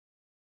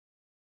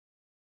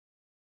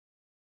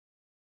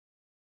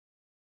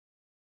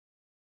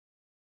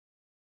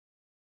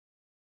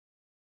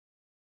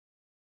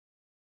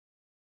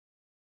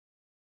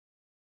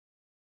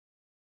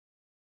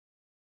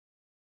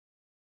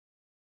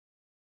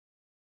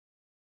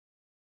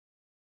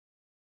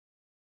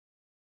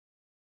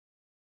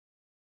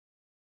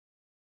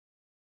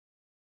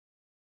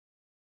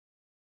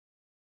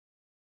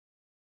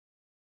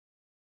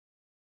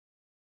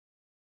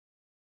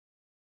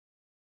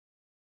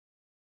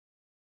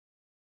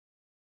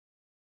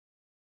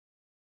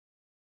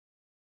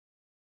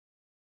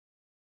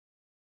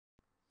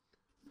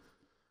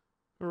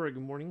All right,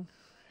 good morning.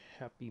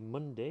 Happy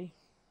Monday.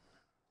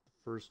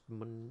 First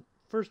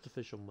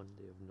official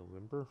Monday of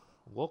November.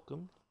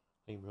 Welcome.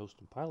 I'm your host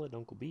and pilot,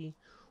 Uncle B.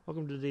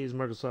 Welcome to today's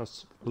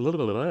Microsoft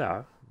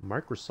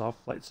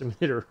Flight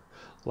Simulator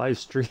live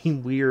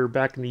stream. We are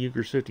back in the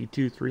Uker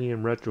 52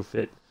 3M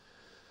retrofit,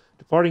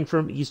 departing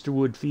from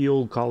Easterwood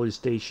Field, College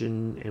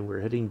Station, and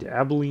we're heading to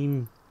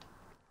Abilene.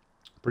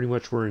 Pretty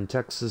much we're in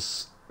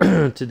Texas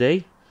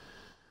today.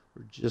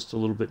 We're just a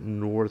little bit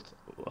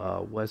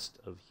west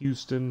of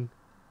Houston.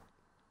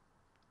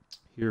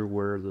 Here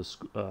where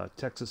the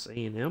Texas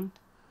A&M.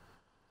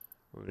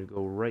 We're going to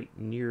go right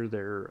near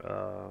their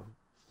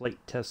flight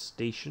test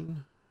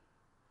station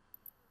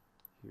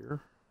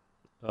here.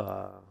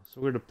 So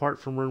we're going to depart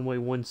from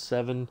runway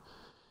 17,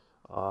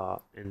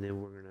 and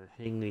then we're going to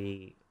hang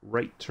a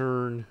right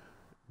turn,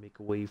 make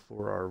a way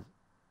for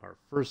our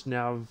first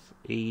nav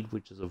aid,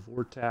 which is a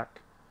VORTAC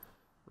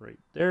right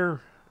there,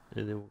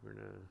 and then we're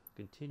going to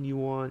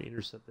continue on,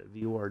 intercept that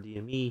VOR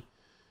DME.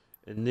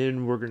 And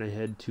then we're going to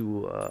head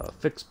to a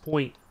fixed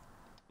point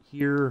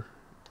here,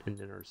 and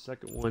then our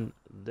second one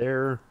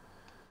there.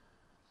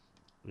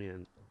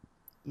 And,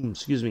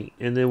 excuse me,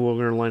 and then we're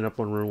going to line up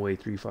on runway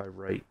 35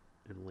 right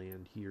and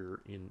land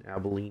here in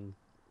Abilene.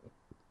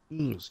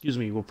 Excuse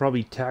me, we'll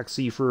probably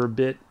taxi for a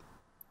bit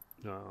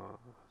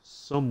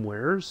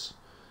somewheres.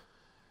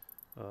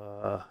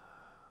 I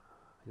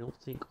don't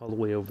think all the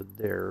way over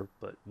there,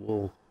 but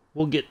we'll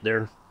get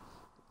there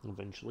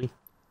eventually.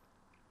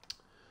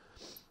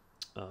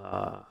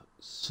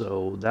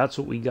 So that's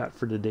what we got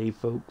for today,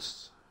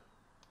 folks.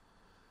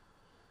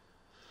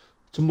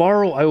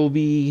 Tomorrow I will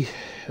be,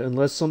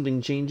 unless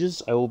something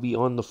changes, I will be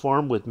on the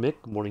farm with Mick.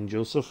 Good morning,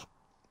 Joseph.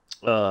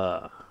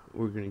 We're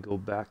going to go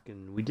back,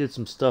 and we did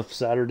some stuff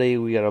Saturday.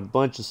 We got a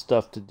bunch of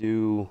stuff to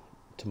do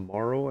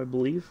tomorrow, I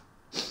believe.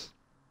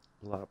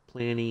 A lot of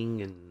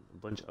planning and a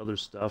bunch of other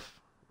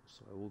stuff.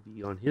 So I will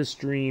be on his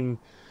stream.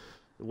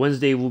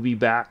 Wednesday we'll be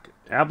back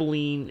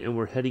Abilene, and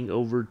we're heading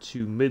over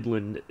to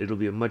Midland. It'll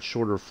be a much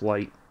shorter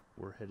flight.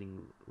 We're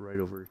heading right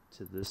over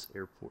to this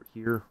airport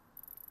here.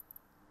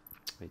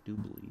 I do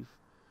believe.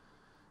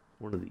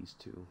 One of these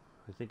two.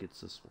 I think it's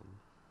this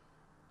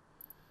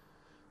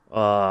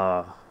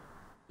one.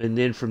 And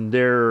then from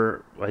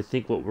there, I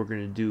think what we're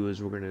gonna do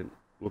is we're gonna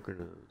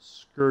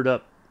skirt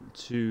up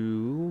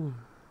to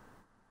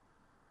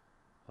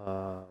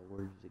where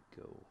did it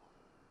go?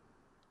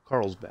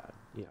 Carlsbad.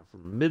 Yeah,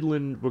 from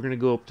Midland, we're going to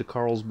go up to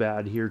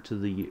Carlsbad here to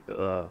the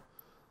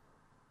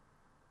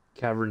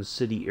Cavern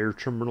City Air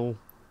Terminal.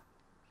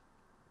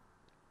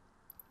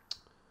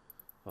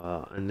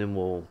 And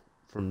then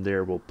from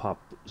there, we'll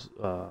pop,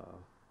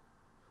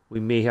 we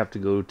may have to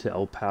go to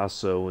El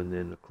Paso and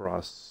then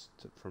across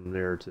from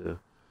there to,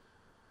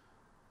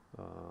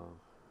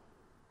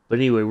 but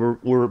anyway,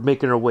 we're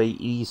making our way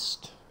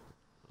east,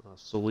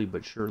 slowly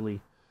but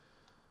surely.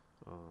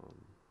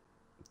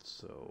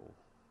 So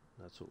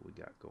that's what we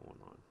got going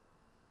on.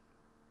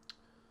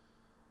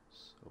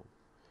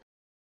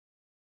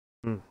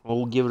 So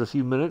we'll give it a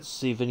few minutes,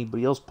 see if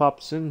anybody else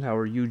pops in. How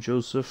are you,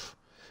 Joseph?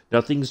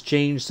 Nothing's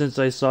changed since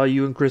I saw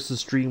you and Chris's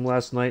stream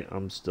last night.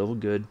 I'm still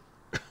good.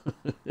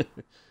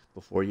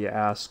 Before you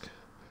ask.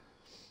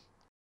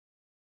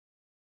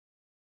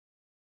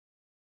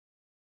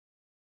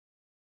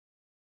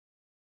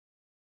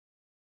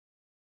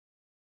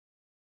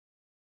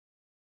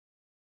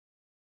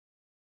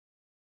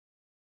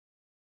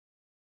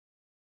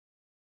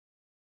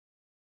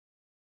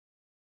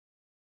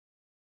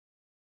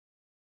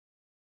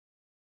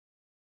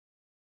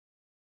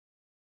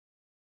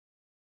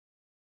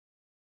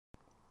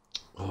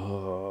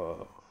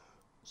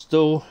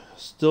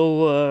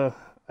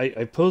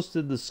 I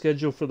posted the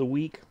schedule for the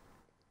week.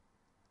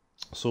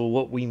 So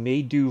what we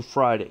may do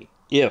Friday,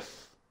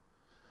 if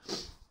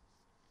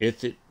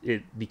it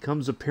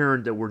becomes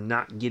apparent that we're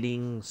not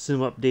getting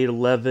Sim Update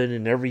 11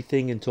 and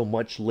everything until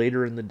much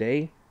later in the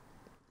day,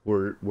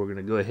 we're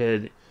gonna go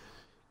ahead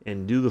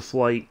and do the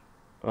flight.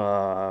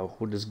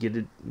 We'll just get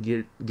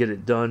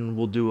it done.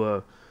 We'll do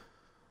a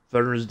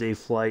Veterans Day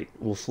flight.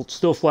 We'll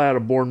still fly out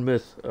of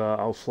Bournemouth.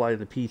 I'll fly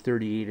the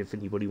P-38 if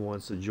anybody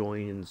wants to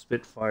join in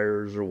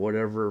Spitfires or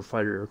whatever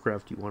fighter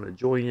aircraft you want to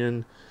join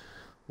in.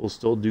 We'll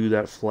still do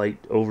that flight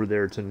over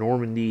there to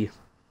Normandy.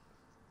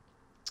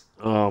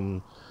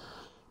 And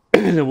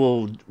then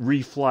we'll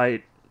refly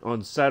it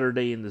on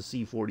Saturday in the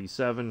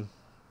C-47.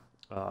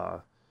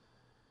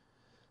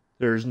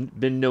 There's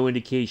been no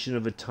indication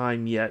of a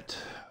time yet.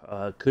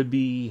 Could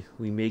be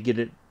we may get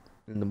it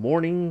in the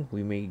morning,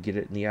 we may get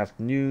it in the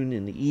afternoon,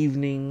 in the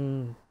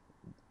evening.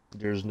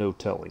 There's no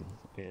telling,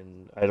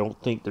 and I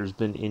don't think there's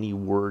been any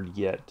word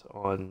yet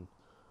on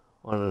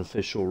an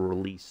official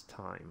release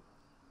time.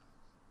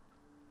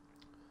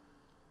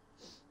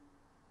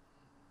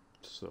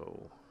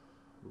 So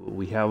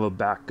we have a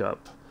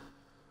backup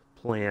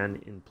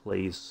plan in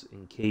place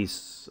in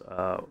case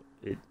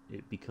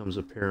it becomes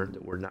apparent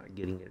that we're not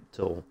getting it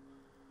till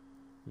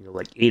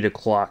like 8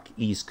 o'clock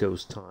East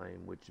Coast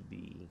time, which would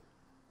be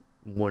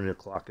 1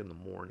 o'clock in the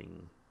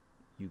morning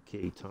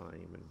UK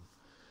time, and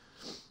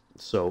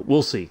so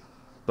we'll see.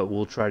 But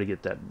we'll try to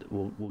get that.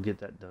 We'll get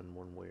that done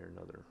one way or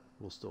another.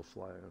 We'll still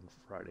fly on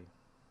Friday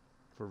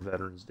for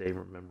Veterans Day,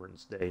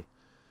 Remembrance Day.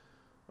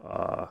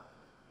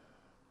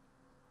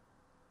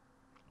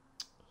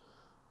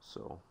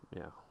 So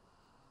yeah.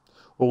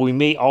 Well, we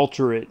may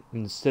alter it.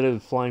 Instead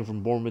of flying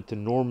from Bournemouth to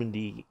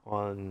Normandy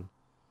on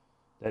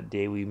that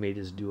day, we may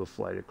just do a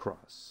flight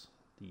across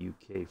the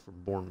UK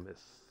from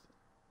Bournemouth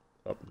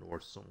up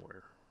north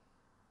somewhere,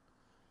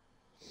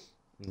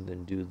 and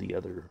then do the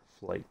other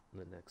flight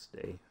the next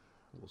day.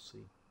 We'll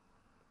see.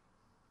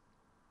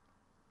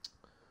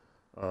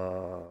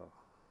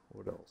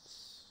 What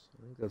else?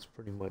 I think that's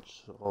pretty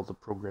much all the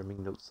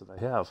programming notes that I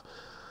have.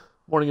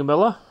 Morning,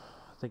 Amela.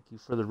 Thank you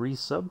for the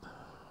resub.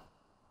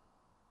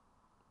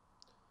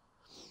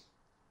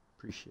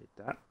 Appreciate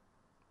that.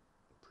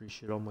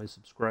 Appreciate all my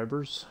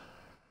subscribers,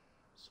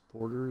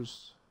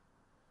 supporters,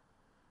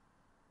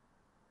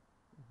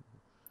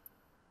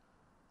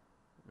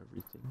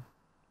 everything.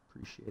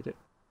 Appreciate it.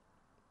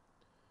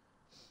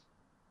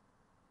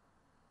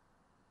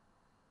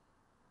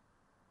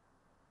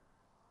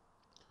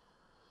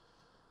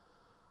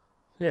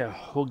 Yeah,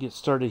 we'll get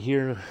started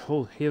here.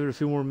 We'll give it a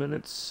few more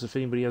minutes. If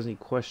anybody has any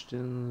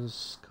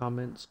questions,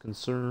 comments,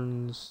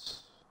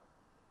 concerns,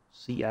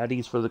 see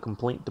addies for the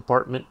complaint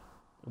department.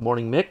 Good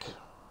morning, Mick.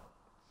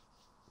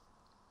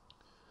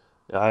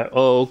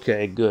 Oh,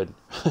 okay, good.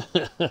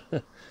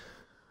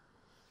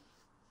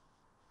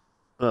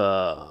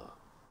 So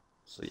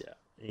yeah,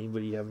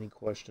 anybody have any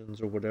questions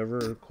or whatever?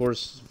 Of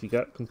course, if you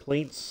got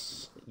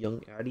complaints, Young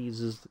Addies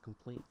is the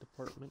complaint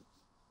department.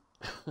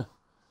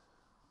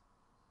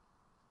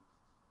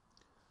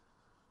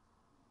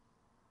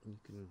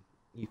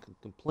 You can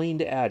complain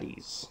to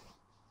Addies.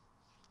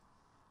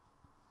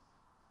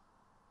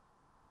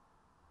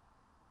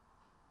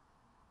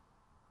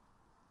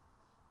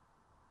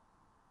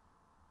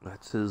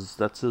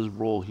 That's his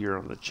role here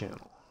on the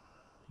channel.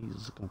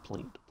 He's the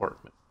complaint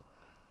department.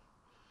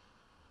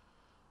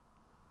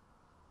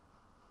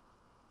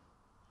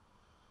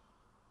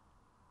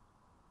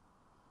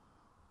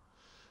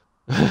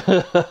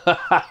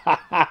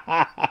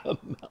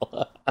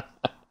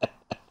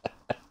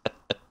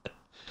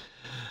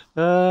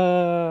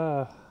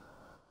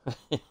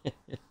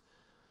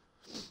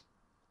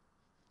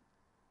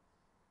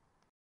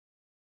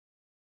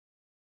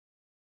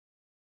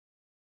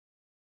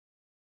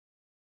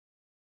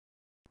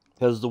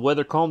 Has the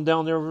weather calmed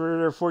down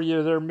there for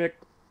you there, Mick?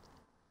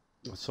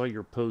 I saw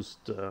your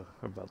post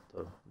about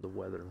the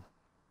weather.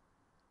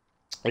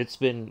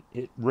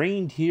 It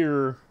rained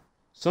here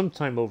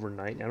sometime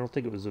overnight. I don't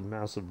think it was a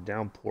massive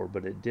downpour,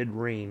 but it did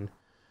rain,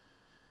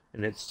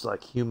 and it's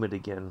like humid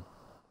again.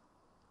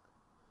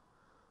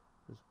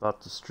 It's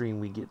about the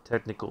stream we get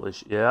technical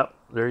issue. Yep,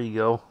 there you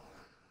go.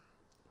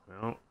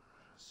 Well,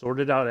 sort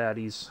it out,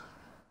 Addies.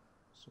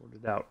 Sort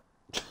it out.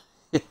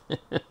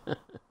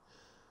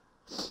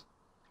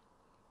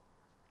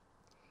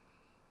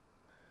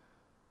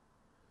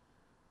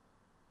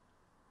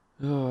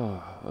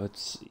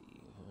 Let's see.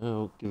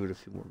 I'll give it a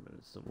few more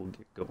minutes, then we'll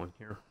get going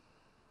here.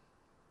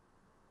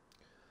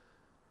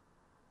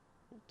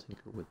 We'll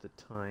tinker with the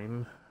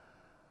time.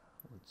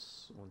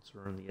 Once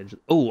we're on the edge.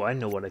 Oh, I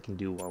know what I can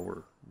do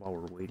while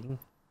we're waiting.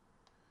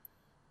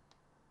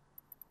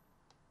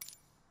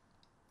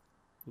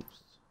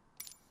 Oops.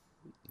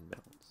 Weight and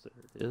balance.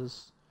 There it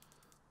is.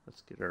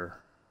 Let's get our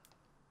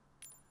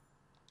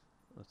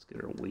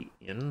weight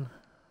in.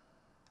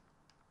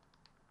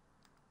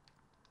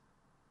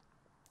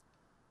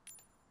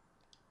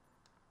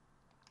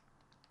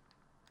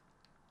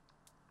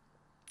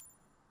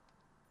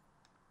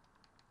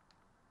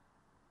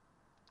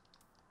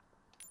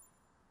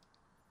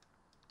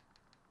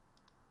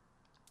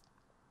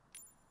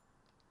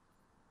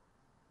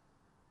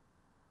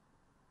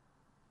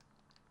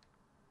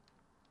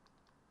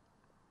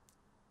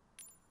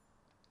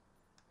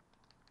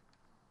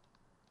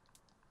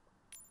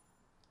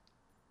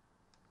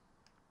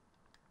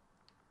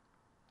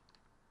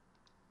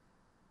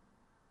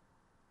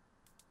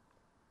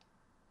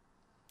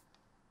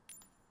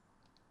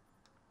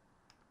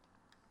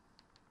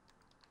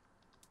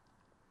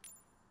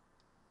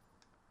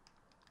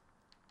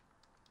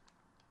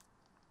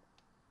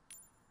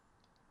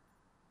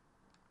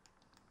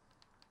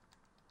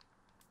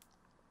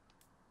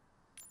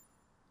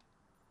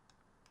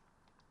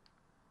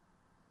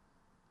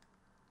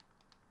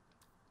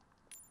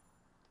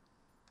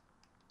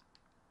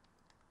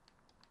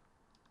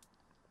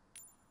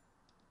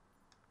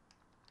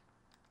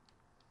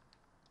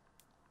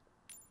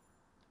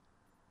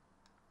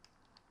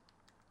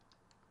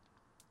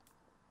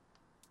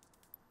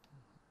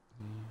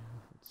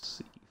 Let's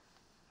see,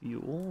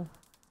 fuel.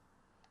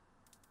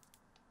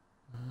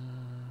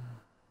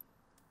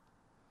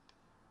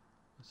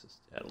 Let's just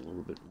add a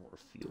little bit more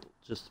fuel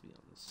just to be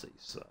on the safe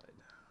side.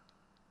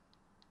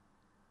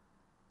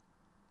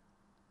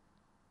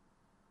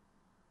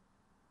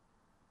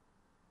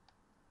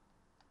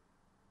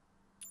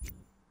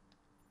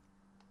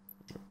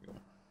 There we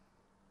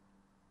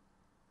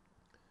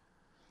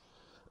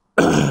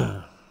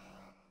go.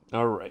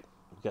 All right,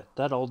 we got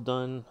that all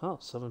done. Oh,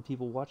 7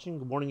 people watching.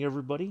 Good morning,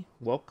 everybody.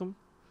 Welcome.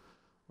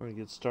 We're going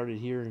to get started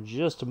here in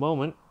just a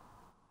moment.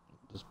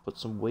 Just put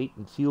some weight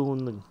and fuel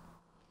in the...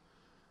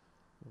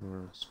 We're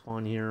going to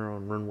spawn here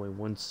on runway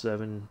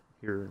 17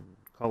 here in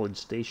College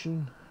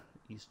Station,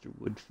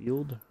 Easterwood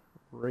Field,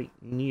 right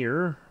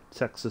near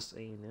Texas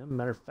A&M.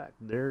 Matter of fact,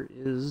 there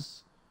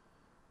is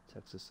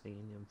Texas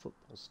A&M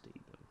football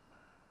stadium.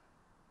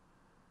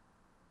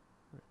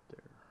 Right there.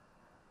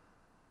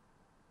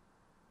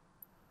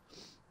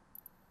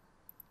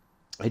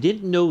 I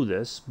didn't know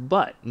this,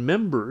 but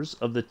members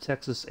of the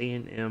Texas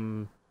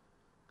A&M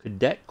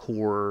Cadet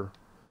Corps,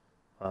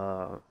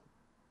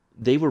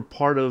 they were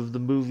part of the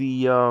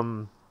movie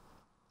A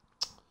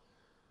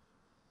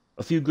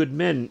Few Good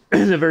Men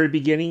in the very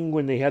beginning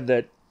when they had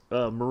that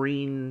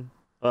Marine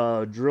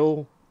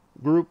drill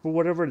group or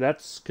whatever.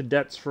 That's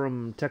cadets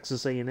from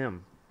Texas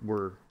A&M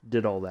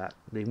did all that.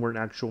 They weren't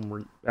actual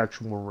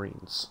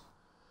Marines.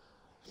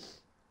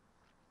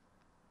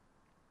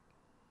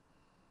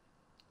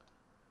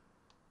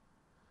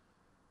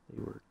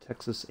 They were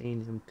Texas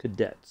A&M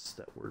cadets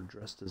that were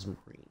dressed as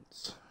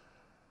Marines.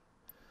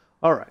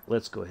 All right,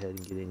 let's go ahead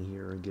and get in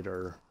here and get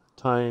our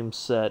time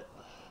set.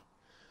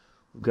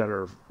 We've got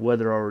our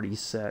weather already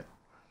set.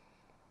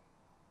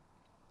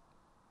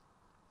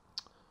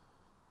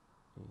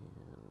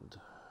 And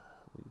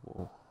we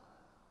will...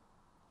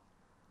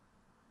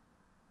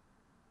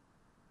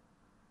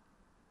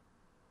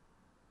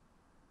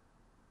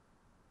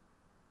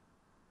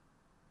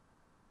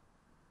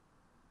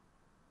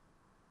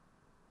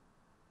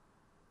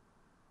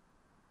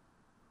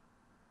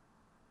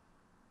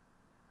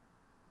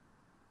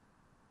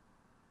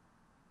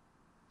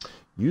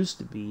 Used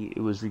to be, it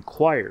was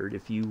required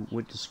if you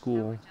went to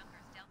school.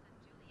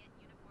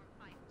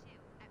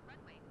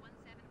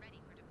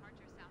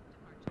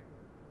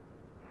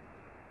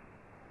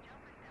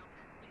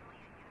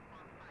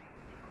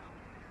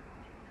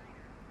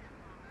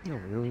 No,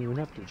 we don't even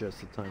have to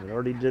adjust the time. It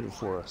already did it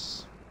for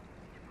us.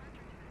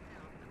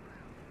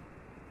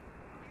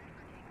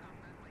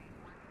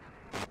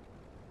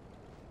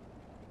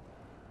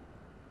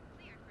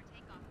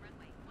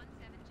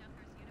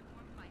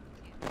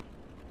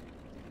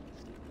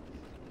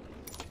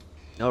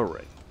 All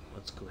right,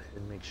 let's go ahead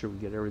and make sure we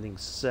get everything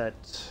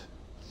set.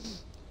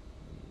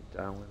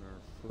 Dial in our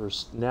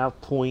first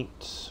nav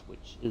point,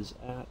 which is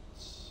at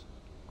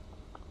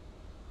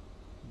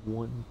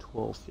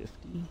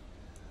 1:12:50.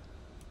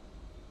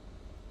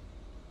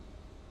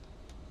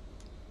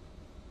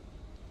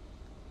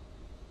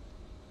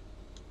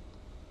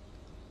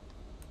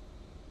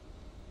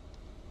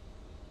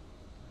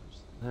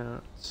 There's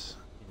that,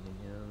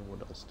 and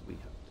what else do we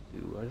have to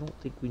do? I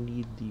don't think we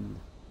need the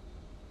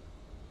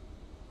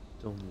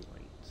dome light.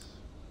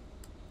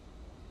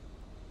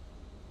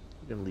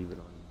 I'm going to leave it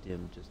on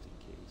dim just in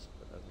case,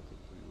 but I don't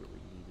think we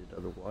really need it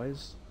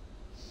otherwise.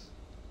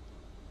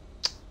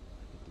 I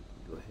think we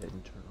can go ahead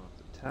and turn off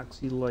the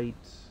taxi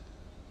light,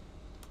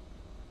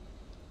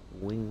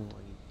 wing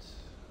light,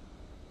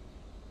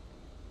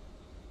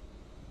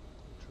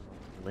 turn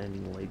off the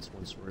landing lights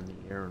once we're in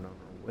the air and on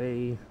our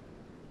way.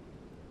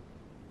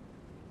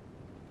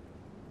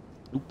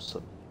 Oops,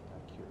 let me get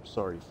back here.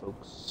 Sorry,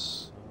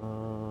 folks.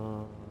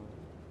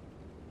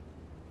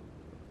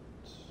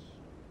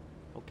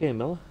 Okay,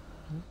 Mella.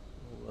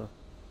 We'll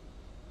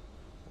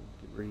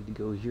get ready to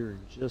go here in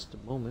just a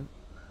moment.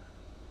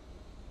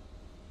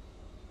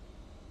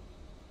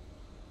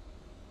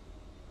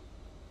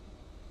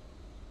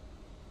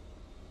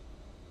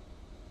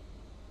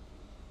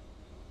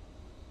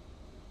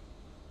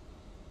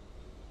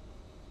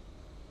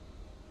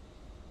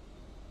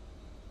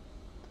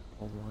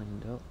 All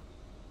lined up.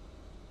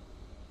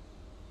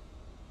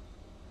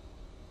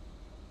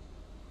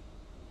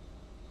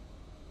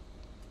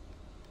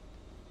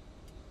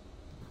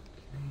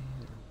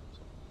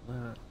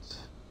 That,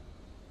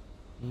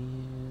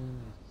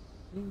 and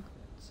I think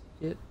that's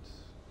it.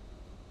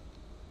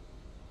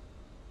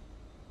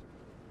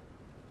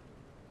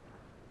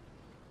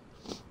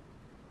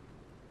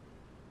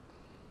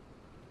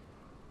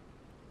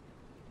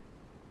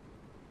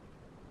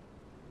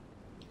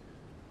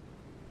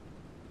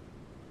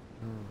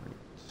 All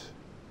right.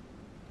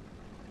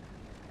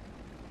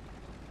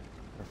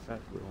 In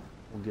fact,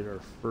 we'll get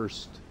our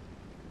first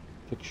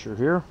picture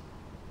here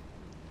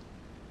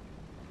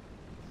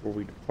before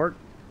we depart.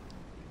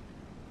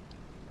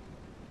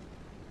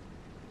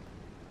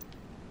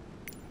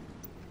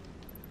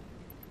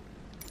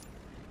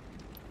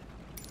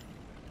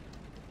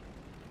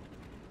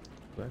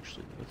 Well,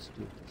 actually, let's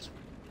do it this way.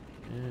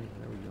 And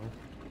there we go.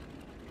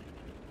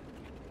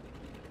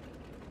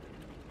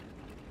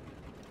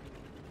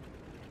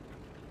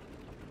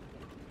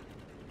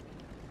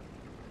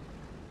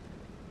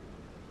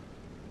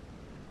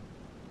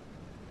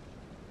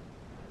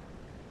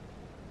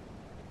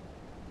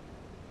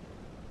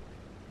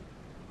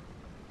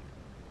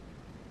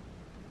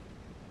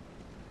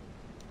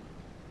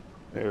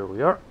 There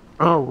we are.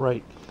 All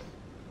right.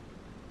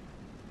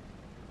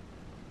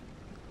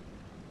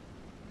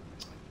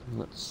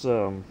 Let's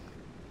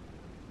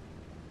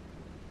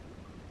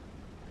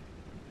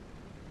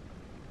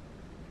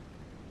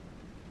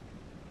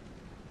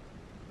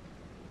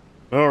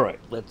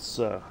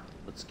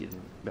let's get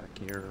back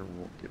here and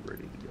we'll get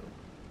ready to go.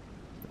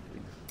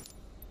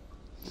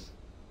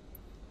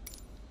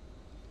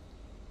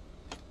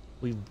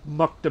 We've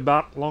mucked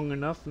about long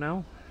enough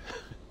now.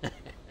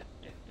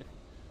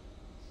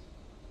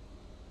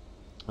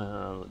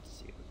 Let's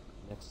see.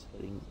 Next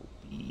heading will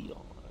be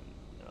on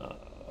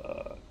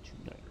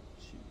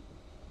 2902.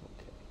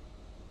 Okay.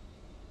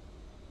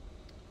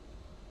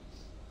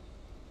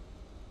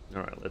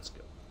 All right, let's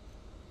go.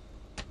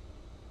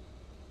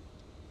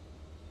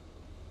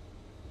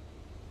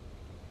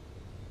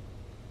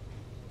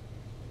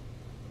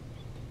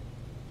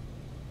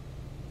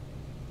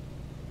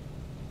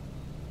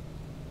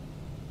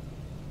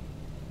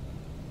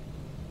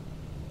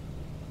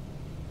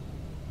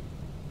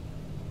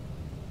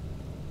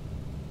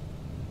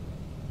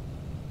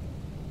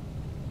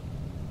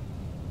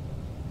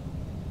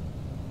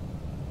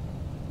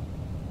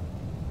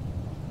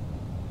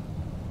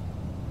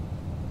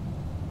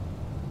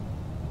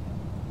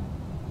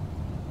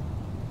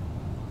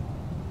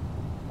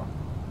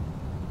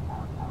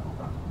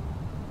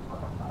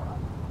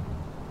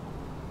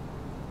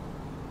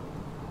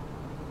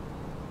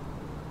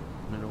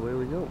 And away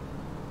we go.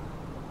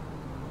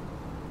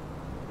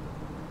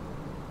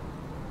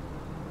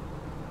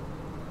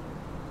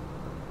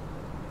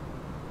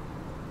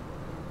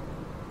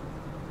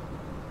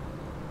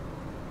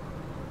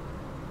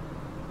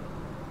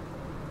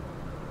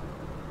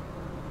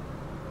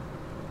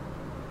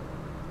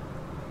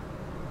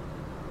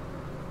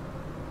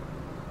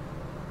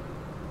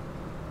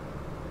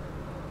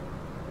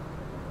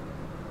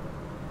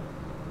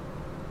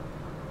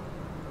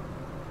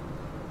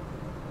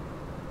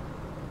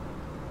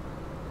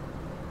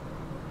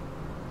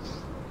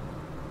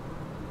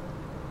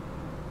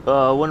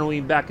 When are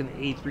we back in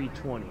the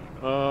A320?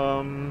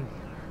 I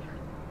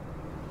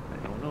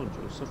don't know,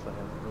 Joseph. I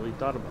haven't really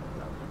thought about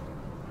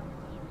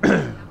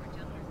that.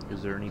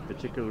 Is there any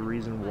particular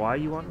reason why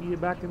you want me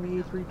back in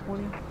the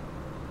A320?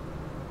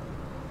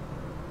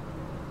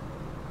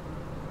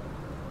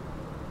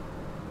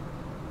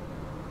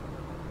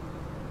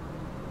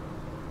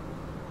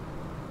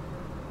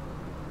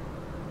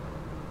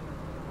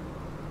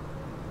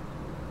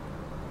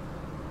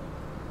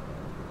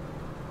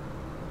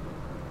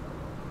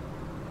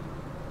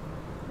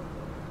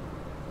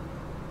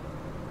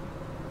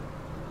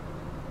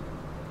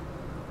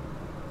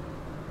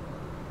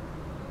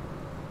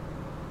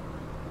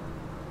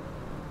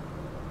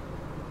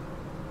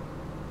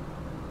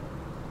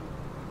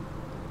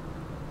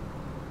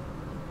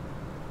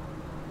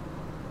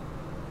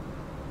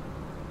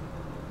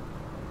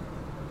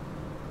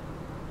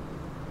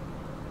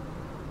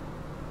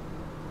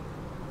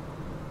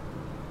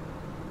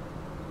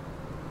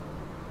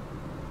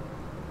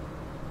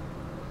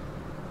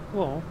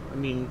 Well, I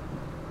mean,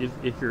 if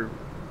you're,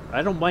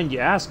 I don't mind you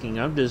asking.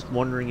 I'm just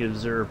wondering,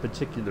 is there a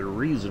particular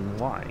reason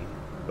why,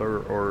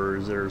 or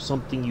is there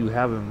something you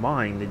have in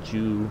mind that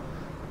you?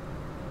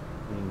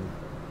 I mean,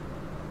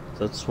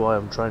 that's why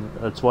I'm trying.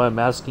 That's why I'm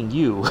asking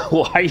you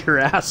why you're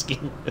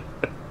asking.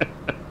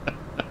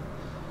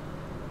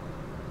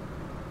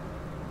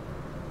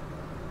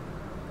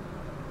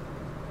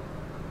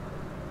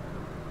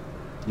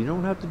 You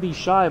don't have to be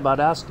shy about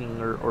asking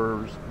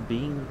or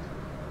being.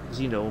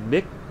 You know,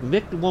 Mick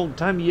won't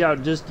time you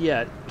out just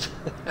yet.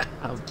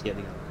 I'm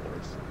kidding, of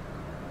course.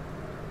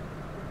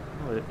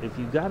 Well,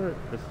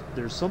 if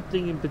there's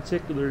something in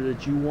particular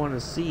that you want to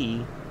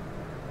see,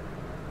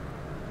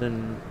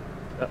 then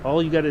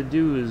all you got to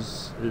do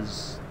is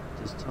just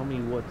tell me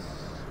what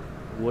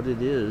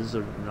it is,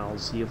 and I'll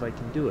see if I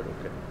can do it.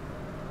 Okay.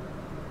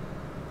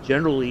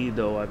 Generally,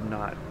 though, I'm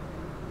not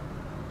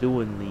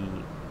doing the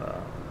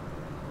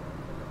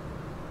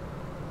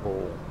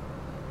whole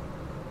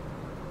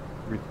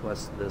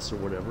request this or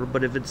whatever,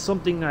 but if it's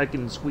something I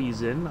can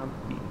squeeze in,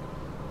 I'd be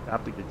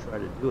happy to try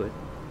to do it.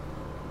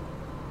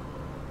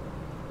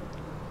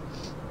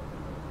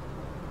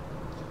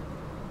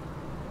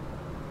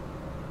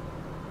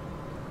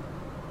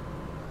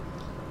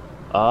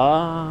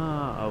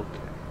 Ah,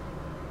 okay.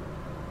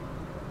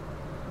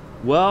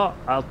 Well,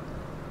 I'll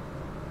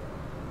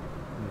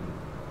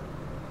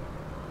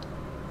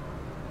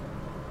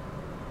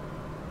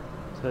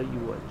tell you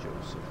what,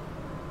 Joseph.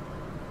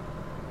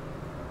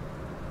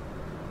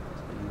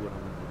 What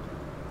I'm going to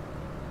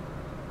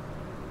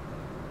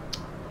do.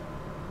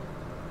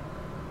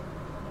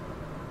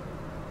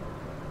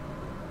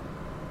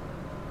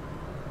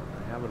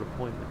 I have an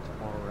appointment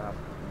tomorrow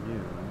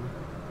afternoon.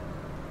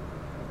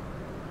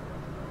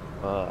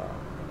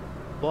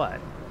 But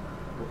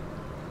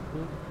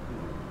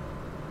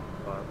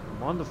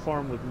I'm on the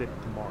farm with Mick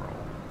tomorrow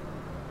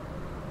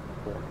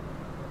morning.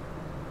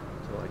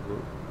 So I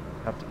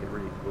have to get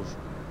ready to go.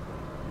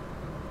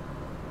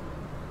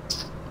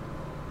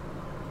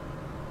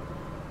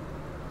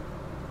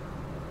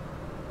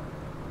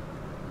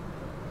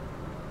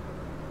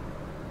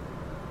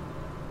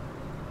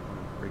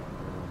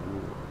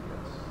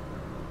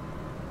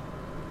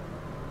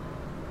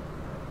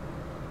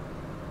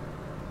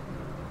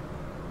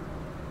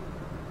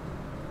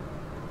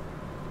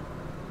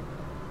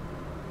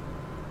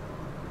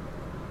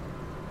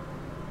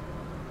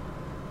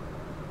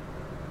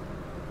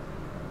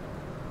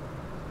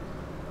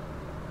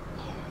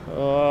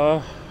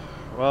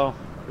 Well,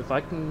 if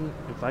I can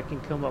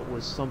come up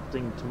with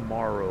something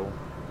tomorrow.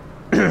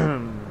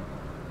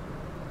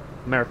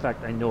 Matter of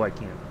fact, I know I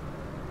can.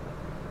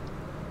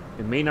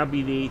 It may not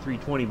be the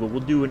A320, but we'll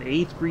do an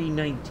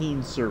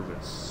A319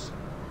 service.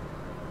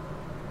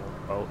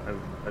 Oh,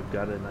 I've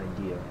got an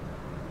idea.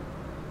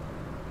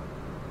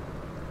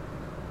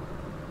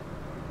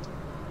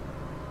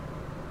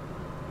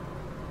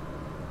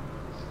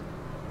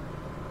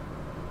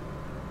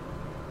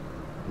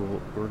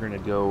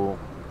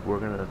 We're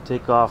gonna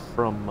take off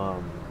from I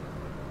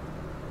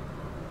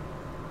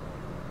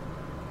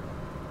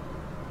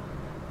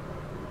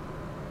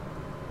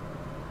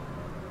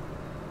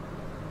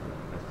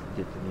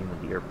forget the name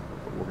of the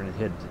airport, but we're gonna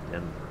head to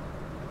Denver.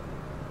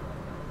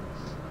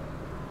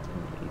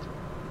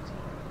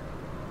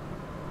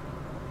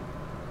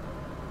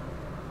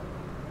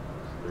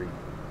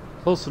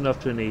 Close enough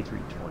to an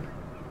A320.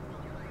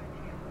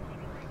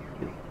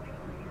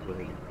 Go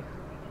ahead.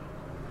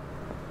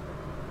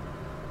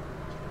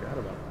 Forgot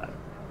about that.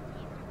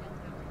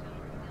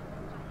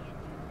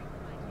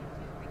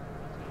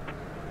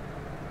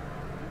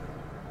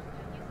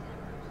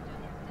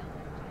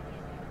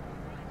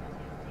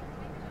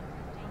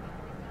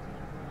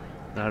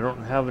 Now, I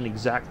don't have an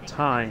exact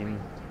time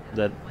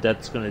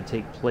that's going to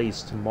take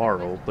place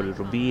tomorrow, but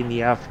it'll be in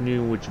the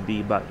afternoon, which will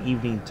be about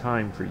evening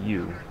time for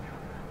you.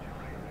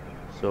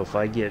 So if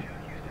I get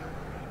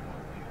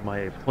my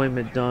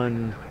appointment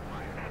done,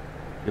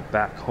 get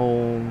back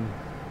home,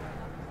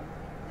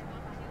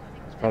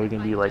 it's probably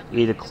going to be like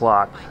 8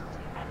 o'clock.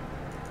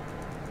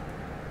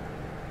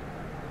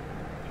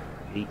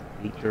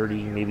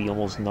 8:30, maybe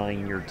almost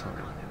 9 your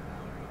time.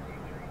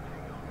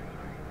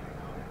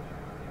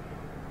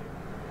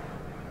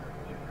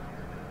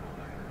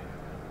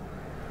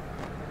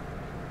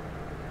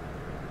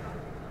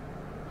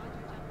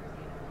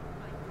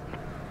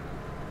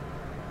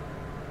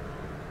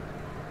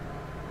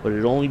 But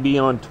it'll only be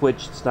on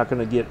Twitch. It's not going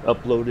to get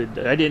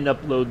uploaded. I didn't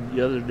upload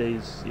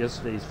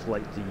yesterday's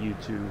flight to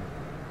YouTube.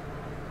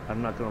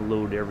 I'm not going to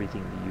load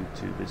everything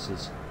to YouTube.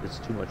 It's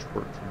too much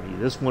work for me.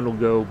 This one will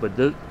go, but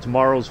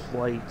tomorrow's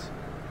flight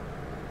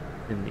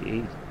in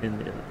the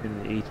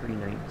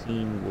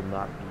A319 will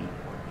not be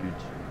on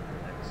YouTube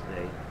the next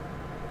day.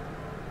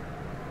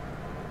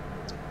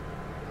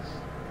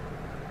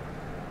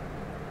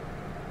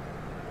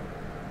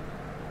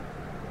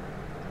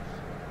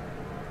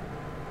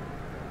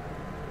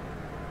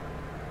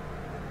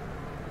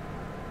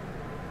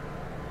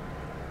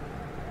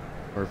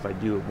 Or if I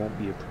do, it won't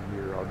be a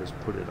premiere. I'll just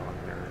put it on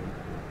there and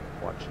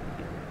watch it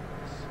again.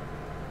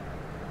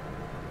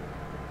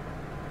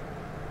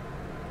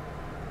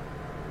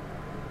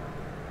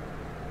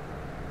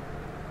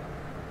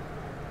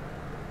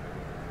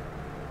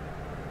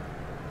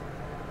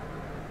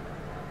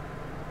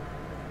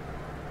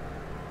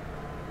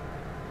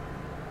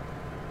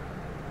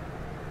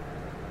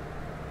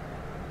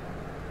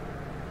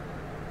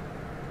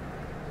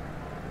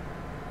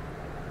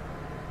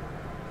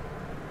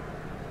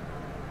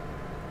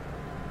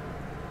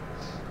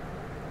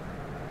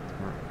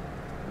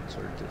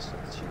 Our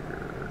distance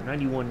here,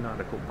 91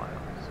 nautical miles.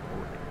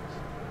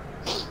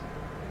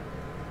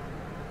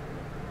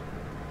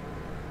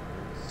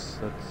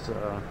 That's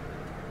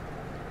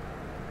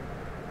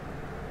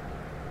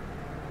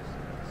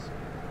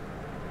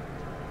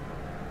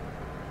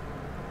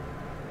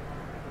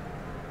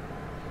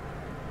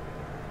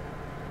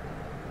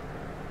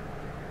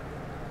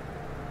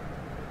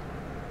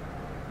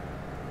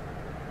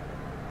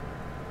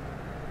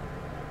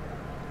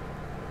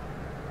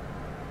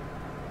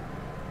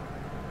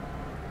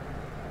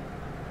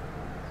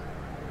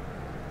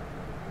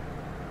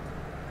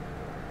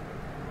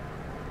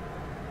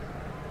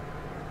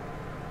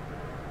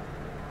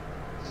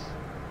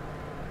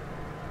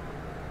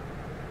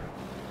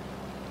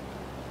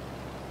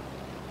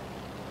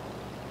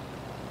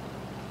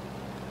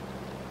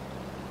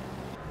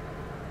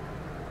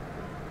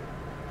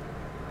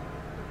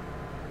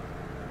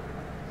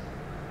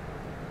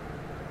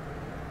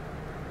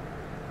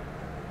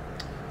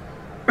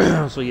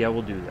so yeah,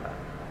 we'll do that.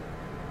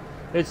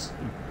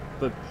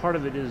 But part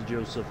of it is,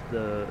 Joseph,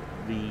 the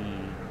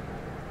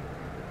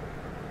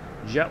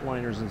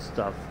jetliners and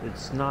stuff.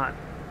 It's not,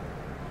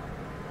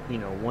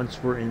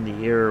 once we're in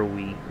the air,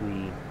 we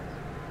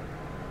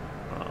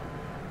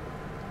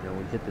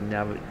hit the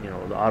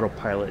the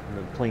autopilot and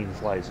the plane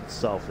flies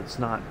itself. It's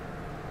not.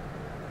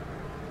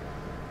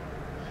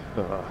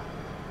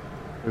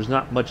 There's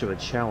not much of a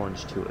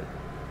challenge to it.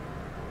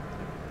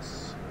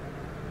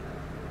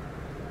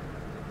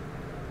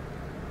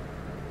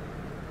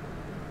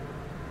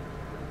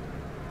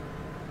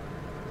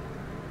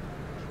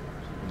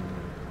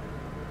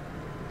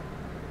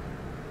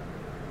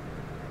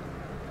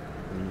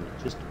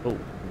 Go ahead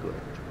and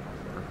turn off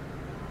there.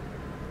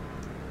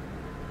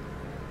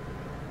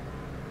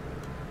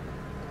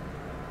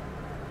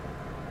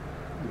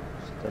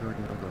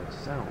 Stuttering on the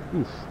sound.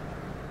 Oof.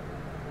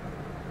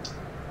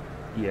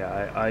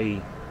 Yeah,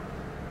 I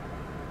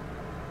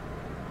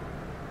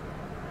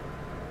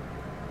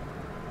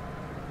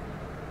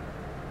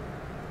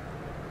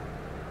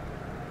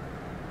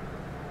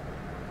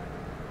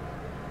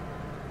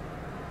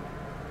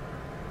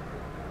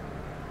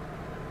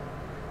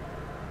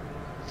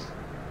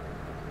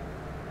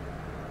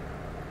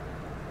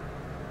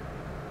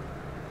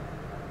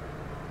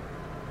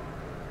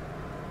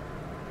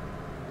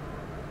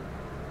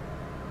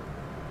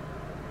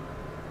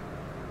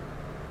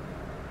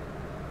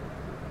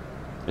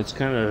it's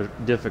kind of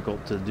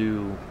difficult to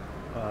do.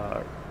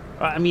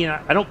 I mean,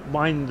 I don't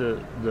mind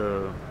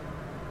the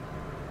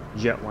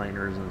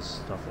jetliners and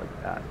stuff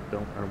like that. I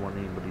don't want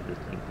anybody to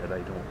think that I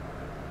don't.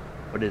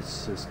 But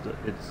it's just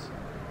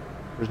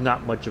there's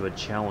not much of a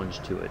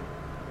challenge to it.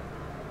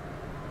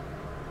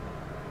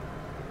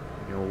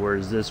 You know,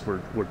 whereas this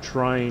we're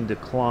trying to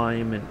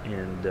climb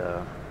and get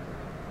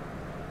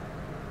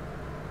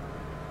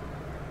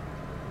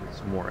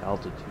some more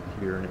altitude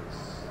here, and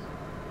it's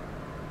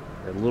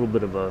a little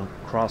bit of a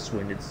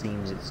crosswind. It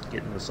seems it's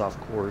getting us off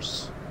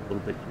course a little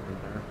bit here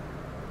and there.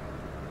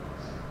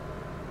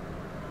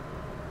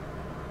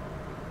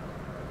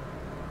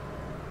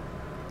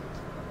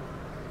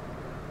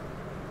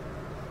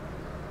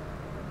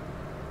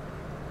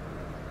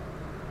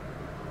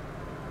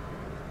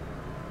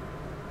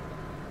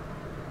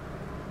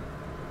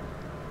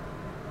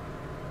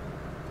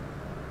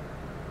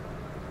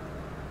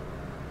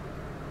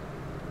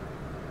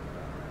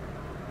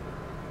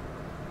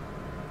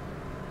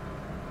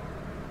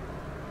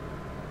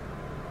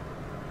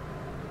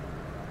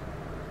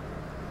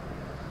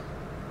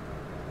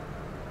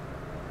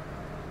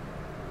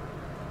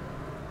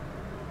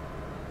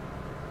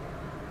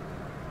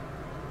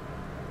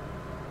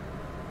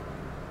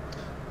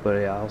 But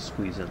yeah, I'll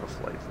squeeze in a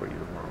flight for you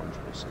tomorrow,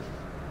 Joseph.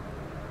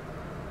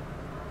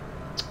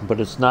 But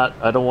it's not.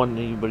 I don't want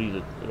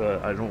anybody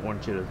to. I don't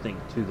want you to think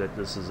too that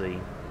this is the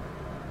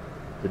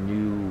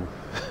new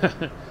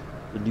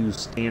the new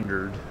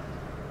standard.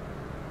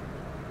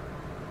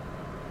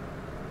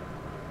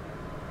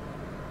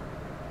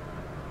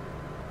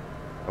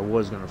 I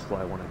was gonna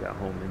fly when I got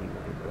home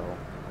anyway, but I'll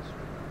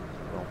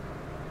well.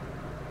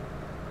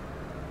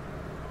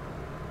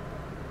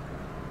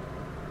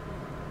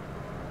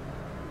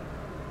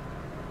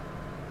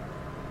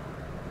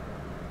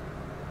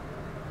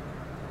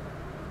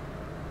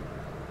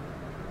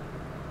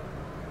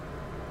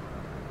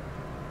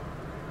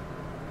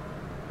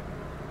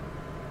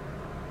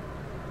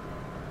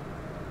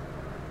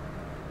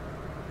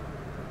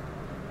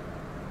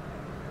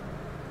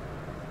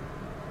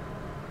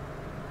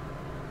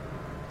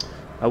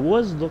 I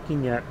was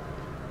looking at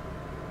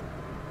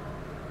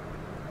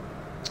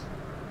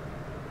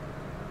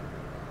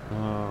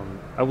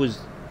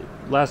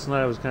last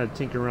night I was kind of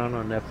tinkering around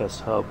on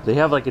FS Hub. They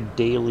have like a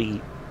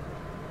daily,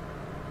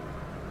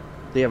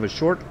 they have a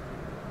short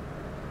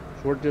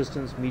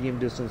distance, medium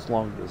distance,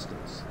 long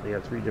distance. They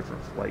have 3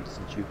 different flights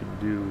that you can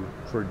do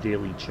for a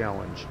daily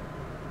challenge.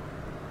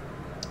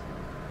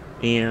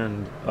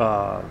 And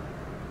so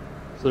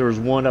there was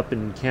one up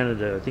in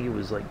Canada, I think it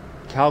was like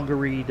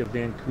Calgary to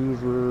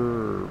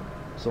Vancouver or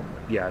something.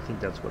 Yeah, I think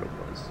that's what it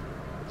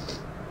was.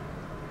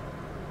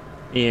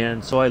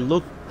 And so I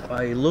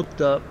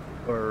looked up,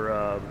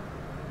 or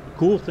the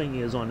cool thing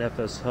is on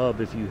FS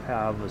Hub, if you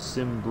have a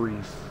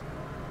SimBrief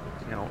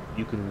account,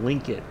 you can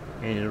link it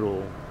and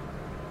it'll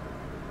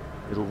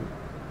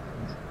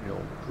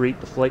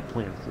create the flight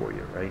plan for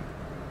you, right?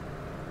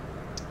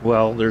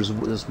 Well, there's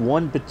this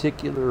one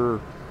particular,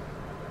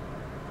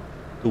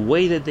 the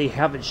way that they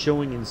have it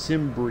showing in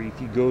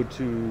SimBrief, you go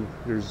to,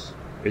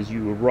 as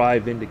you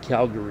arrive into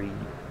Calgary,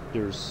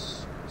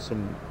 there's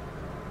some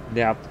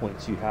nav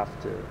points you have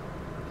to,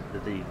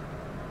 that they,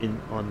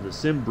 on the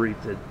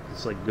SimBrief, that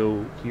it's like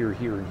go here,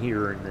 here, and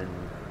here, and then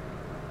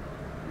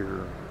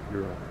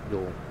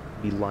you'll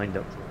be lined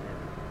up for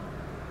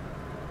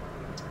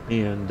that.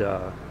 And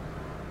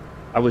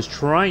I was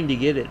trying to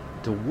get it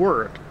to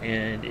work,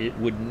 and it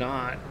would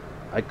not.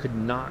 I could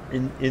not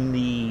in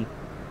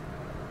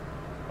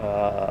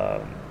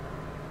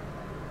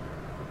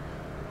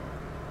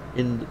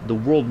the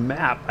world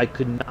map, I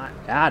could not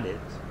add it.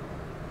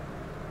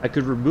 I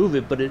could remove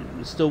it, but it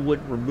still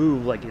wouldn't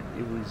remove. Like it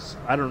was,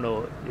 I don't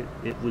know,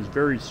 it was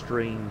very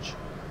strange.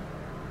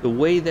 The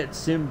way that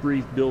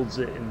SimBrief builds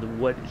it and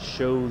what it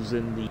shows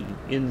in the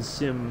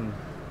in-sim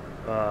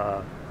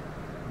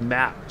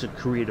map to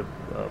create a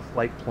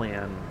flight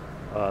plan,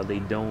 they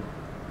don't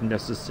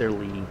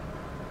necessarily,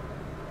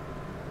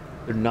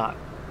 they're not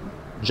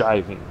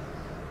jiving,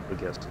 I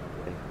guess.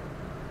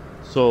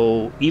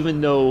 So even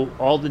though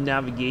all the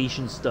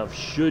navigation stuff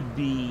should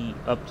be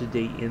up to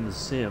date in the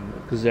sim,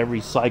 because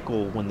every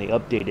cycle when they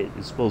update it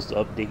is supposed to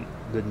update,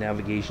 the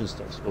navigation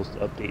stuff is supposed to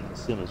update in the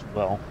sim as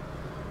well.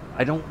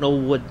 I don't know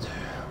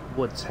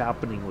what's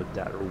happening with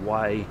that, or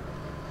why.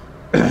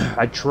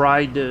 I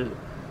tried to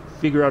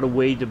figure out a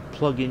way to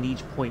plug in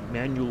each point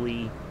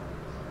manually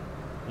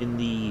in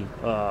the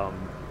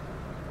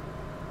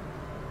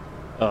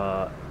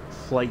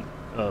flight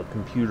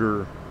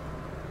computer.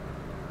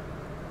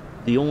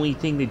 The only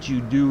thing that you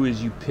do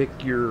is you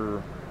pick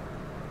your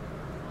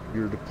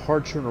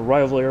departure and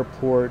arrival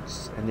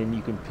airports, and then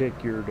you can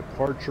pick your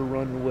departure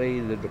runway,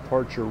 the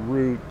departure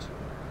route,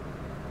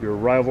 your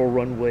arrival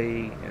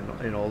runway,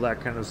 and all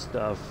that kind of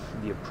stuff,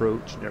 the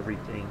approach and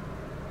everything.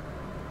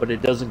 But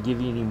it doesn't give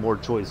you any more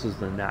choices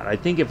than that. I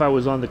think if I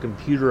was on the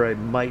computer, I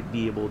might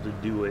be able to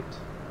do it,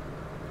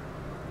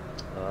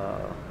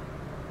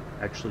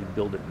 actually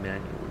build it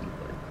manually.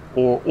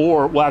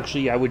 Or well,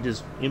 actually, I would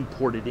just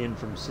import it in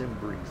from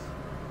SimBrief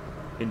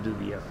into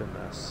the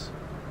FMS.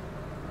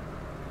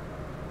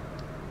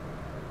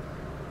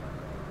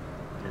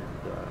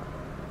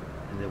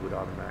 And it would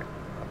automatically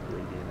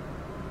populate in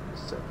and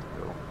set to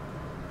go.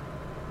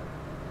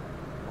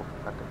 Oh,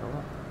 back the hell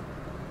up.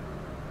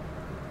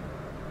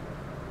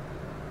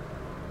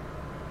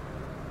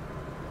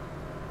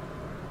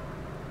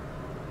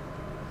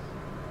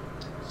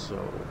 So,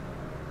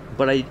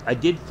 but I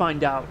did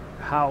find out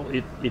how,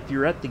 if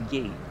you're at the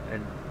gate,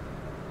 and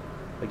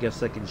I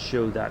guess I can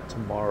show that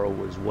tomorrow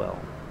as well,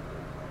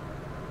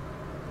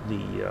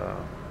 the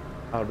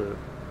how to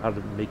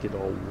make it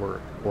all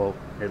work. Well,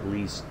 at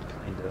least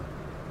kind of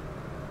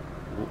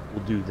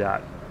we'll do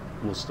that.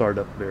 We'll start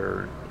up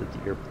there at the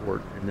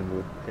airport, and then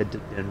we'll head to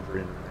Denver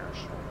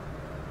International.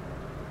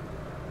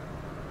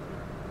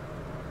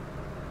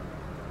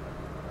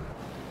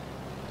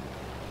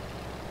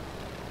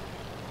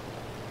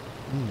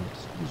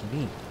 Excuse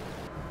me.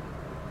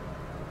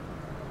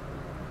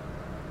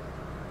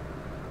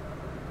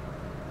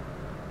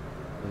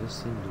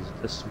 This thing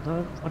does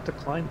not want to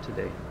climb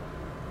today.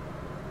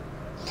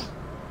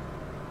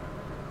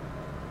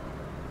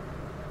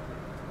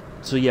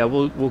 So yeah,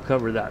 we'll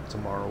cover that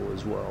tomorrow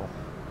as well.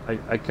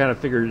 I kind of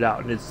figured it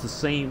out, and it's the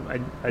same.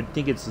 I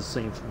think it's the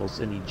same for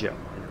most any jetliner.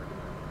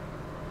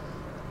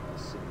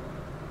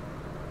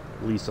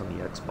 At least on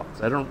the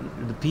Xbox. I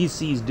don't. The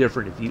PC is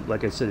different. If you,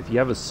 like I said, if you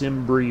have a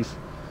SimBrief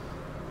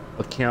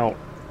account,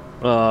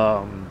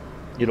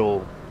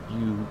 you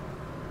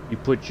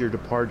put your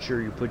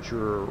departure, you put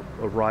your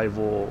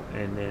arrival,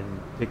 and then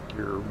pick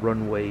your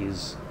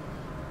runways.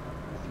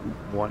 If you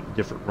want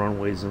different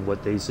runways than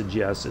what they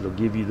suggest, it'll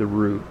give you the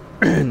route,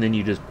 and then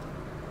you just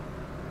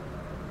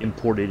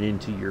import it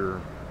into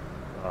your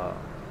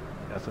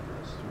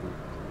FMS.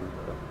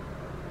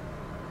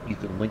 You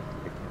can link the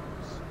accounts.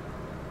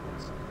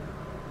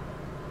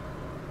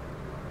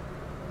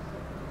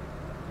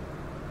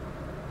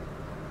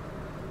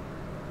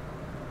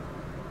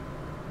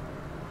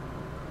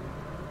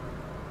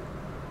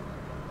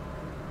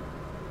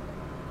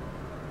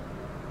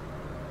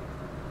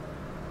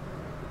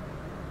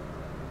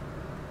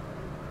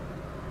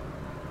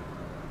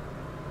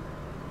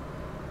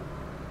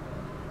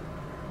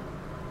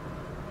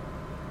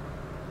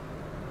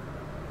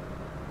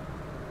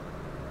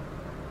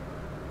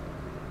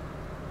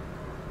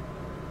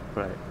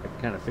 But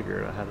I kind of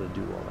figured out how to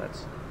do all that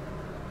stuff,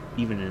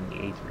 even in the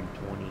A320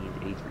 and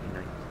the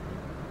A319.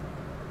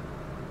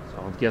 So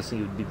I'm guessing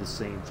it would be the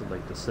same for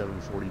like the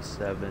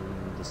 747,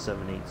 the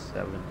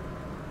 787.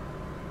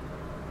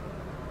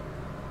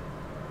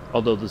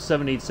 Although the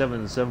 787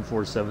 and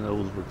 747,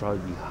 those would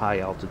probably be high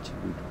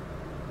altitude.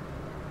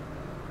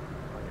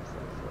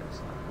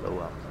 Low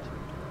altitude.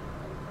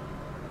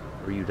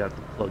 Or you'd have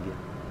to plug in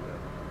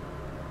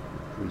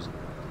cruising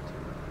altitude.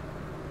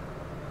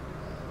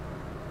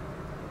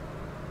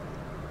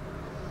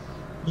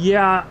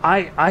 Yeah,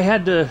 I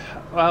had to.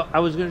 I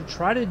was going to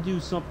try to do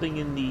something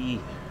in the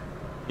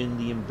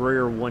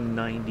Embraer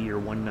 190 or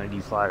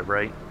 195,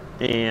 right?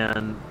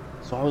 And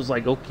so I was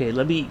like, okay,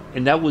 let me.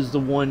 And that was the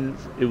one.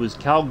 It was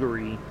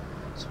Calgary.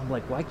 So I'm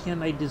like, why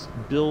can't I just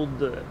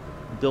build it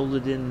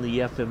in the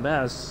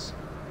FMS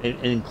and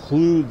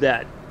include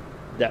that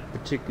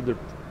particular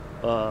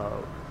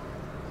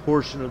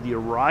portion of the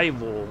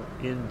arrival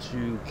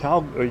into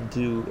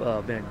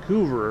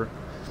Vancouver,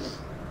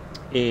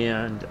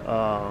 and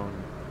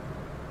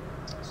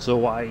so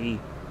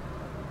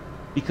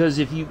because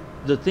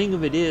the thing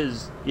of it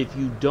is, if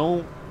you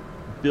don't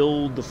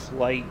build the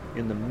flight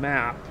in the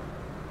map,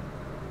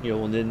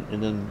 and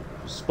then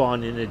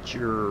spawn in at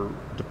your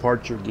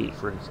departure gate,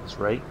 for instance,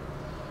 right?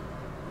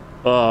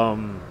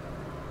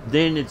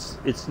 Then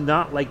it's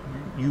not like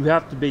you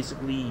have to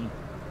basically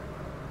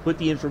put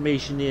the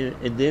information in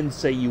and then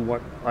say you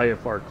want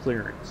IFR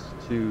clearance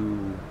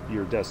to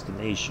your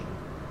destination.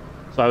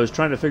 So I was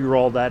trying to figure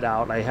all that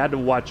out. I had to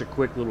watch a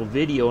quick little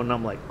video, and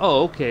I'm like,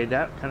 oh, okay,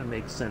 that kind of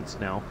makes sense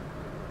now.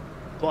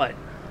 But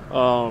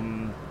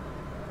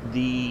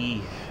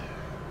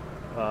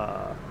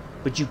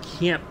but you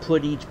can't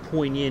put each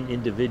point in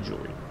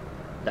individually.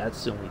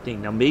 That's the only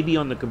thing. Now maybe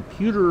on the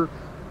computer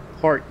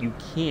part you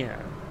can,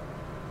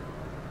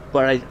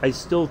 but I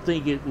still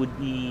think it would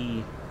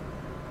be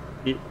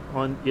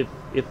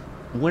if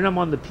when I'm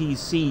on the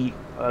PC,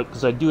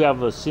 because I do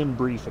have a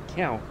SimBrief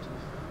account,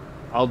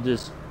 I'll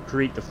just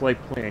create the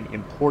flight plan,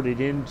 import it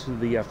into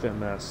the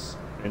FMS,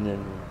 and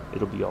then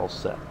it'll be all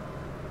set.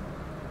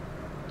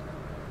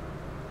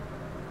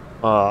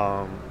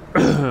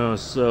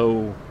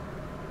 So,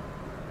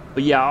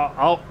 but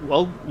yeah,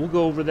 we'll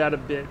go over that a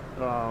bit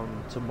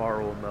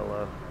tomorrow,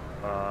 Mela.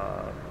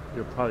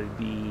 It'll probably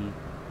be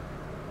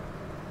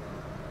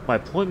my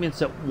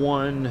appointment's at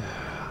 1.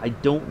 I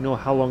don't know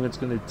how long it's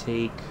going to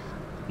take,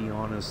 to be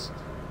honest.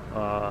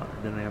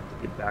 Then I have to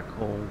get back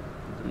home.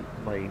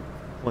 My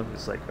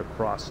appointment's like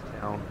across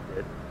town a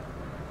bit.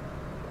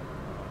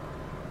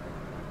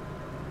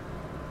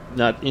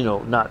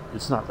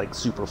 It's not like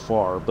super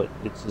far, but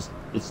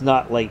it's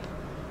not like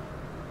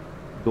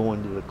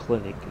going to the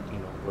clinic,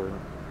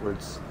 where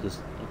it's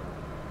just,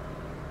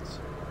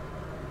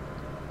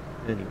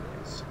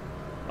 anyways,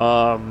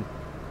 so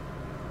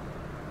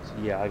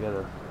yeah, I'll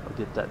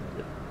get that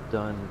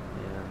done,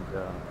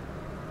 and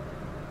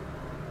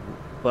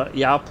but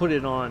yeah, I'll put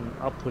it on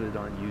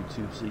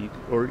YouTube, so you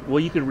can, or well,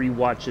 you can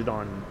rewatch it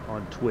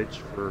on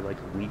Twitch for like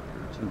a week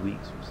or 2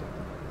 weeks or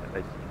something like that,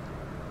 I think.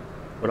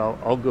 But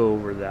I'll go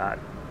over that,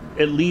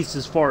 at least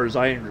as far as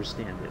I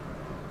understand it.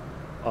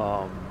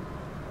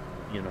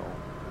 You know,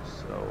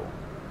 so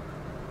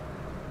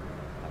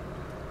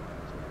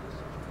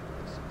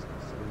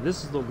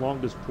this is the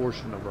longest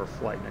portion of our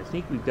flight, and I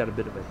think we've got a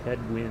bit of a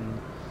headwind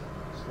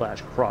 /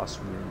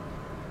 crosswind,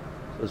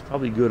 so it's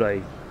probably good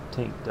I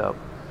tanked up.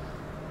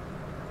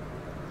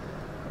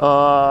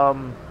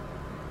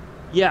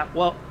 Yeah,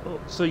 well,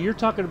 so you're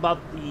talking about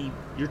the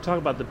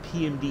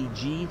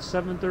PMDG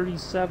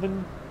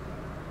 737.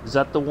 Is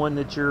that the one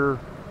that you're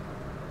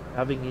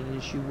having an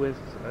issue with?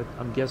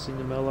 I'm guessing,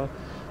 Amela.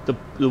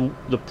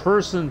 The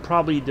person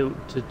probably to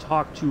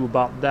talk to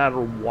about that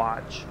or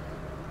watch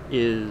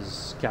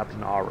is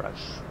Captain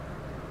Arash.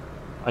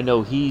 I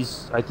know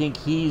I think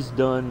he's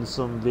done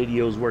some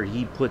videos where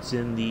he puts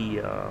in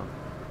the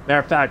matter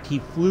of fact, he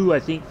flew, I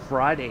think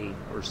Friday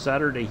or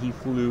Saturday, he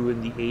flew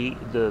in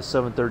the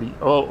 730,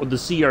 oh, the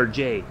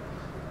CRJ.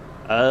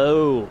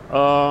 Oh,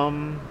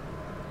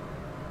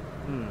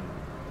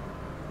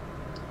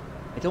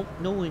 I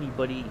don't know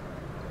anybody,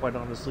 quite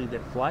honestly,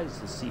 that flies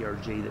the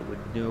CRJ that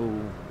would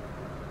know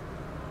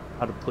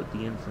how to put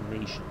the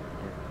information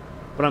in.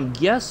 But I'm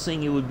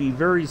guessing it would be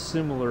very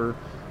similar.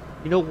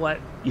 You know what?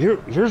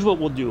 Here's what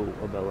we'll do,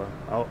 Abella.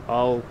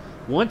 I'll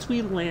once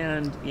we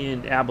land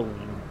in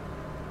Abilene,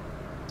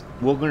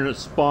 we're going to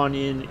spawn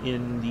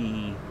in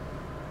the.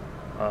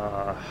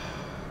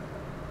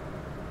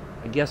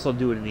 I guess I'll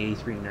do it in the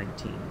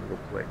A319 real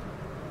quick.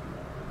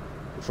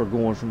 If we're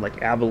going from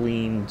like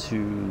Abilene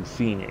to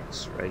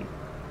Phoenix, right?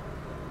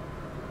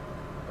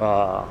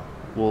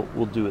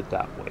 We'll do it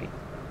that way.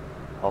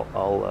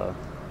 I'll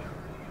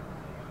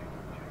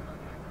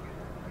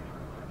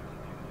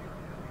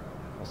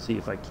see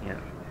if I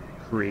can't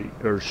create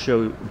or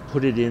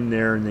put it in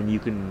there, and then you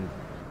can.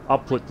 I'll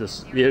put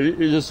this.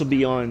 This will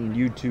be on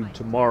YouTube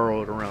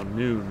tomorrow at around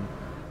noon.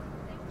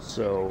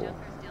 So.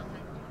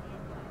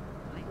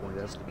 Boy,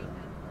 that's good.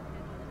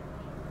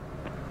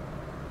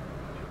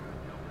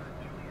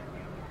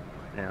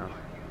 Yeah.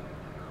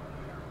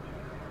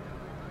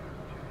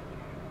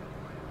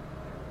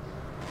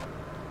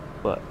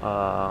 But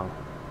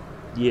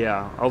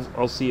yeah,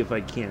 I'll see if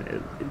I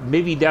can.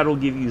 Maybe that'll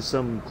give you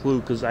some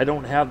clue, because I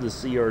don't have the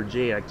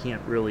CRJ. I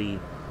can't really.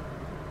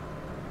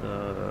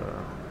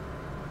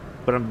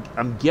 But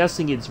I'm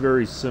guessing it's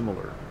very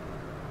similar.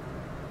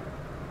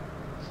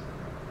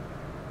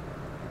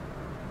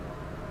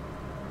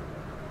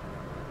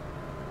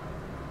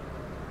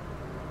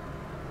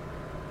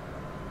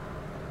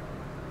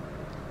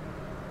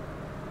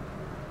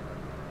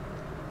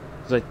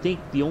 Because I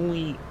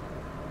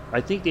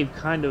think they've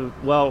kind of,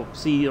 well,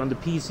 see, on the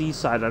PC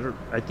side,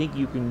 I think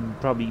you can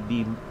probably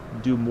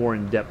do more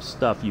in-depth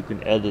stuff. You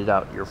can edit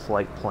out your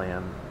flight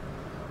plan,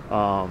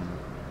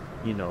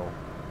 you know,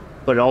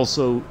 but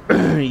also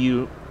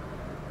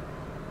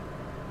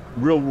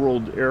real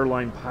world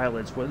airline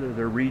pilots, whether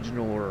they're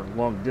regional or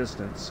long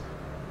distance,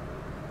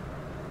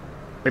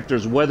 if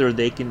there's weather,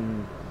 they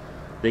can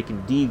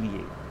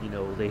deviate. You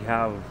know, they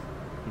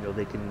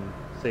can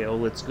say, oh,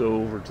 let's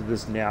go over to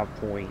this nav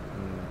point,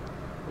 and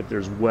if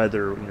there's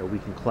weather, you know, we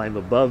can climb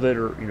above it,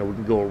 or, you know, we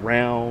can go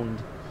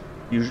around.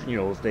 Usually, you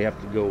know, if they have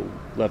to go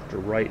left or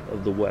right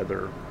of the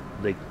weather,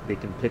 they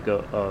can pick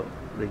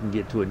they can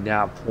get to a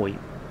nav point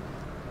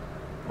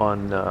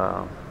on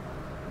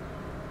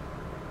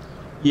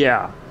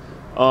yeah.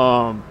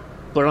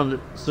 But on the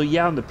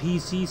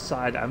PC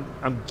side,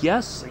 I'm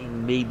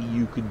guessing maybe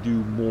you could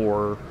do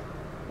more,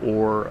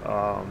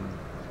 or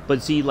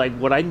but see, like,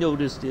 what I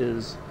noticed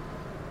is,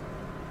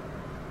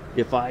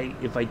 if I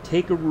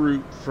take a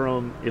route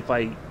from, if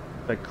I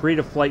create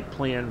a flight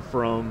plan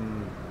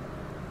from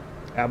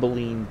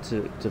Abilene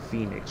to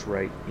Phoenix,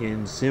 right,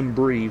 in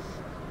SimBrief,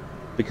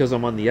 because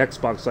I'm on the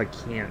Xbox, I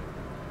can't,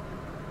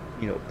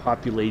 you know,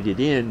 populate it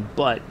in.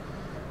 But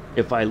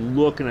if I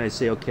look and I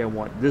say, okay, I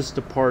want this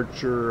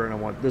departure, and I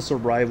want this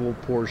arrival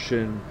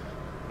portion,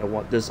 I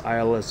want this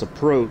ILS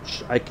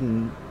approach, I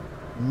can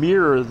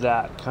mirror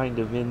that kind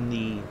of in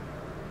the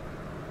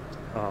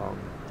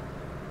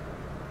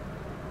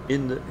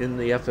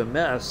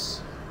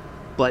FMS,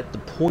 but the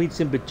points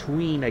in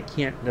between I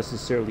can't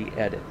necessarily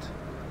edit,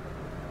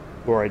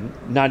 or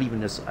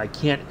I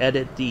can't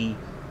edit the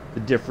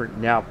different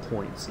nav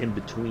points in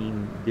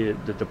between the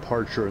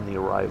departure and the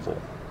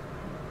arrival.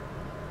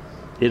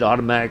 It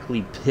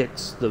automatically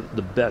picks the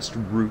best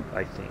route,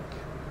 I think,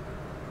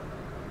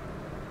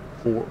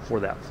 for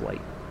that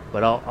flight.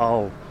 But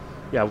I'll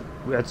yeah,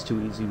 that's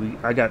too easy.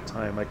 I got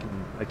time. I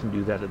can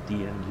do that at the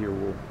end here.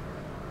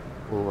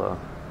 We'll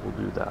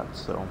do that.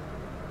 So,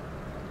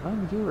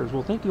 viewers,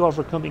 well, thank you all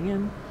for coming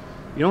in.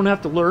 You don't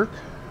have to lurk.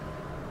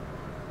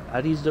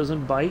 Addie's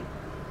doesn't bite.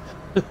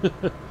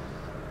 Come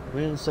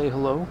in and say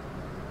hello.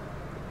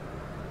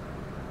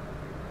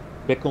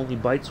 Mick only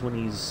bites when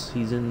he's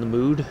in the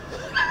mood.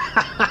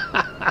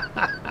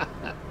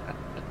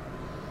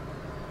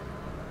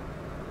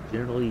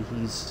 Generally,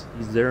 he's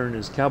there in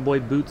his cowboy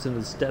boots and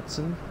his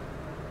Stetson.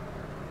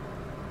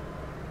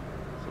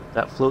 So if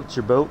that floats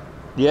your boat.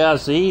 Yeah,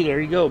 see, there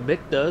you go. Mick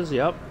does,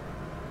 yep.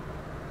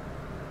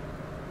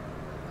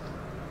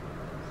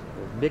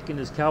 So if Mick in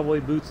his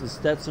cowboy boots and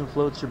Stetson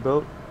floats your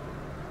boat,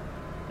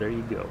 there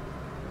you go.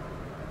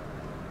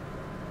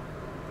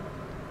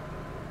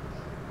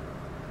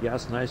 If you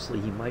ask nicely,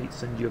 he might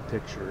send you a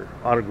picture,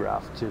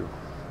 autographed too.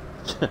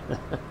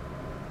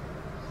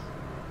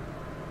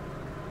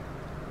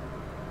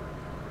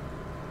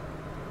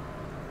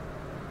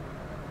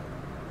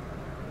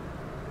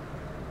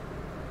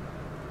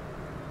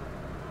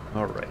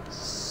 All right,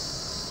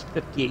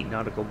 58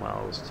 nautical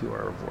miles to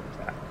our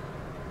vortex.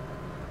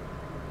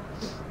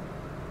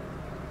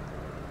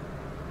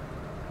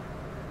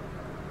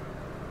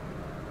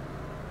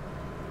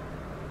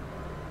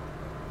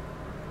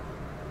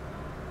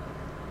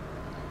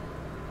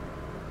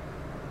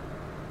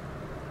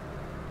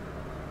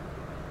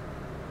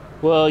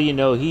 Well, you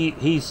know,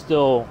 he's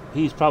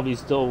probably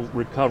still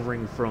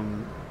recovering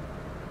from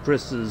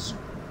Chris's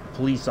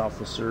police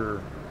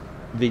officer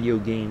video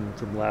game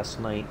from last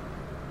night.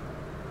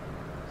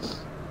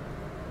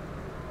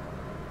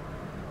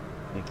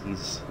 I think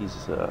he's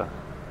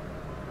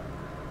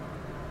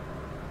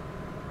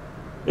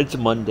it's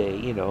Monday,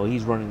 you know,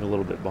 he's running a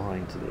little bit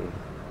behind today.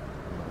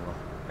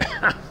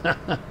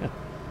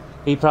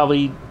 He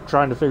probably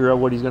trying to figure out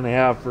what he's going to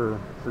have for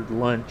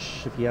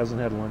lunch if he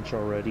hasn't had lunch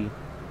already.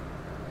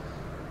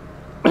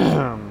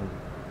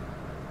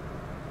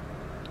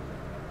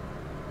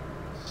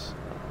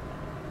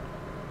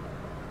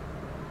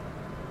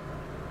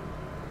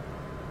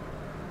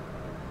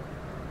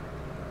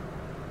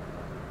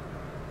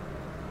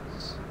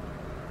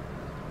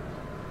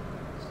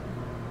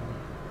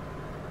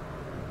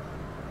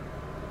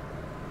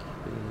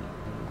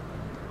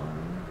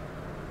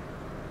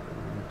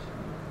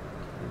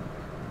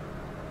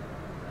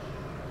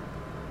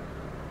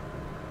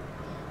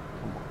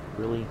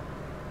 Really?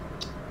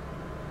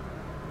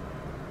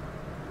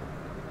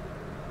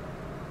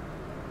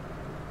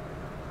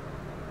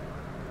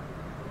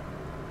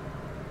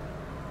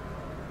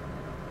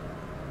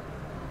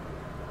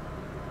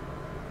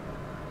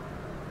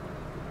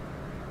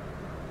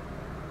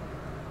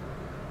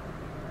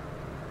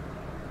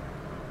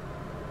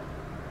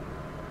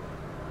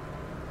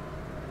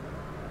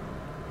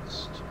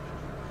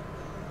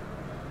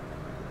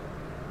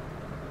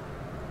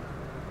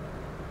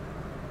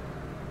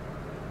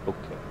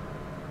 Okay.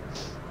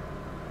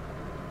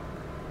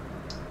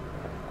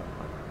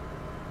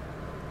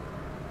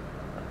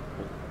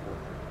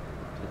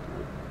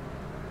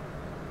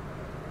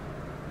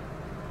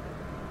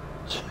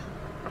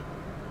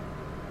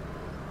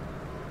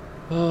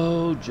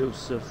 Oh,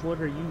 Joseph, what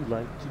are you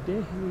like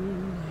today?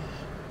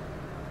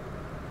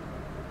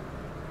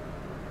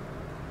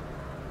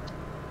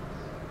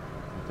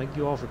 Thank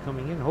you all for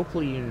coming in.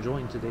 Hopefully you're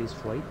enjoying today's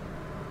flight.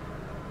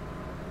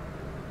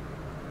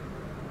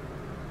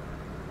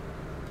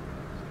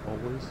 As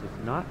always,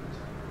 if not,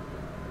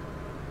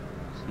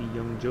 see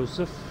young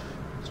Joseph,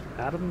 Mr.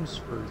 Adams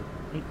for the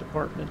paint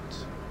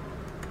department.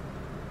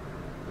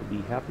 We'll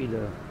be happy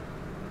to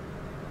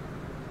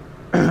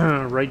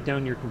write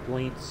down your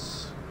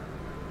complaints.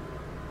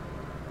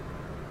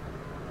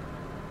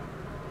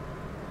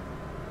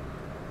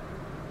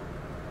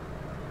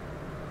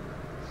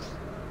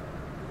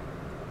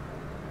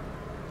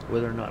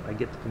 Whether or not I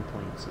get the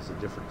complaints is a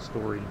different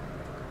story,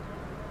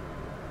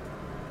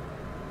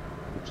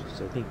 which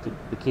is, I think,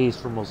 the case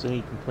for most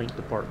any complaint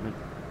department.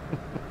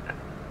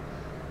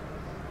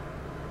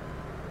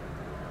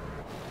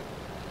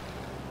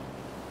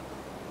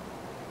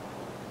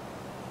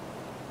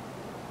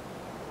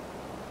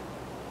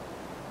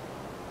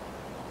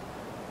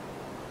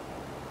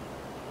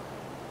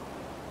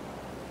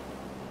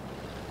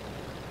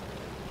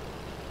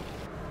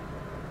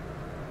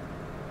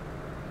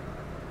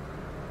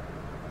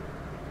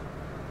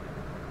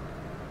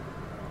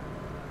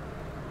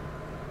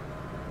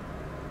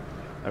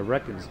 I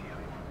reckon.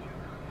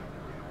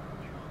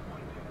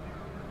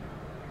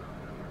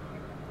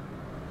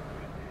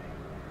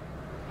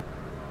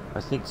 I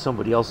think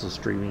somebody else is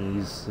streaming.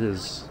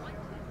 His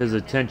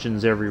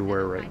attention's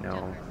everywhere right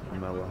now,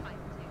 Mella.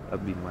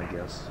 That'd be my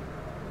guess.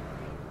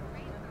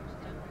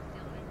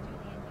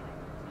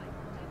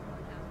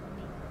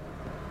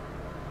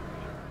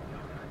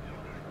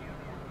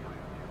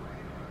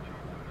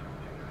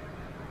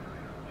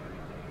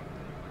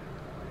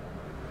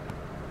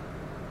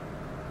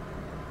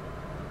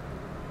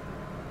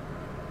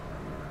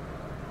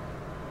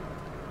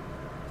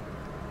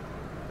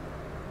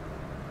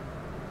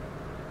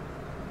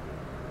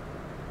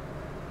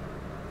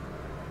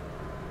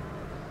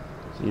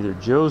 Either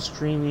Joe's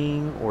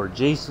streaming or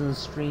Jason's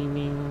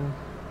streaming.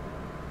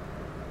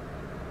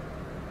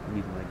 Would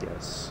be my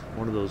guess.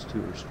 One of those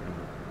two are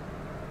streaming.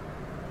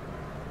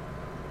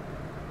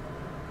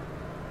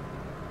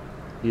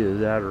 Either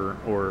that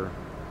or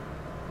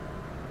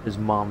his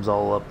mom's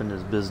all up in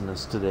his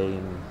business today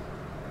and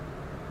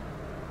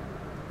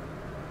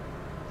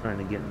trying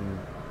to get and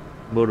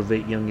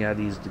motivate young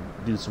addies to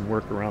do some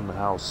work around the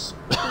house.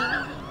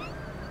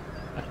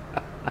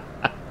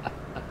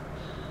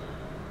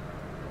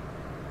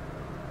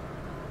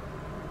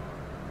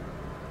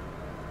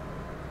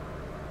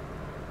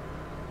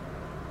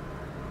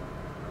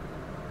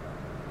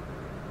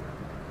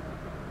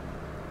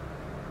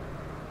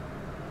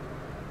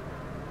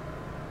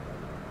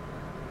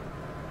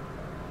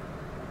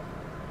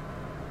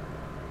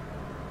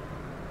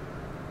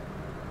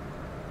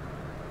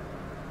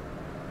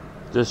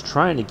 Just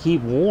trying to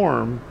keep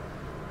warm.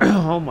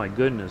 Oh my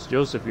goodness,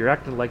 Joseph, you're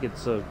acting like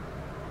it's the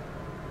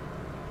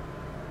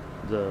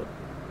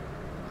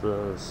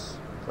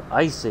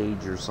ice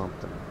age or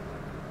something.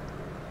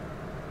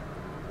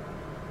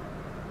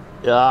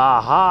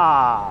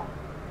 Aha!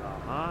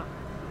 Uh-huh.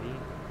 See,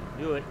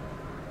 you do it.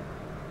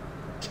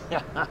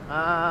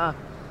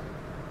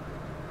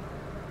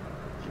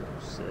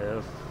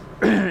 Joseph.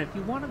 If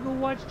you want to go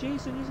watch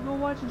Jason, you can go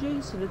watch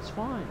Jason. It's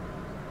fine.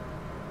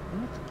 You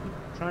don't have to keep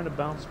trying to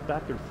bounce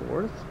back and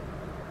forth.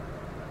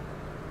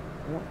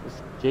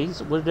 If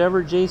Jason,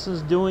 whatever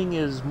Jason's doing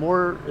is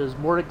more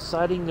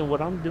exciting than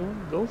what I'm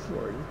doing, go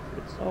for it.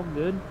 It's all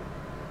good.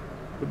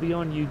 It'll be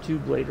on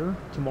YouTube later,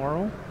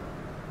 tomorrow.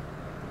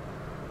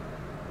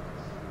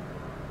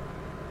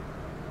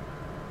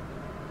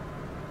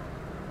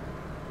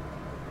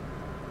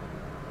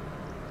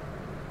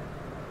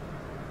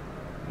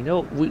 You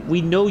know,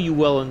 we know you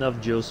well enough,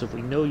 Joseph.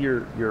 We know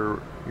your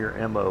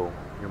MO,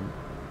 your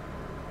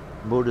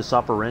modus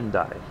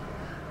operandi.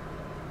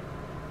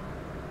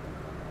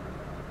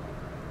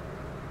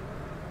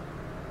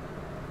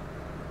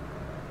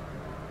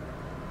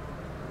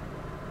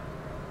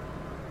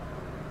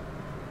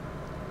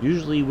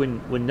 Usually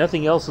when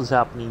nothing else is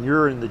happening,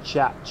 you're in the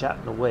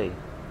chatting away.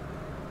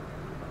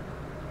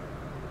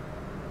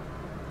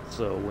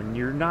 So when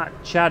you're not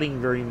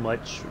chatting very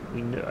much,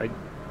 we know,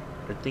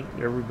 I think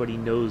everybody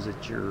knows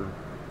that you're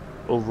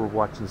over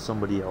watching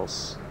somebody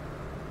else.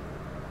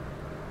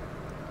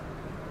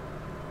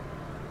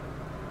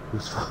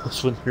 Who's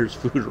supposed when there's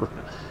food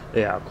around?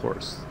 Yeah, of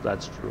course,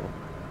 that's true.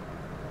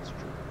 That's true.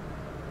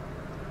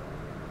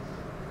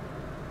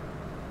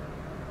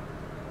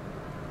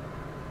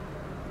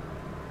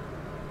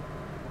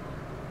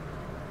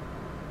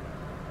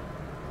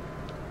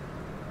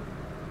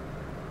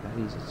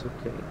 It's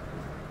okay.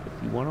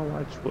 If you want to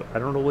watch, I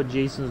don't know what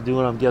Jason's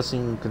doing. I'm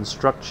guessing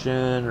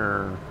construction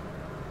or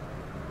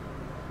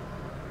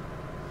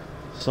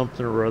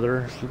something or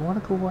other. If you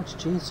want to go watch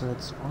Jason,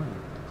 it's fine.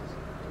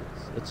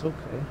 It's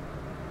okay.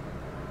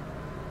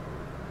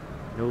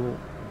 I know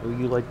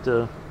you like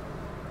to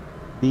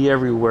be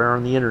everywhere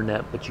on the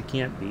internet, but you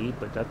can't be.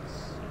 But that's,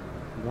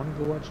 if you want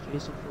to go watch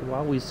Jason for a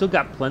while, we still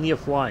got plenty of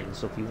flying.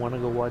 So if you want to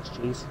go watch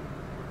Jason,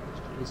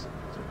 it's okay.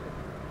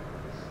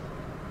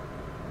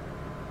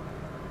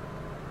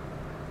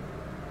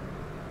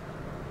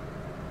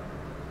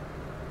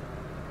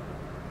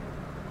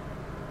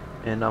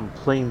 And I'm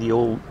playing the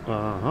old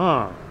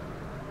thing.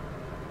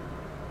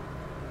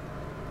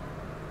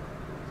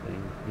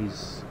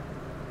 He's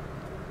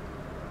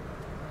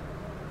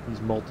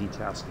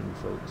multitasking,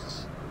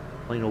 folks.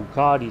 Playing old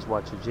COD, he's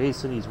watching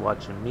Jason, he's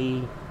watching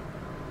me.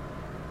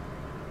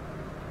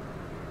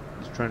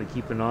 He's trying to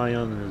keep an eye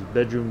on his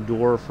bedroom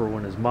door for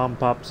when his mom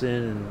pops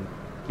in and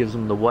gives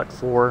him the what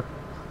for.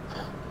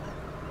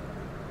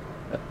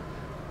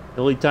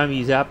 The only time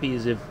he's happy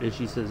is if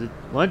she says,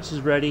 lunch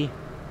is ready.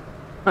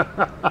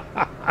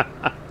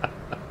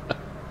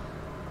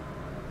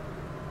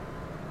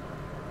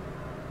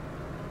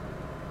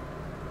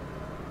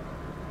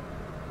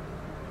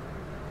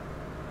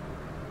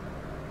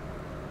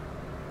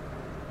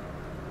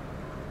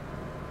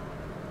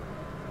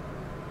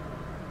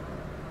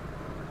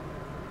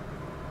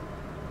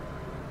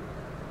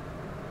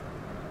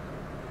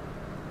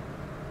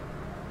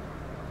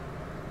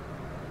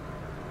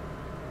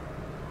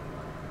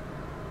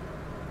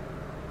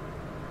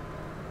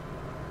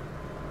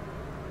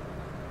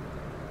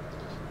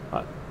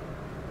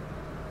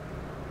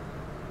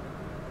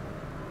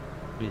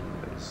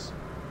 Anyways.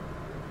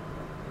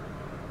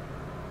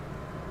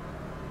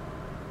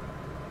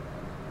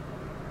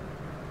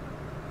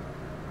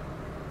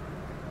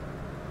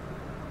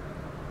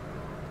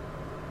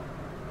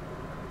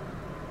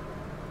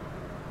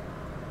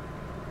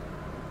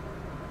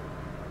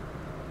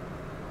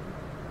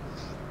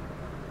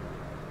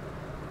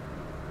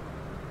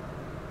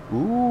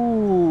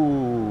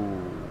 Ooh,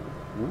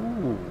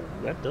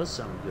 that does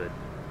sound good.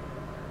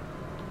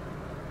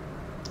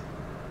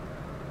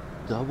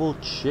 Double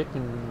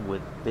chicken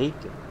with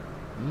bacon.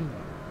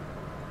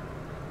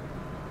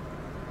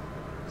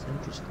 It's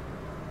interesting.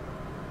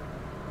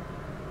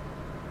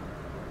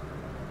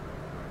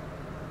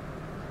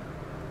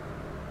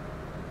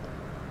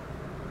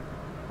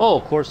 Oh,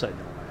 of course I know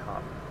my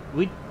hobby.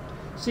 We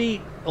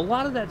see a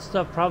lot of that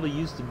stuff probably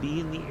used to be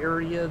in the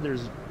area.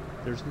 There's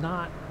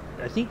not.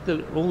 I think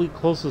the only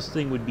closest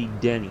thing would be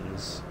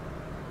Denny's,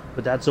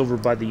 but that's over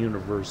by the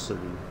university.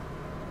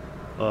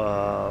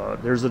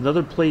 There's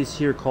another place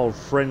here called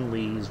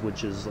Friendly's,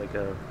 which is like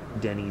a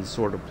Denny's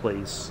sort of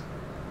place.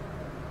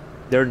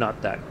 They're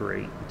not that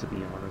great, to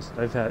be honest.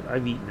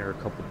 I've eaten there a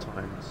couple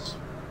times.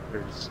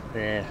 There's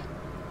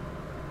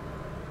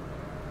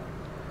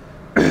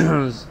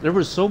there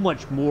was so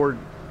much more,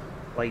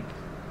 like,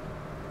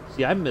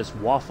 see, I miss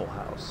Waffle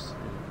House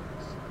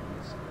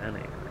in Savannah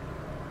area.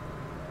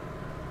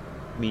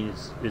 I mean,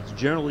 it's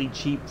generally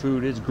cheap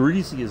food. It's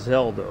greasy as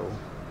hell though,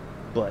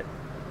 but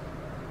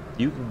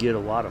you can get a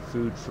lot of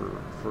food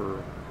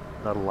for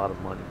not a lot of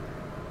money.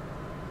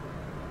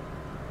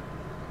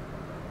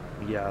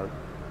 Yeah.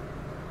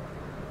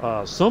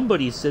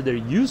 Somebody said there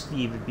used to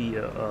even be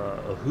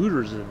a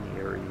Hooters in the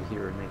area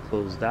here, and they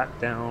closed that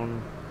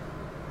down.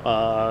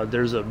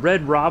 There's a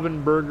Red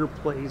Robin Burger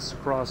place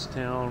across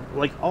town.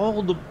 Like,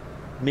 all the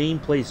main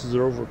places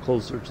are over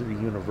closer to the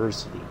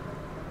university.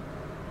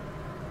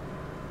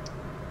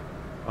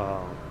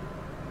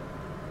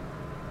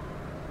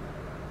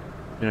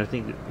 And I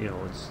think that, you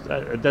know,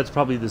 that's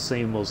probably the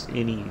same most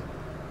any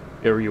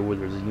area where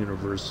there's a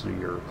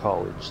university or a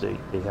college. They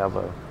have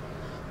a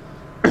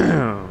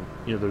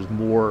you know, there's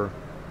more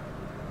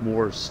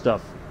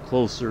stuff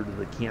closer to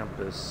the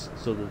campus,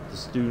 so that the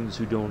students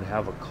who don't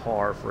have a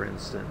car, for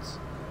instance,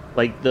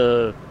 like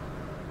they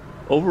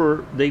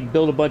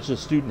built a bunch of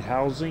student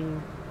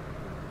housing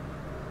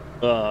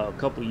a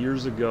couple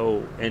years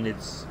ago, and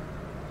it's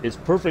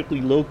perfectly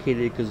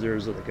located because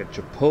there's like a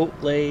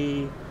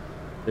Chipotle,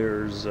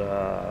 there's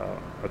a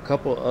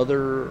couple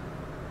other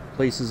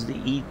places to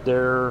eat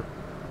there.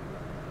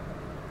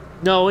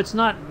 No, it's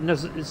not in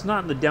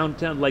the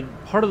downtown. Like,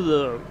 part of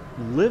the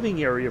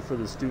living area for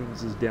the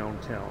students is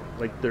downtown.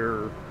 Like,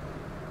 their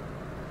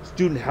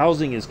student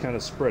housing is kind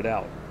of spread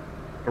out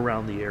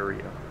around the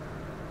area.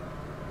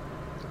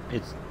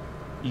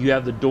 You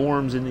have the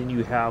dorms, and then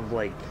you have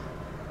like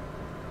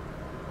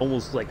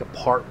almost like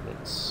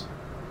apartments.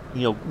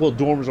 You know, well,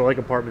 dorms are like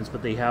apartments,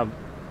 but they have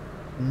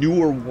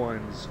newer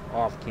ones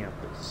off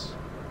campus.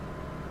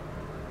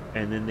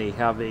 And then they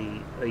have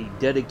a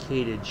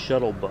dedicated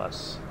shuttle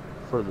bus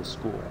for the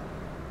school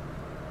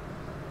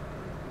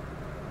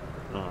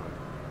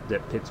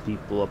that picks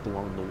people up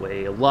along the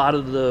way. A lot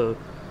of the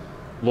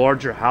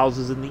larger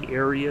houses in the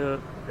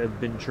area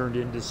have been turned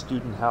into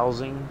student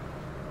housing,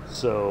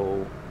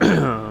 so you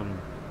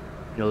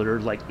know,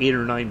 there's like 8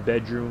 or 9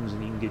 bedrooms,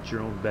 and you can get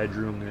your own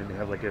bedroom, and then they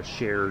have like a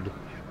shared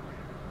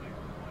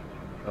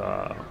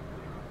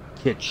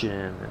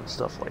kitchen and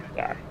stuff like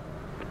that.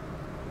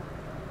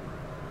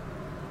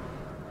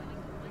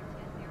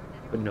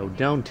 But no,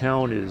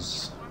 downtown,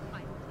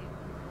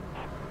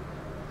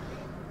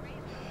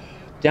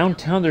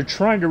 they're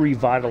trying to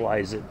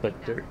revitalize it, but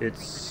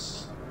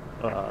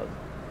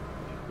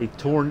they've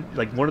torn,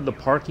 like, one of the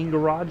parking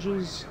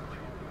garages,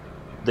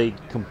 they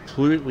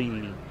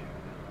completely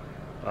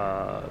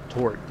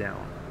tore it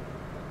down.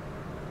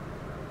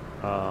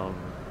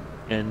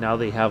 And now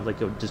they have like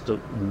just a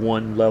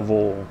one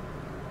level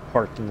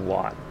parking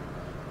lot,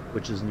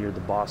 which is near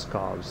the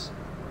Boscovs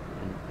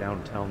in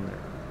downtown there.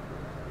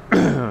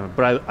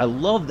 But I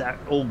love that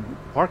old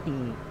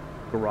parking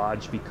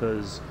garage,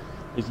 because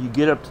if you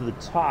get up to the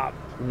top,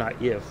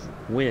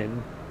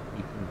 when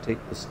you can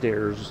take the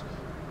stairs.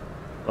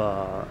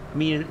 I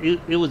mean,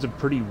 it was a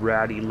pretty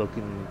ratty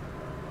looking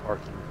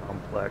parking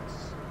complex.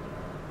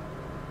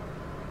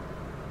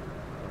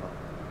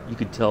 You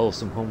could tell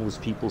some homeless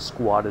people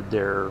squatted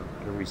there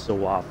every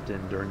so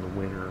often during the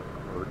winter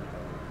or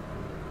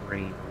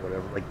rain or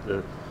whatever. Like,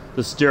 the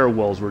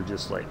stairwells were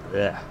just like,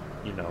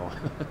 you know.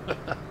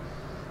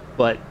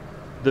 But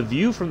the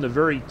view from the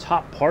very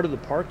top part of the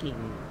parking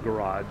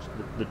garage,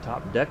 the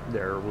top deck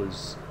there,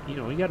 was, you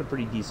know, you got a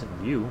pretty decent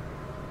view.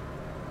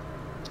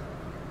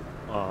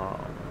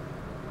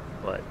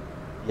 But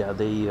yeah,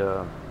 they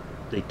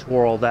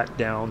tore all that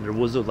down. There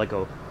was like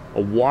a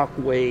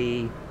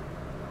walkway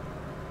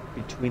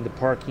between the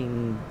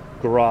parking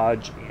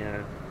garage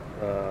and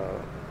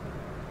kind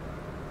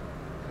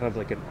of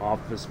like an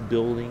office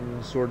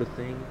building sort of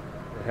thing.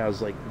 It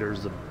has, like,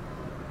 there's a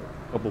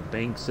couple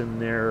banks in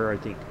there. I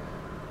think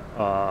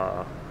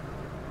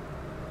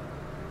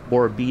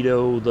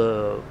Morabito,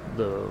 the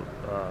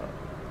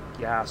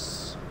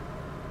gas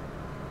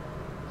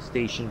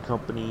station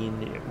company,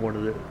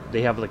 and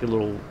they have like a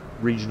little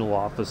regional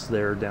office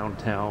there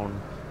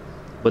downtown.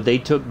 But they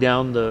took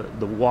down the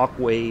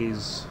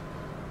walkways,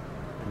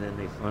 and then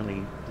they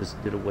finally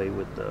just did away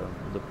with the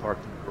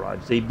parking garage.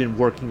 They've been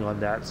working on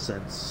that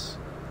since,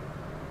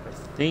 I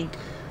think,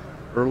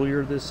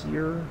 earlier this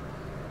year.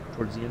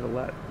 Towards the end of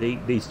that,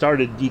 they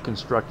started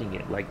deconstructing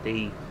it. Like,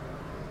 the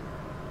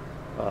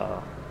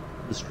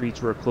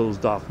streets were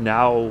closed off.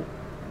 Now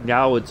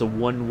it's a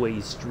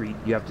one-way street.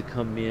 You have to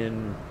come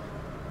in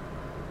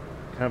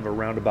kind of a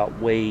roundabout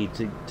way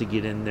to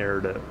get in there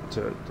to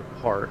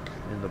park.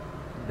 And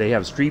they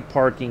have street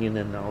parking, and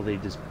then now they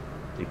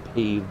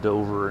paved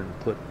over and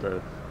put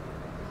the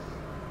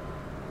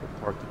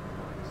parking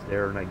lines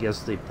there. And I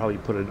guess they probably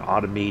put an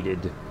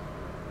automated, you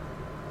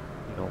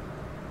know,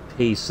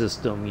 pay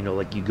system. You know,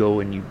 like, you go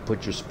and you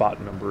put your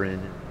spot number in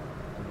and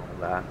all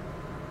that.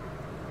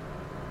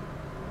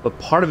 But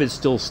part of it's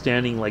still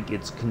standing like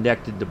it's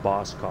connected to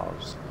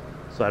Boscov's.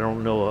 So I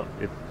don't know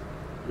if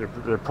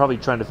they're probably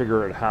trying to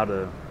figure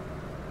out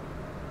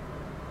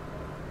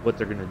what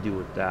they're going to do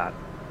with that.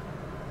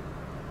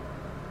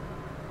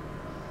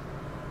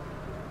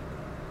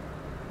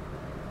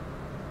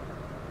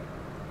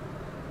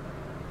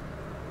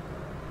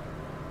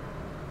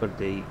 But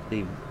the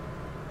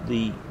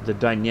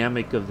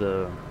dynamic of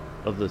the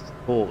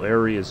whole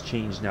area has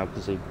changed now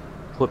because they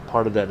put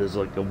part of that as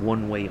like a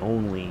one-way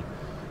only,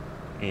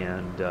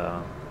 and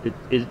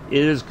it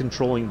is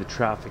controlling the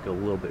traffic a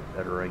little bit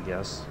better, I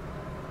guess.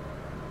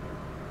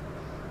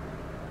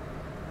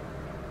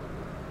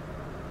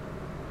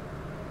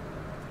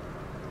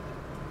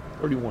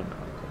 $31 now,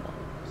 come on.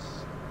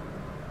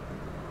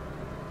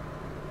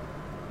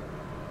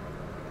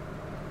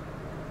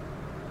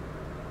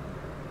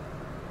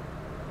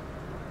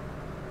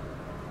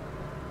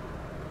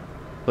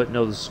 But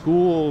no, the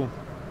school's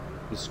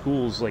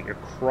like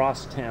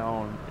across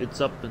town.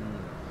 It's up in,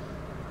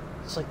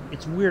 it's like,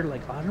 it's weird,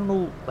 like, I don't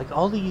know, like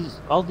all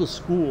the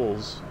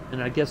schools,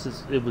 and I guess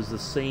it was the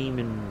same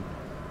in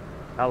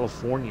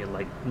California,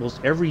 like most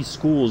every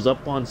school is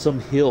up on some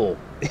hill,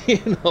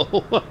 you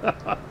know.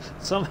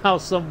 Somehow,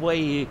 some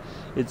way,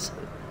 it's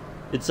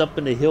up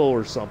in a hill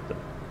or something,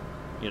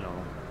 you know.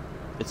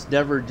 It's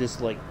never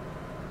just like,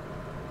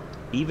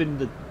 even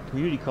the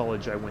community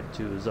college I went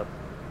to is up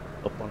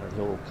on a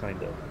hill,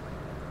 kind of.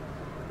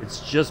 It's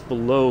just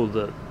below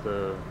the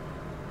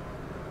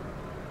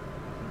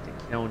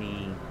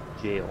county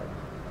jail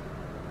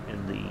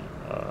and the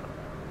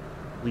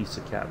police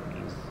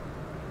academies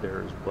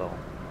there as well.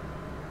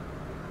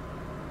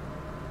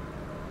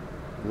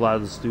 A lot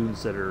of the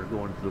students that are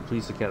going to the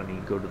police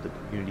academy go to the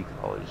community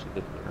college to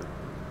get there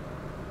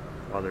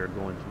while they're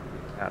going to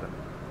the academy.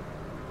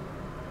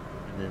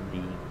 And then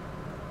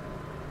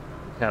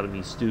the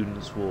academy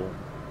students will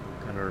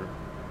kind of,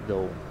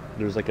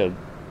 there's like a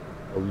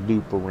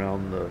loop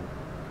around the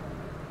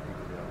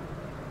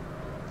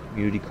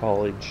community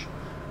college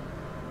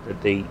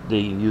that they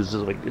use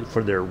as like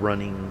for their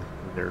running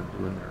when they're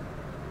doing their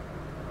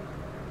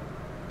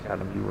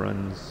academy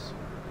runs.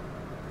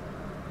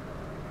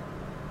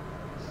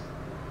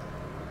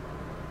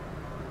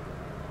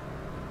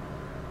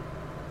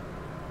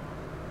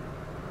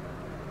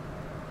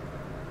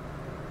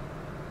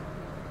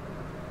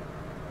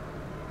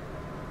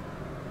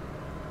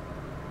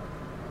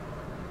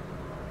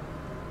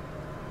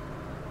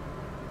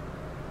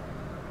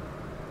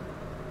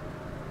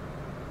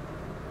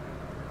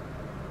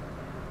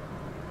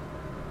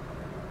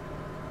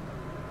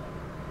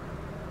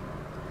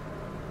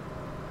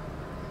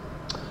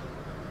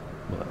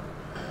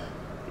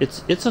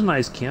 It's a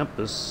nice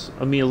campus.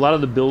 I mean, a lot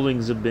of the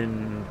buildings have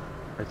been,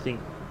 I think,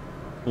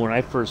 when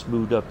I first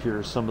moved up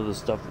here, some of the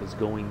stuff was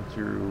going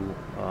through,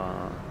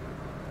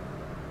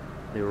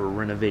 they were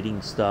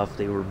renovating stuff.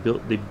 They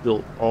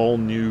built all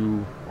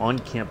new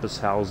on-campus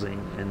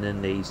housing, and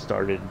then they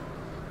started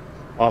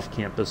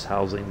off-campus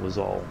housing was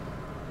all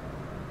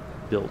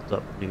built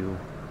up new.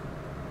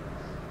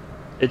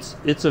 It's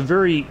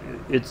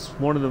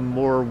one of the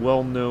more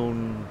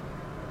well-known,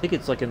 I think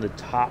it's like in the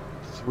top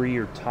 3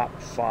 or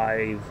top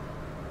 5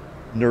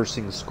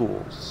 nursing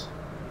schools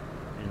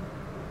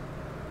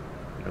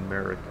in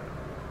America.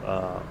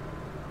 A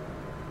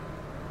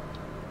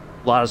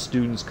lot of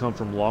students come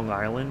from Long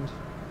Island.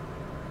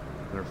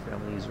 Their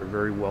families are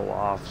very well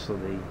off, so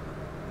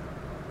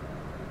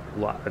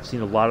I've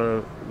seen a lot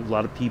of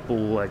people,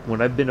 like when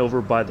I've been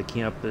over by the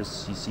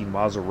campus, you see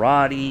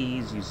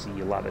Maseratis, you see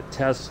a lot of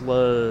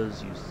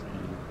Teslas, you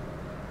see,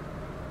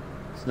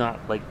 it's not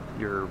like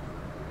your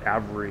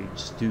average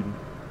student,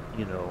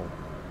 you know,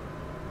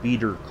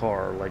 beater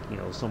car, like, you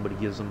know, somebody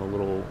gives them a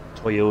little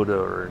Toyota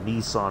or a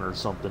Nissan or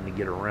something to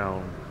get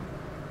around.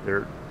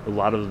 A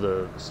lot of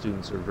the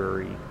students are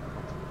very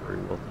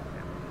wealthy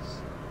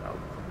families out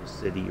from the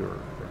city or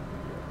from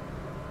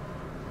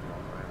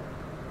Long Island.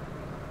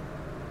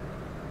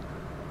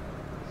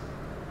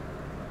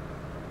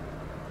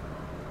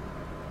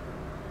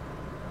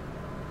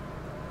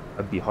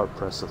 I'd be hard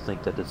pressed to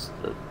think that it's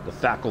the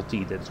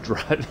faculty that's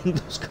driving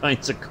those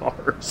kinds of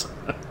cars.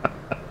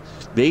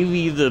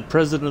 Maybe the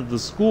president of the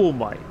school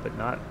might, but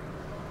not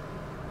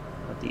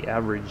the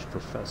average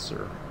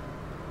professor.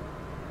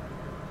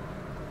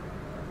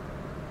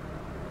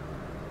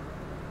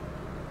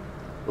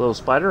 Hello,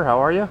 Spider. How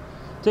are you?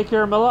 Take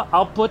care, Milla.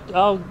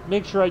 I'll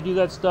make sure I do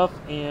that stuff,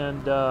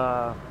 and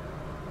I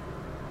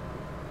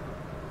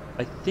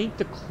think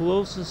the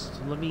closest.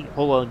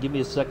 Hold on. Give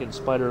me a second,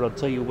 Spider. I'll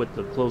tell you what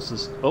the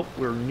closest. Oh,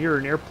 we're near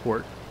an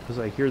airport because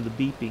I hear the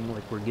beeping,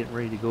 like we're getting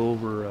ready to go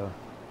over.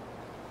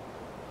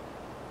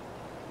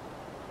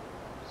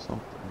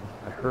 Something.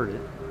 I heard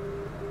it.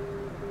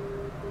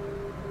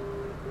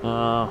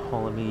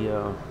 Let me,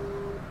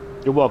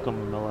 you're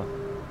welcome, Milla.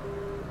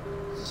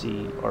 Let's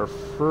see, our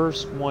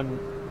first one,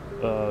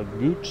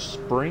 Gooch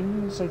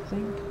Springs, I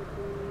think?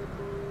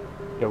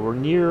 Yeah, we're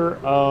near,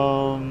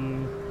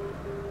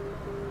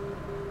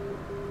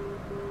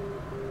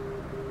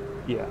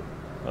 yeah,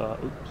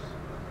 oops.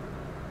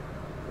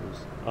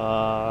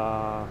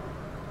 Uh,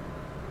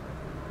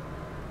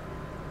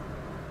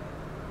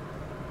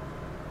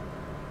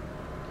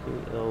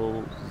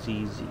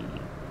 KLZZ.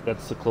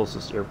 That's the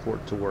closest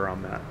airport to where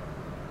I'm at.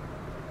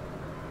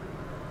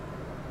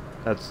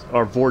 That's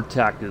our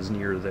Vortac is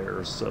near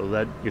there, so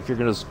that if you're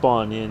gonna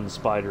spawn in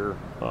Spider,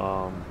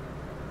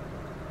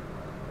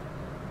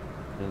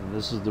 and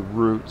this is the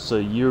route, so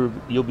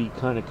you'll be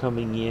kind of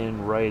coming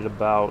in right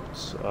about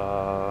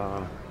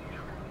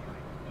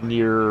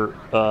near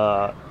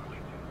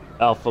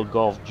Alpha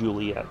Golf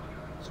Juliet.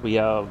 So we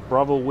have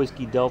Bravo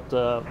Whiskey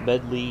Delta,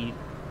 Medley,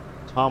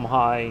 Tom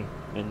High,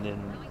 and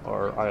then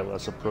our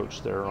ILS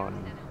approach there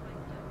on.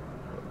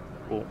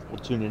 We'll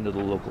tune into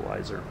the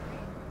localizer.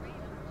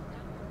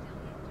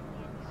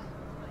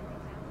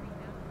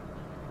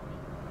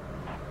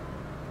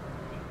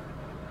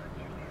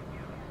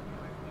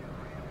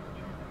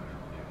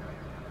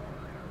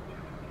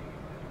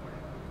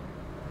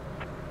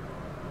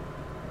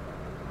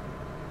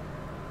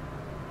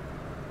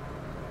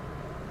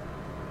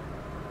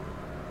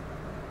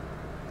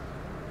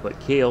 But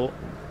Kilo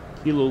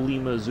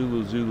Lima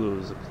Zulu Zulu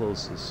is the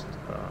closest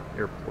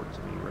airport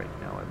to me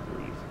right now, I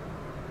believe.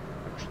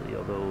 Actually,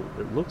 although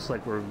it looks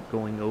like we're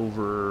going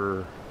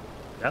over...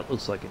 That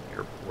looks like an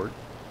airport.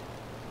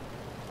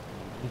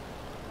 Maybe.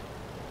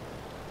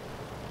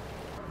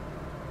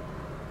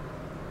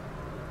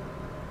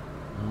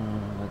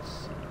 Let's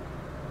see.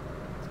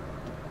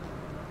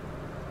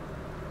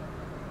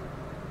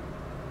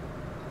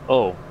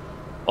 Oh.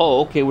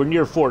 Oh, okay, we're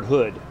near Fort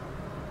Hood.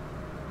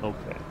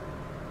 Okay.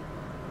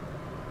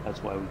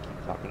 That's why we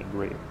keep talking a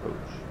great approach.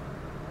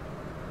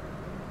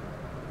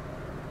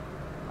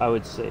 I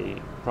would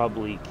say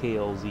probably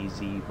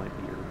KLZZ might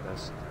be your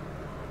best.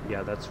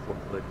 Yeah, that's Fort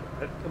Hood.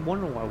 I'm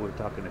wondering why we're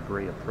talking a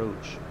gray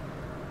approach.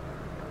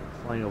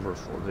 Flying over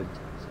Fort Hood,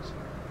 Texas.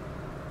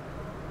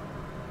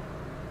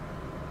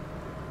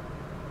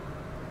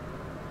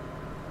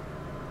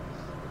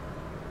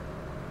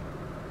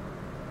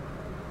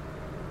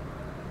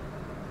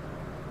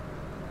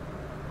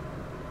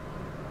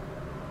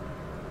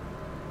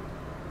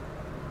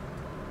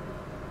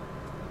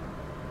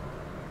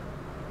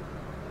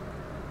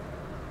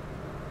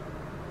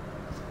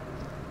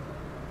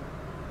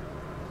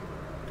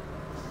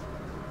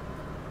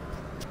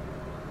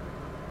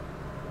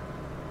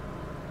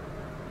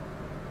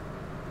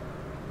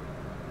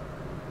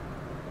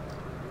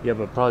 Yeah,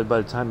 but probably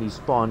by the time you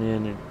spawn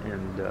in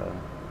and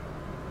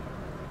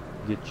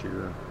get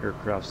your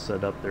aircraft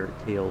set up there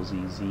at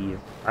KLZZ,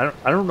 I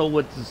don't know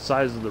what the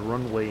size of the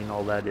runway and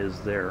all that is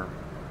there,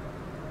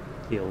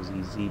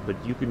 KLZZ, but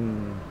you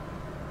can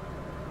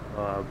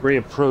gray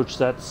approach.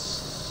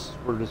 That's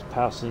we're just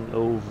passing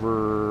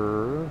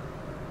over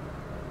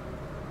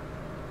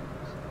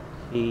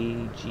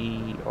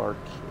KGRK.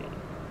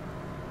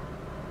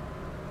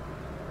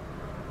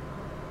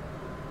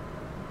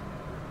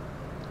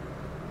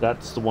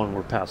 That's the one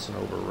we're passing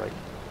over right now.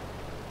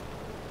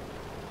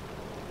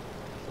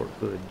 Fort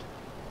Hood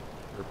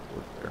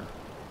Airport there.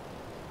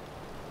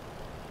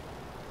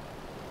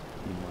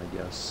 Be my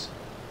guess.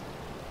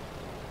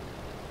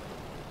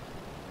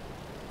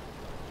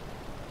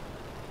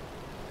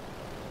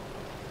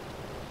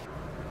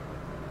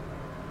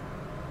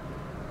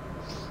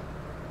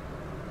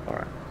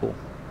 Alright, cool.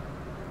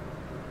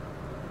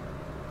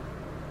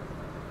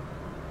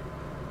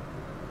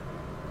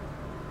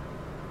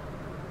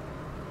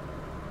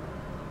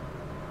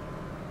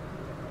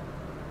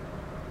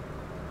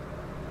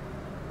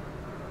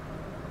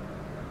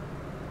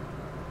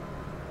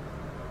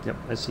 Yep,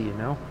 I see you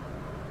now.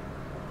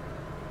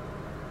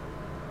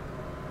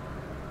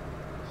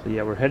 So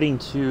yeah, we're heading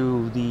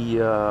to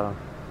the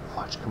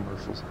watch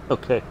commercials.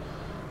 Okay,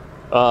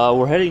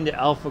 we're heading to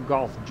Alpha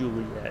Golf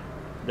Juliet,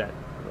 that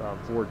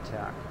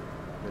Vortac.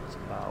 It's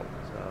about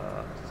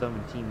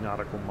 17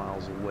 nautical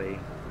miles away.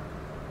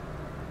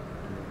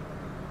 And then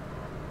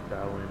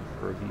dial in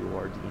for a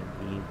VOR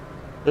DME.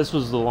 This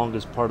was the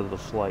longest part of the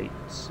flight,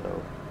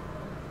 so.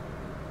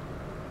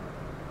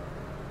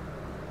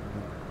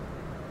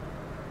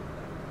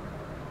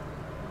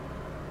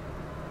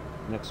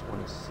 Next one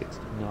is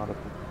 60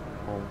 nautical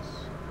miles.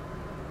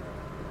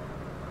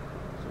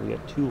 So we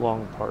got two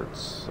long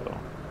parts, so.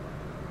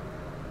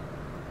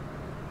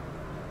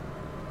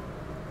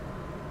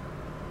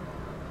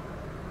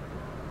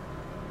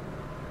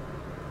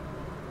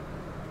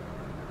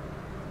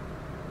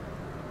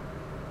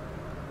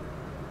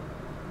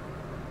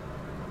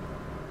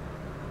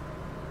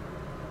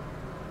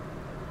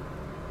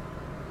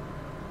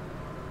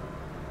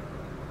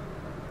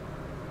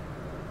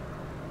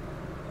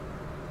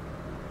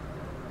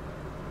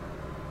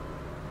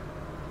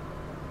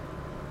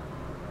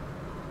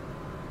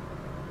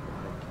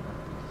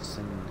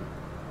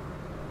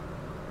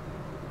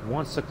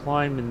 Wants to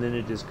climb, and then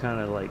it just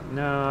kind of like,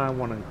 nah, I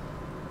want to.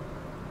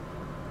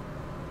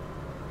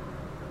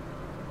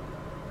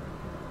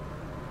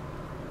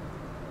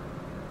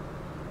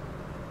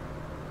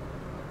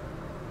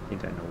 I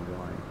think I know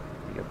why.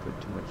 I think I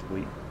put too much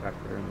weight back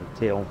there in the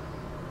tail.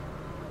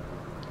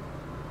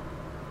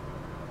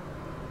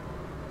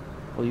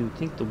 Well, you would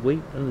think the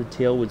weight on the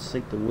tail would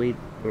sink the weight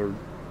or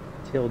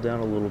tail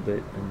down a little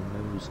bit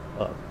and nose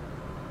up.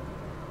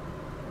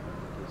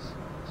 Just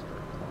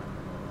start climbing.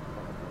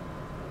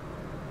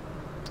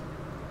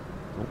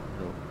 Don't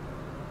know.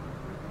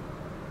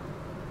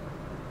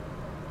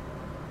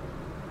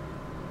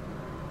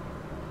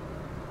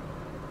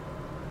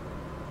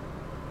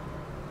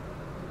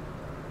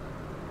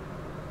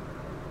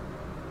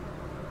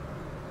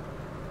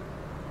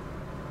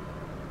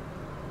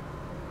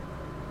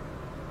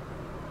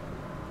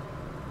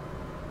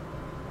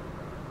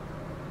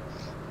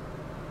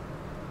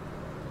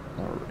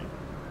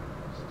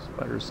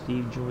 Spider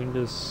Steve joined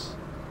us.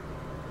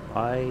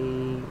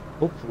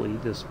 Hopefully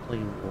this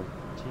plane will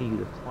continue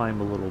to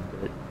climb a little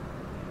bit.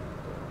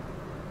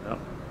 And,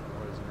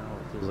 otherwise now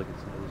it feels like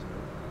it's nose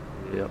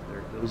up. Yep, there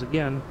it goes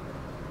again.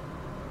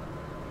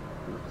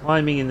 We're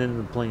climbing and then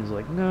the plane's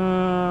like,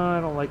 no, I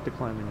don't like to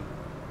climb anymore.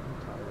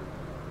 I'm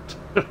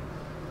tired.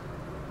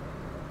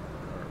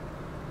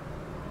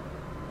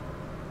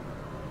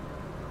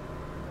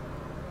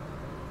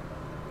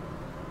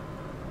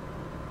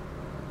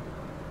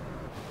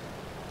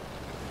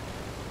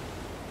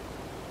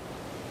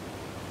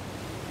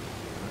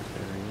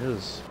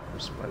 Is for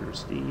Spider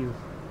Steve.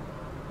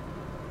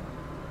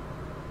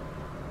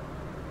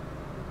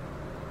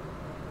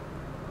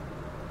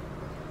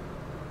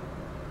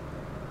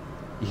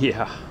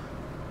 Yeah.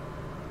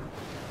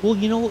 Well,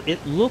 you know,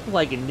 it looked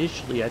like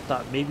initially I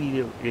thought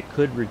maybe it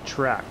could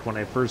retract when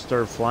I first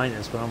started flying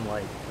this, but I'm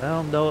like,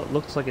 well, no, it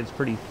looks like it's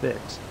pretty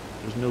fixed.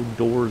 There's no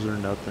doors or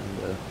nothing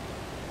to...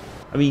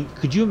 I mean,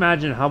 could you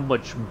imagine how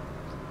much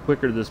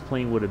quicker this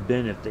plane would have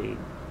been if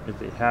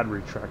it had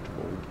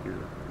retractable gear?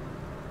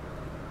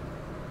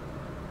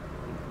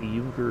 The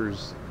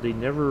Junkers, they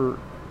were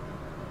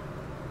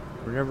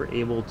never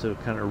able to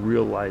kind of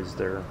realize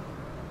their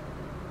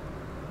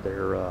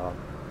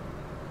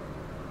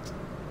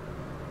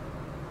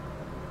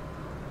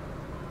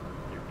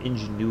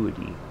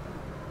ingenuity.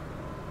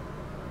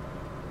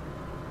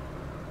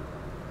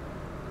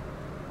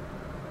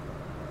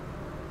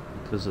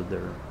 Because of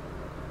their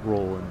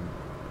role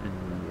in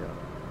the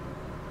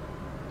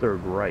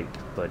Third Reich,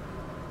 but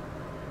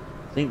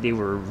I think they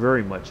were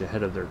very much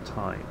ahead of their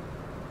time.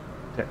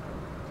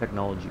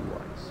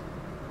 Technology-wise.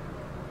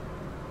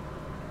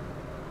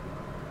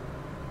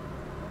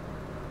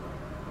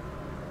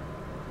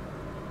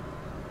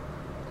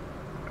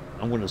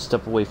 I'm going to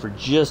step away for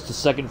just a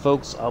second,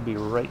 folks. I'll be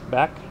right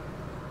back.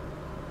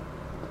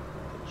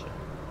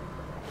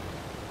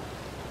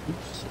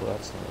 Oops, well,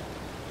 that's not...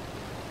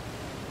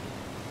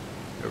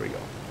 There we go.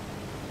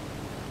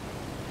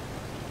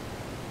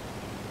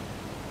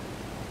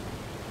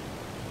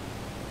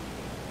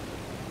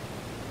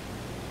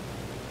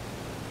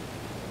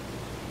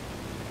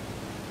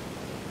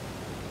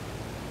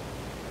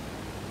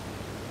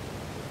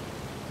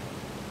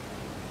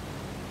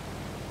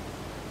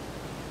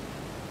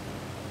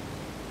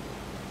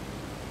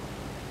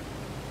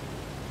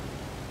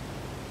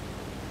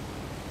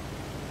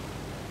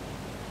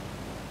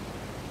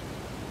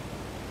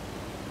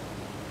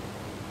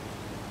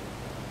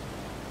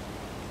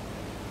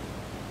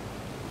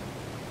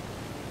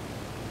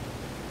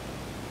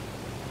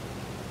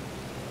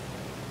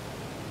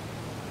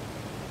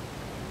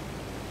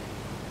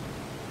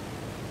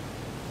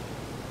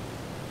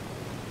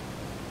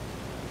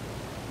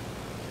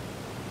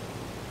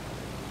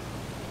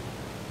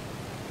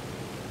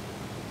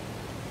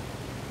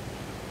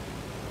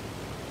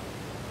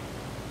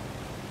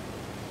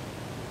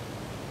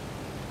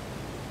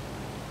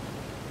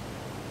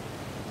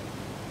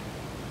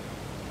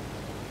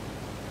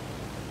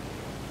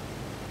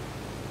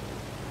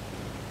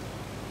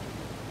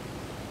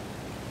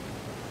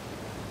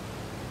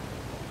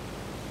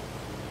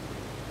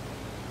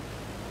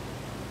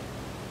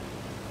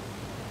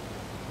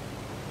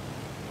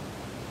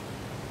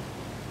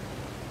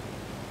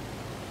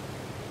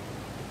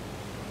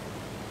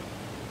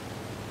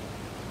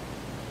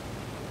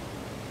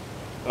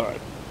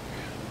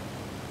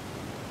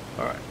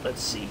 Alright,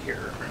 let's see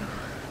here.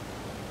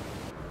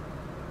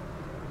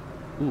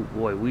 Ooh,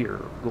 boy, we are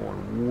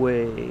going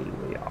way,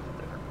 way off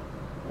there.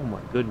 Oh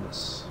my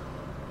goodness.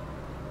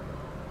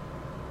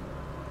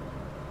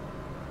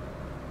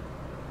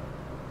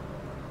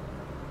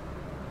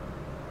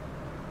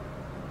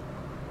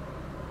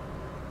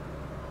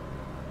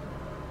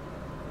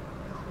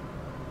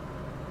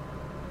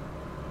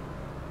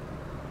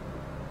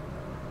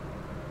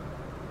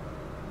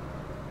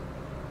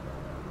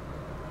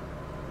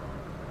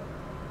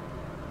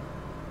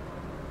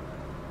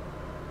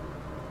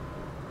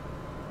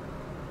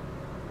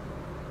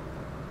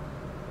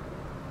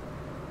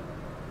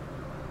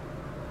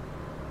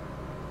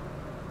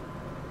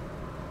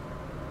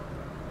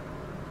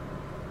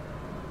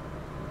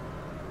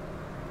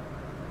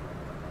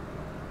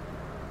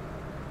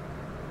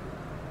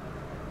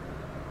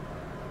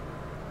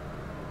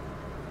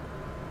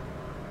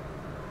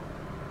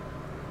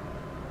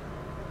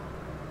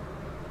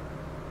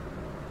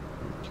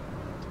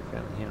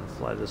 Hand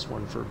fly this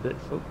one for a bit,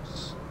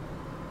 folks.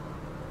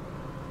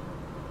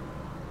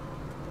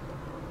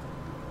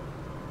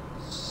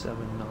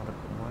 27 nautical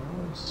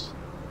miles.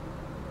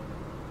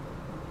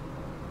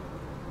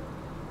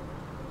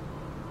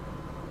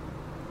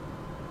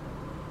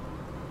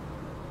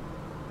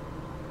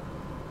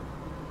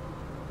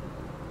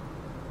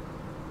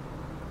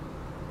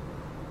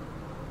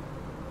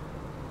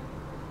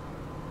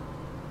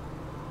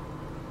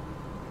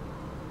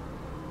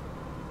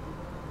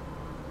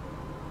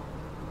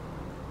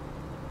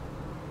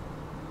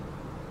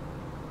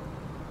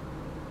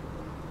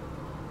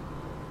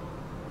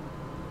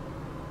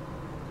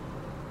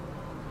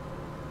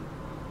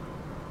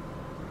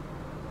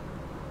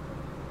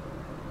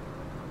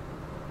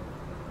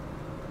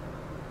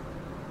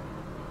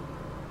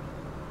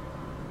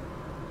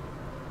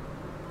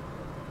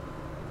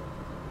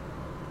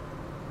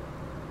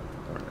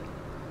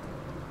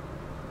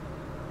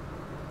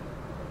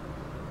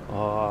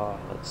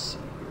 Let's see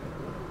here.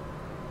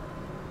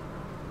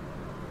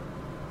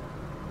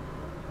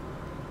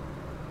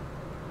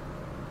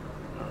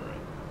 All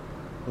right.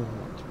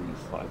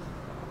 135.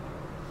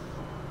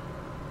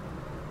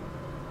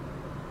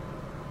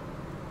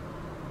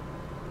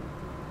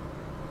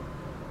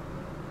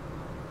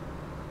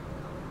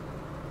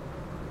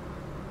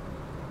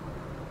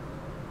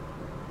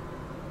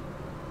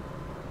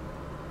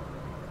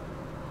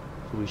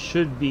 So we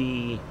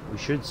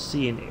should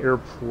see an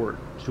airport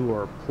to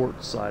our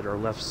port side, our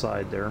left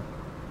side there,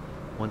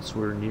 once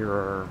we're near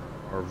our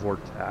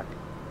vortac.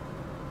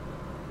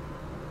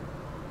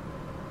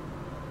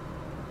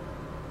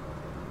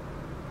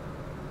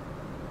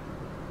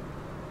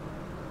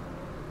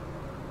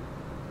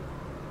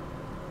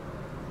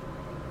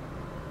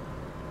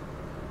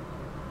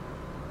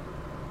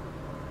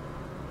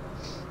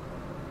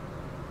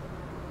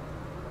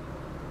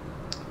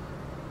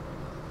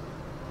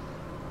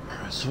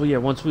 So yeah,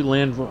 once we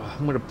land,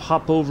 I'm going to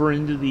pop over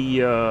into the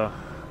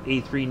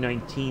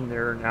A319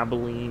 there in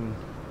Abilene.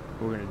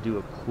 We're going to do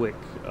a quick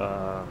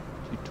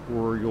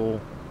tutorial.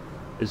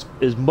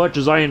 As much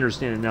as I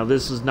understand it, now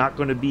this is not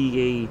going to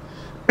be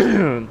a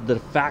de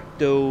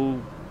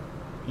facto,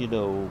 you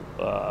know,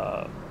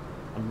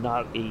 I'm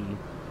not a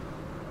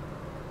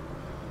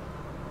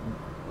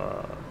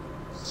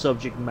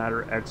subject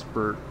matter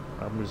expert.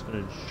 I'm just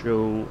going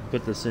to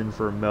put this in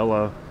for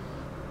Amela.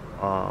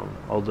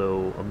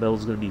 Although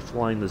Amela's going to be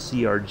flying the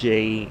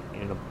CRJ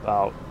in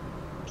about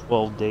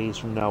 12 days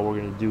from now. We're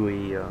going to do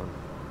a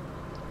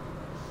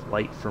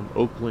flight from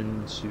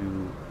Oakland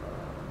to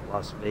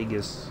Las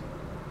Vegas.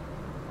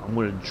 I'm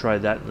going to try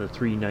that in the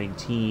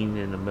 319,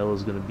 and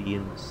Amela's going to be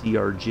in the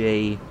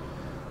CRJ.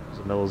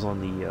 Amela's on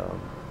the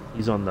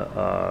he's on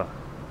the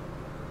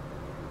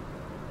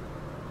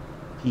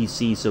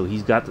PC, so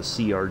he's got the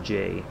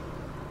CRJ,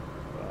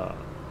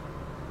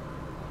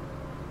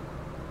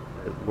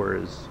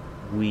 whereas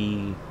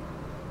we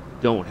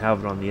don't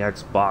have it on the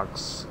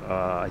Xbox.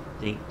 I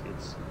think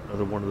it's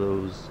another one of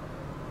those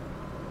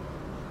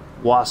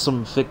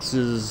WASM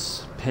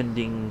fixes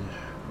pending.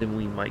 Then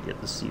we might get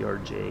the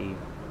CRJ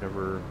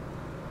whenever,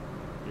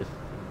 if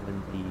and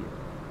when the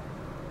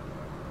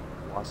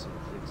WASM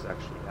fix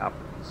actually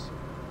happens.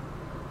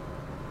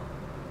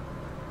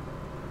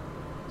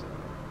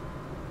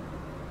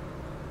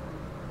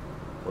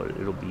 But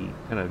it'll be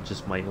kind of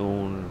just my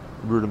own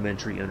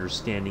rudimentary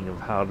understanding of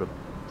how to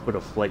put a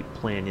flight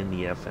plan in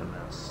the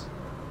FMS.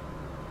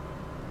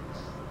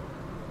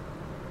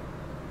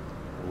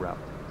 We'll wrap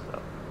things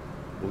up.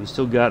 But we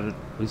still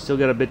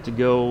got a bit to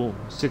go.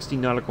 60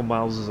 nautical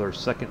miles is our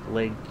second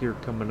leg here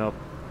coming up.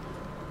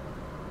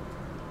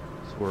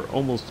 So we're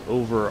almost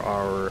over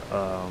our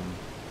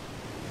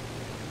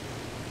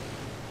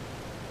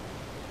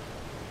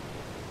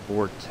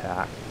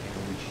vortac,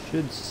 and we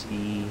should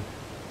see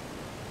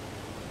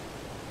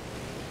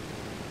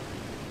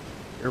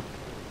airport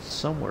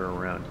somewhere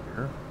around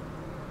here.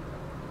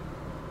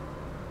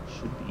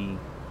 Should be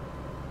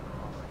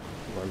off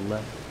to our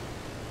left.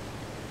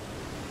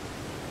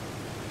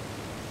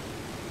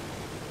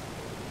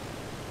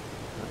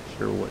 Not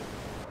sure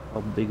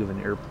how big of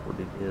an airport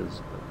it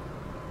is, but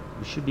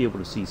we should be able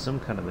to see some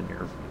kind of an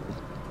airfield.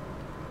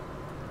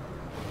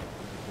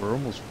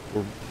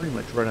 We're pretty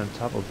much right on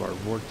top of our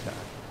vortac.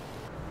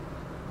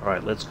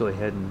 Alright, let's go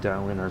ahead and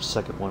dial in our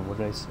second one. What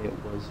did I say it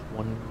was?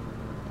 113.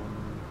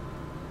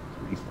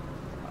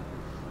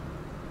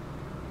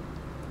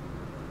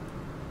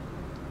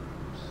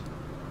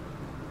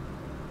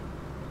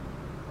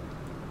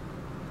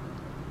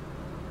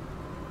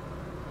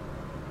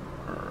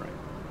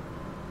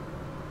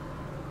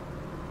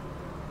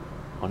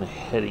 On a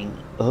heading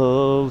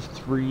of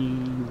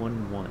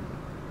 311.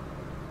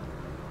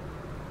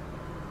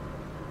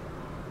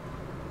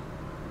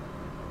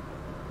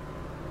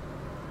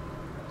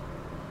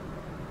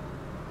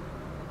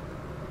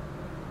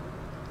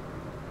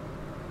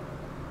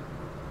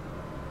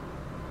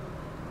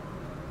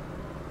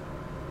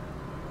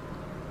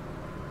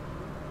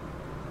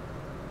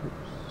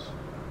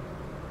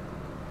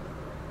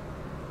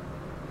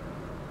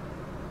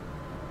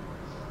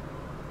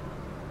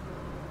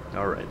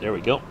 Alright, there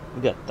we go.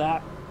 We got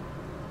that.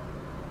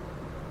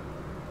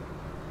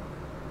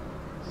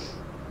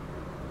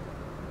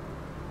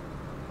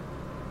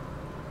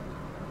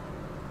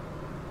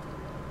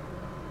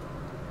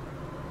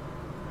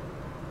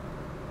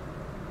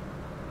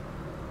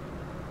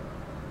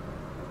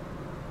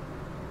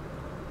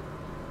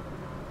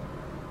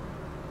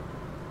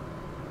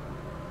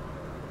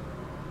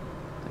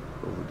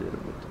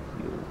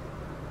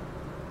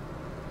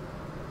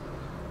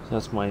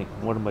 That's one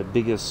of my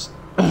biggest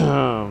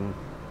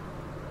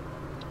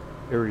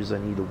areas I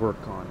need to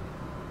work on,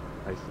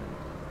 I think.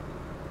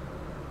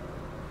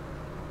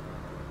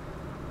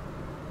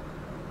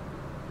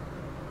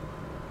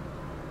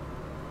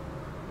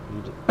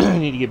 I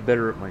need to get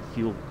better at my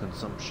fuel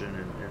consumption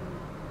and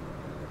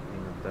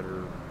getting a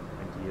better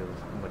idea of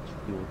how much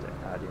fuel to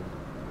add in.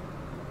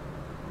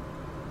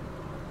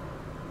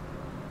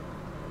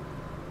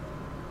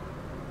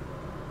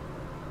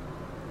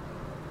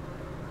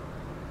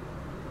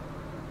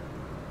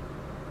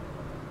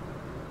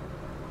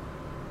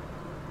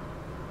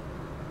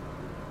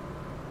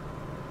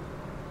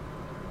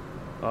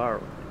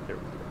 Alright, there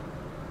we go.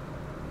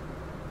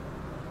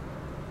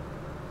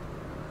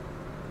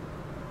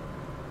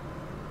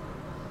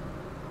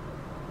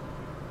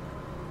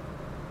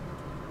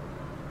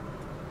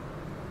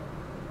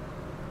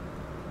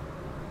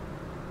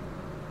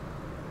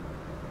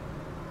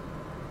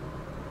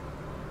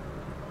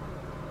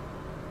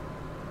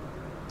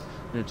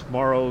 And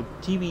tomorrow,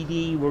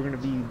 TBD,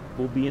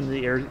 we'll be in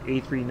the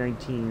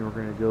A319. We're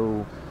gonna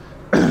go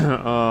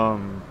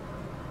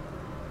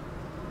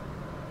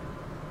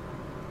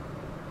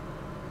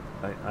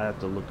I have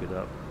to look it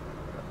up.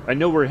 I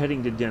know we're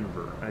heading to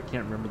Denver. I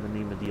can't remember the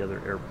name of the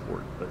other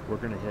airport, but we're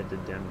going to head to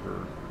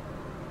Denver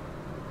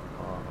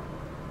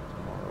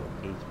tomorrow,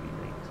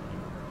 A319.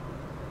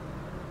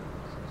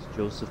 Since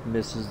Joseph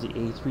misses the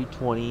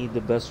A320,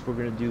 the best we're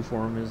going to do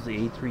for him is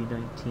the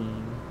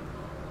A319.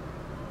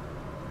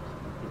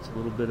 It's a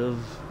little bit of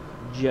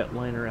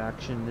jetliner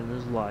action in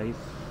his life.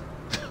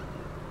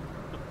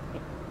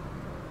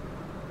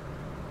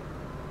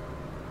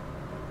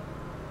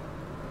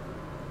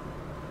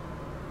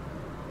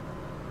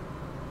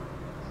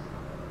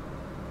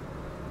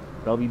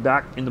 I'll be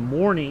back in the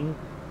morning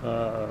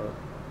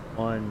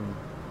on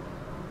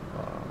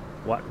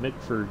Watt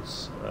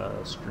Mitford's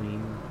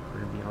stream.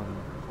 We're going to be on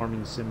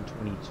Farming Sim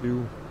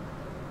 22.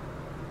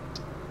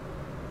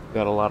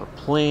 Got a lot of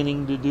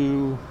planning to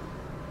do.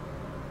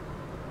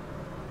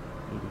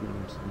 Need to get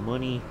him some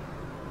money.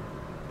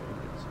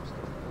 Get some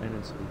stuff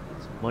planning so we can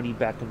get some money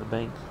back in the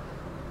bank.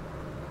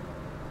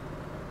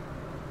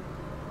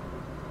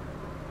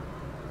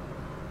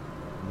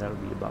 And that'll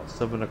be about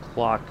 7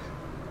 o'clock.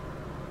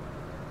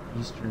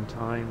 Eastern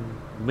time.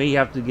 We may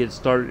have to get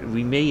started.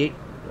 We may.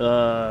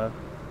 I'm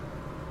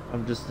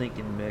just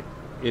thinking, Mick.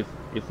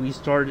 If we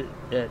start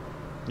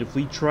if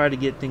we try to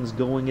get things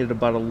going at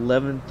about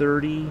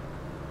 11:30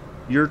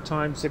 your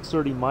time,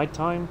 6:30 my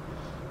time,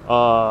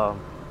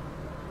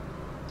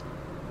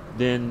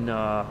 then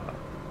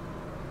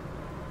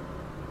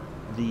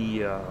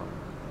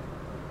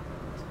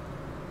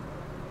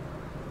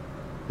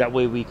that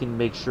way we can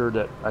make sure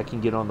that I can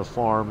get on the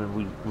farm and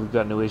we've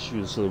got no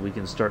issues, so that we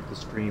can start the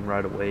stream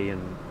right away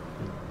and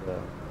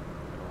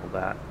all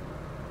that.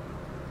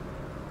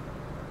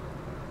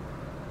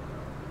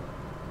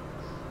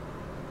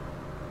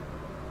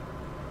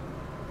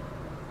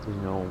 You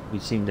know, we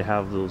seem to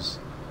have those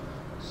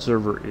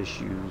server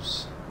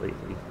issues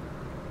lately.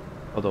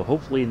 Although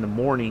hopefully in the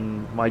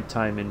morning, my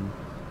time, and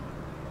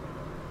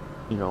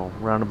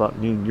around about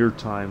noon your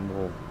time,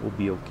 we'll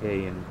be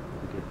okay, and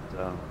we'll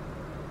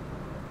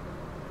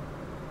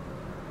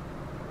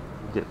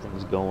get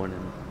things going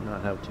and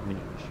not have too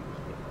many issues.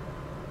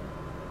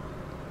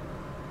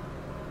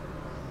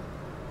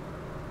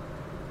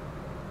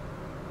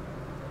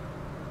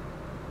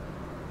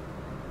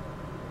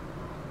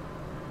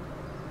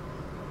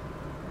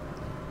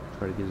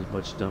 Try to get as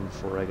much done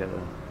before I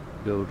gotta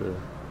go to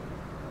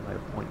my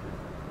appointment.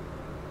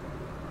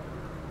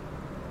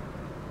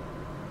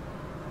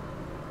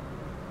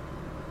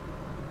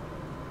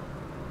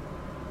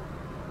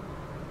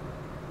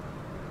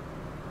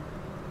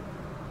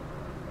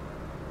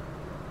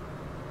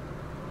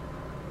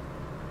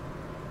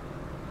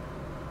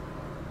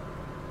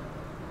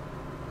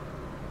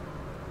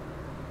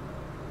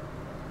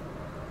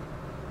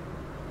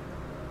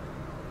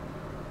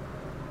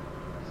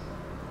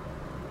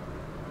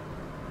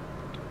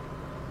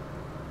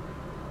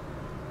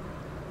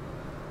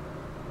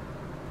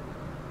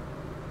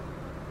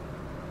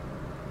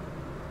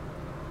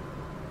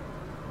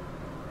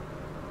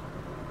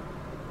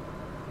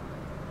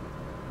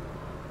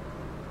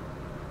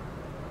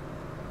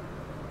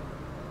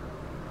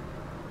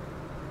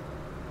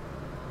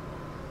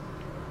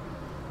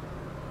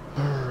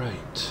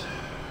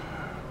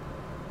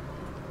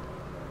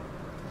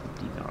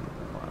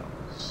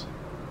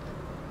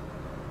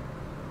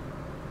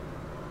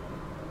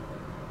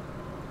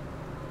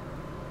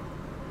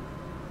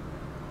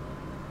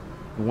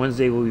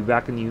 Wednesday we'll be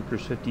back in the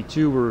Yonkers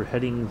 52. We're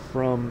heading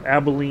from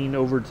Abilene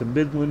over to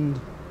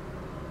Midland.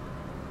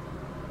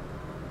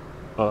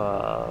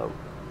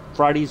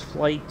 Friday's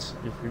flight,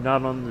 if you're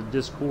not on the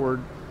Discord,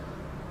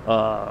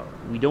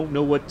 we don't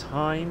know what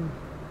time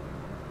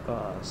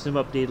Sim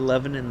Update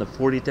 11 and the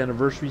 40th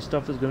anniversary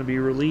stuff is going to be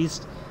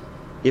released.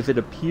 If it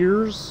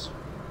appears,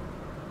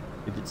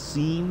 if it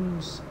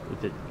seems,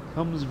 if it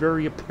becomes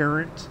very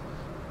apparent,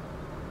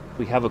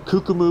 we have a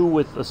Kukumu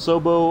with a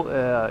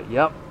Sobo,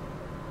 yep.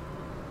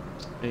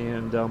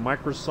 And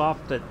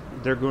Microsoft, that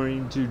they're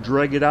going to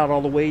drag it out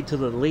all the way to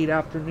the late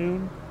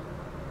afternoon,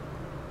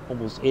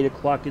 almost 8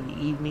 o'clock in the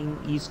evening,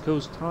 East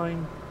Coast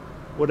time,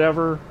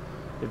 whatever.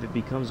 If it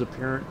becomes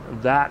apparent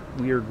that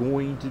we are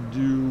going to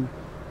do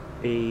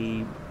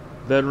a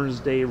Veterans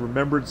Day,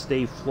 Remembrance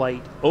Day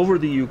flight over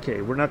the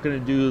UK. We're not going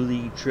to do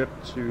the trip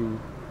to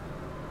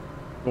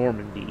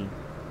Normandy.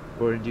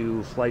 We're going to do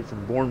a flight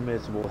from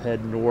Bournemouth. We'll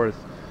head north.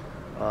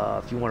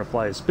 If you want to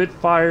fly a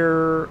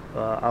Spitfire,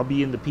 I'll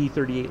be in the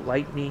P-38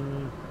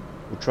 Lightning.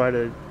 We'll try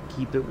to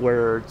keep it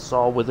where it's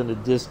all within a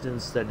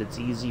distance that it's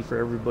easy for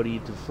everybody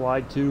to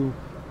fly to.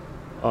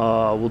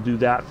 We'll do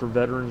that for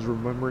Veterans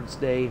Remembrance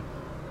Day.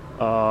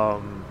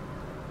 We'll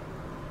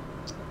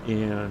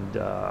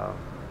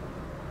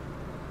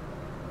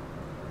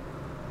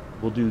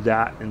do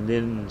that, and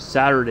then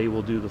Saturday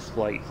we'll do the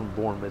flight from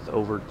Bournemouth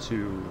over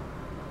to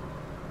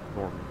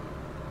Normandy.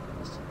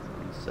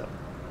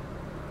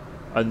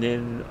 And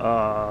then,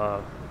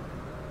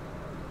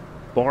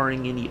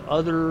 barring any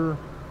other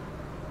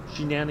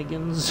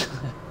shenanigans,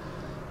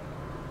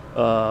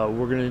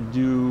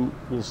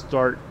 we'll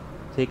start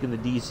taking the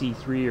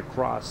DC-3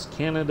 across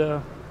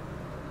Canada.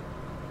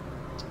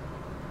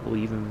 We'll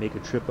even make a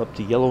trip up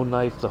to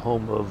Yellowknife, the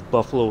home of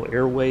Buffalo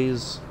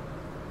Airways.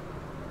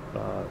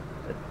 That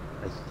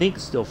I think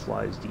still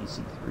flies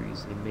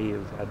DC-3s. They may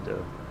have had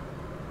to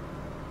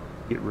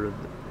get rid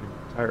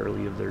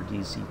entirely of their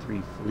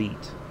DC-3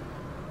 fleet.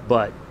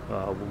 But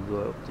we'll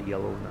go up to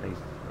Yellowknife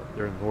up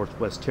there in the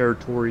Northwest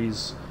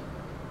Territories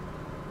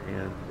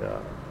and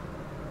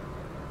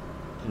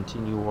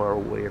continue our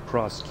way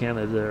across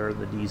Canada in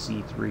the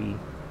DC-3.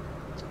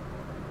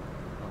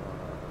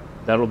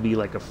 That'll be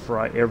like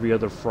every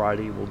other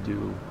Friday we'll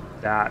do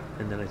that,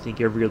 and then I think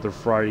every other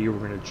Friday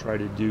we're going to try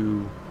to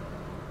do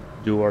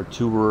our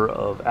tour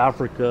of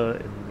Africa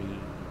and the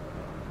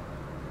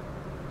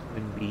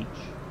Twin Beach.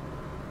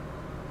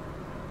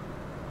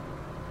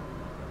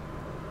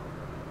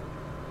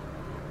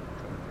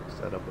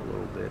 That up a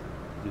little bit,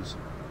 do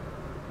some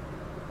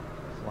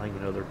flying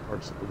in other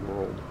parts of the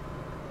world.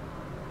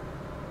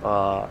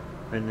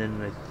 And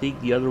then I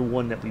think the other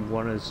one that we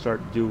want to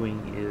start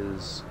doing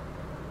is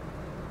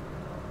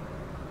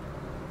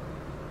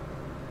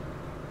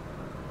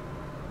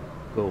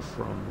go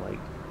from like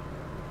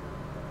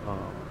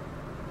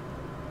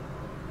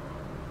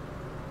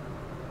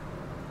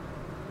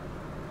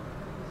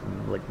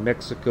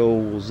Mexico.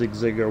 We'll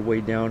zigzag our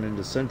way down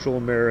into Central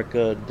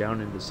America,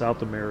 down into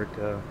South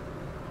America.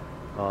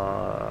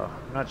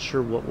 Not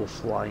sure what we'll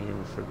fly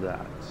in for that.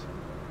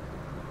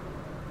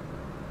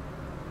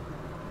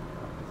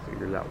 I'll have to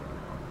figure that one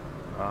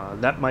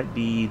out. That might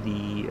be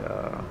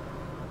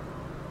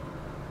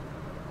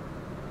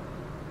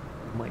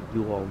might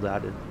do all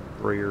that in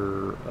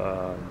Embraer.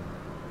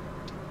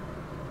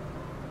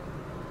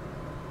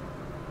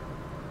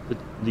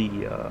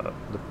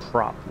 The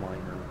prop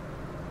liner,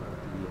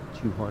 the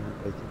 200,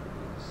 I think it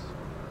is.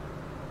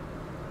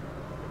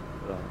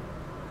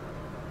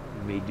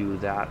 We may do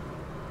that.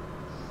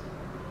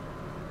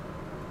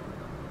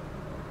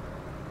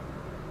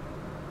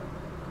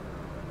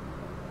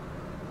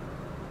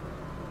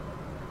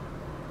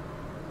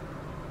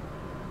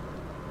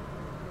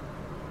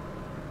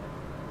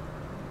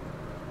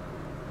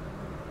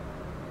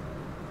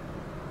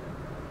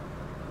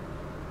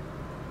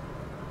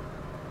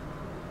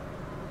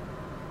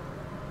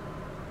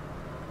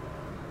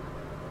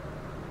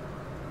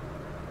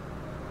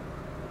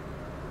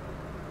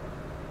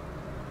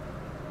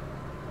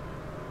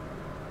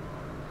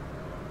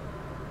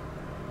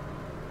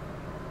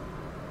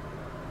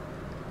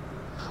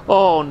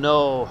 Oh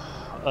no,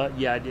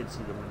 yeah, I did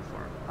see the wind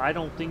farm. I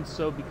don't think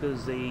so,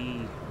 because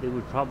they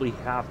would probably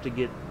have to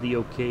get the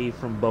okay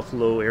from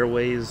Buffalo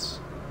Airways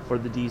for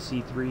the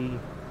DC-3.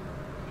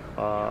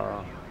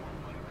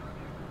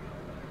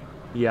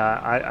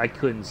 Yeah, I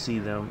couldn't see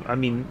them. I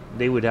mean,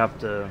 they would have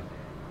to.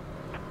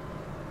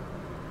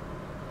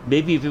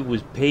 Maybe if it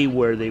was pay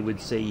where they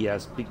would say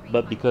yes,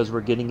 but because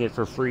we're getting it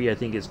for free, I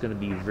think it's going to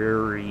be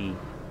very,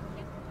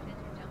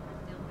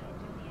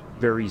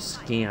 very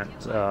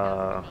scant.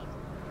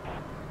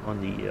 On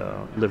the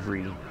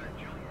livery.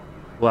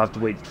 We'll have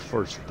to wait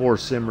for Four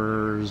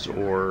Simmers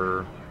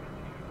or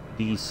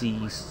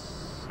DC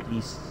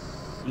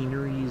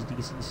sceneries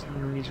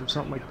or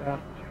something like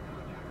that.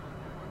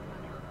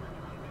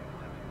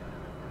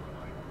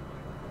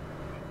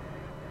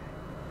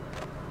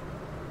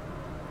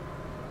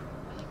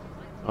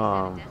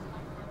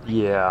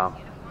 Yeah.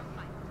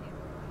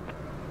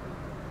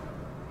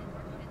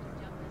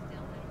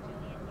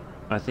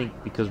 I think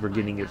because we're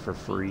getting it for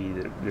free,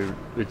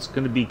 it's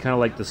going to be kind of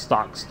like the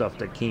stock stuff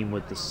that came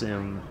with the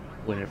sim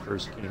when it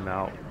first came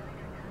out.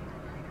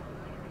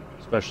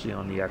 Especially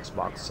on the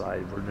Xbox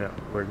side, we're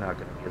not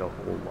going to get a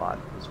whole lot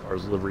as far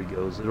as livery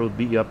goes. It'll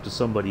be up to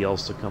somebody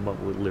else to come up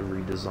with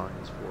livery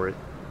designs for it.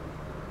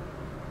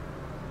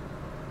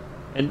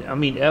 And I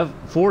mean,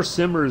 Four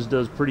Simmers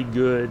does pretty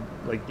good.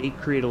 Like, they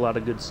create a lot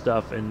of good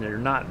stuff, and they're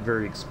not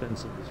very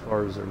expensive as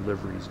far as their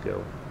liveries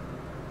go.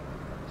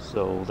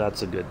 So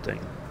that's a good thing.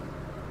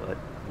 But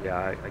yeah,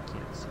 I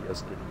can't see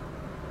us getting.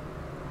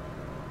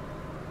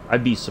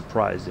 I'd be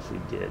surprised if we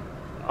did.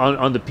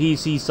 On the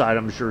PC side,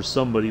 I'm sure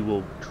somebody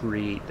will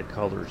create the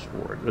colors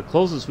for it. The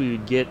closest we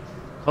would get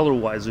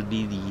color-wise would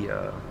be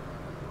the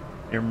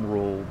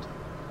Emerald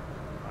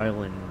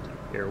Island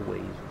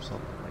Airways or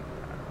something like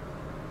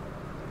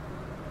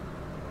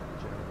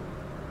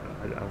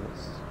that.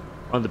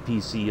 On the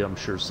PC, I'm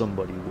sure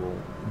somebody will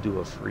do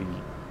a free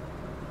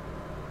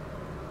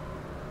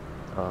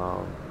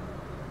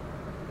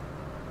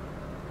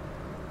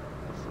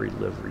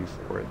livery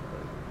for it.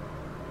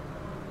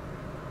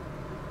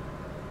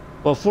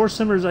 Well, Four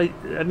Simmers, I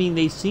mean,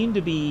 they seem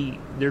to be,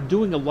 they're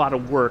doing a lot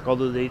of work,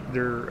 although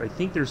I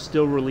think they're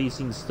still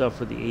releasing stuff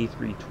for the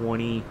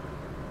A320,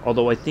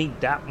 although I think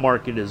that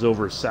market is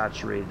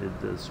oversaturated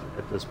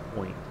at this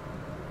point.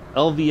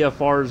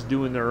 LVFR is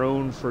doing their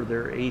own for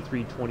their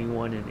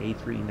A321 and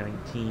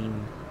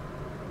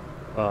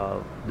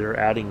A319. They're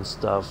adding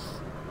stuff.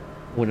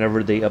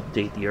 Whenever they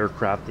update the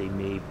aircraft, they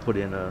may put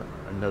in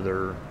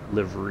another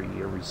livery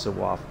every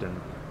so often.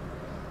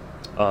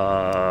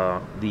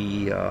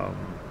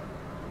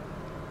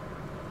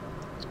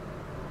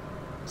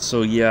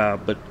 So yeah,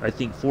 but I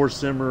think Four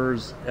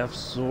Simmers,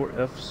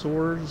 FSORs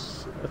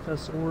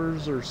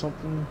or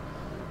something,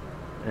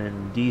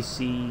 and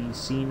DC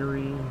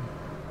Scenery.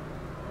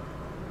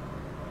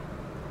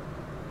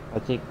 I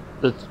think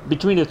that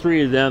between the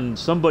three of them,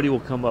 somebody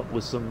will come up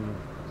with some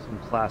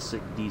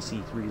classic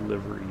DC3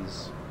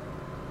 liveries,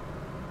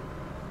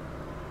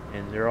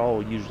 and they're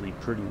all usually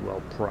pretty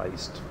well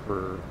priced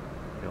for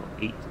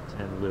 8 to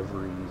 10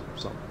 liveries or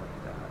something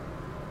like that.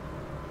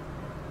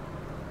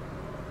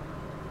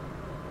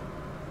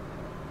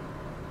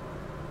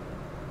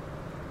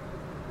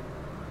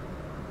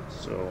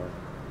 So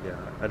yeah,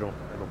 I don't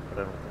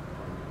think.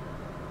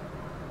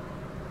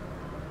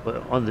 But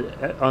on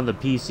the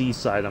PC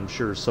side, I'm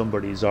sure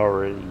somebody's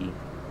already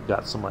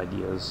got some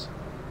ideas.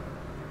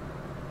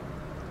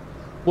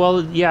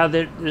 Well, yeah,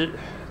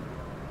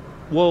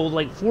 well,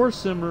 like Four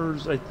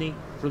Simmers, I think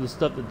for the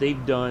stuff that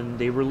they've done,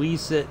 they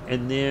release it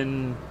and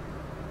then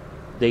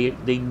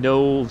they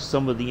know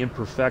some of the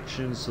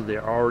imperfections, so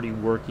they're already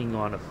working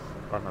on a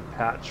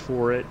patch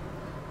for it.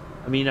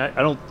 I mean, I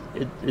don't.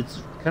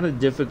 It's kind of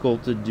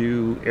difficult to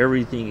do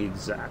everything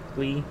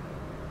exactly.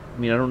 I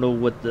mean, I don't know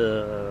what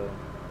do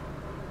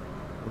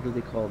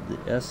they call it, the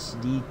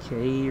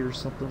SDK or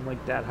something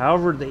like that.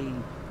 However,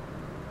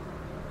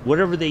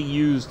 whatever they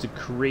use to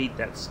create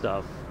that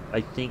stuff,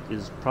 I think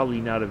is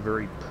probably not a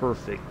very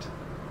perfect.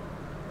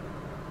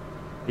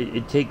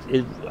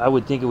 I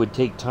would think it would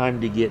take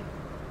time to get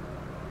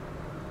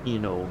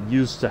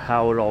used to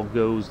how it all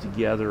goes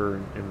together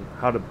and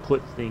how to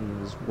put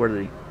things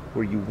where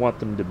you want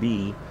them to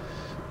be.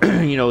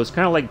 It's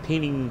kind of like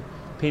painting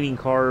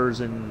cars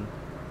in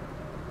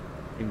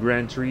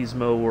Gran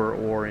Turismo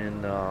or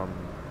in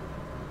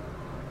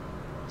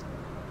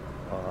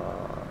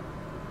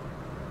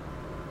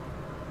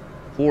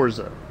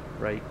Forza,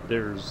 right?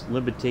 There's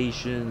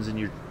limitations, and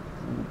you're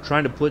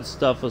trying to put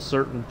stuff a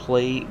certain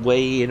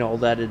way and all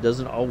that. It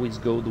doesn't always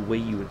go the way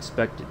you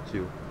expect it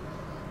to,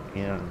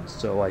 and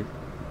so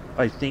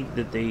I think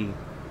that they're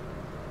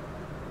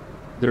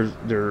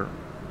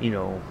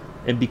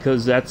and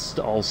because that's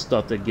all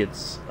stuff that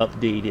gets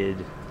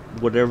updated,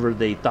 whatever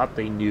they thought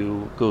they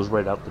knew goes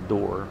right out the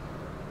door.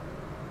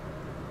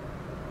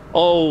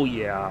 Oh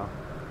yeah,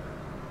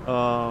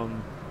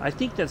 I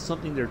think that's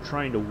something they're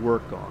trying to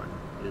work on,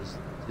 is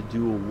to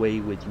do away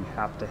with you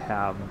have to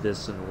have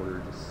this in order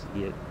to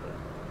see it. But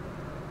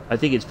I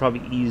think it's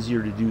probably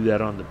easier to do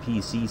that on the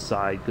PC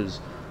side, because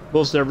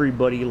most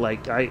everybody,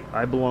 like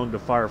I belong to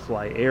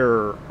Firefly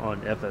Air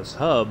on FS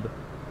Hub.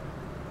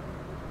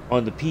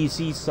 On the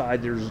PC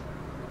side, there's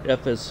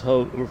FS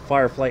Hub or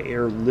Firefly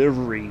Air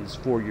liveries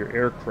for your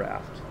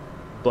aircraft,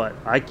 but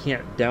I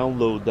can't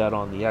download that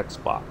on the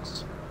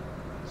Xbox.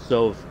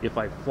 So if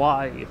I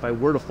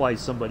were to fly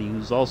somebody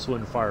who's also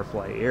in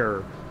Firefly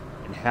Air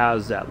and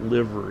has that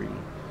livery,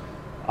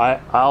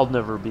 I'll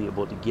never be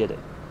able to get it.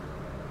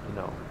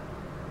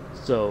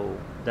 So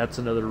that's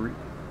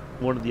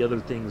one of the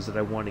other things that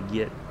I want to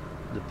get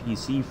the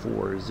PC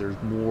for, is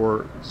there's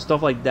more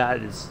stuff like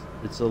that. It's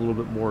a little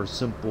bit more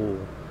simple.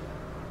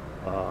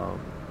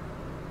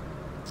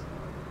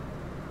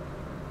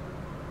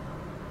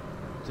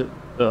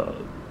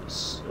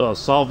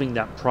 Solving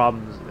that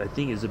problem, I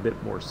think, is a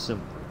bit more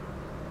simple.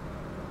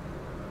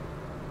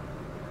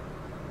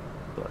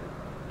 But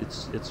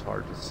it's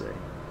hard to say.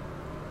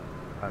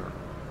 I don't know.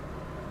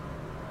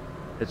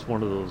 It's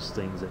one of those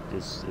things that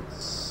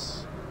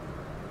it's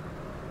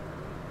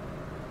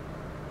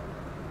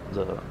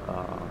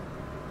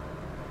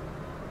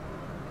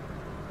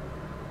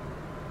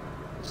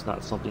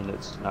not something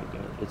that's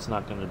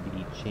not gonna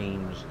be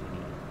changed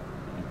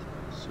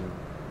anytime soon.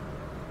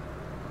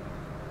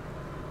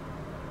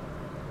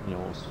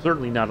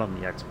 Certainly not on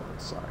the Xbox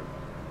side.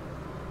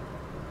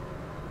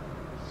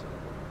 So,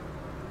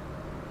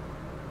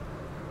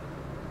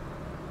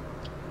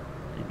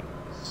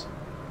 anyways,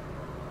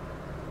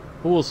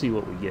 but we'll see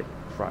what we get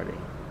Friday.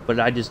 But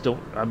I just don't.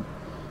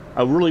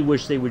 I really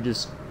wish they would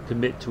just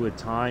commit to a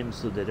time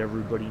so that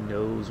everybody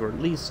knows, or at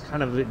least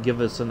kind of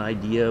give us an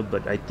idea.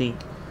 But I think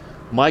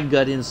my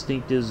gut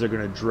instinct is they're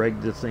going to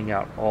drag the thing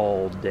out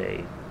all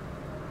day.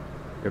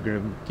 They're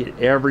going to get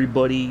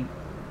everybody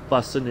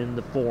fussing in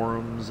the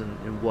forums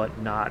and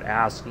whatnot,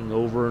 asking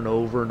over and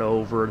over and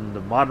over, and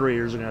the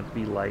moderators are going to have to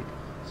be like,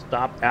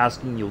 stop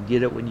asking, you'll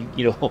get it when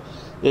you know.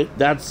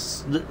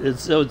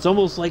 It's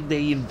almost like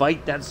they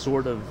invite that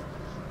sort of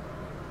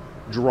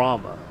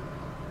drama,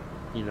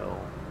 you know.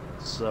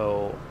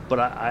 So, but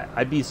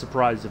I'd be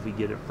surprised if we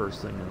get it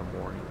first thing in the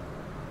morning.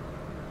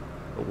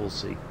 But we'll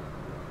see.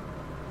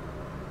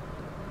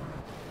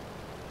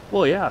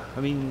 Well, yeah,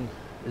 I mean,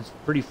 it's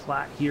pretty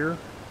flat here.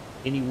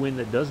 Any wind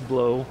that does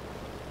blow,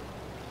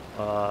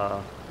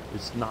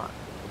 it's not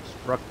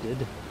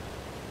obstructed.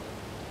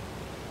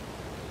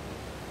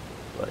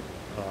 But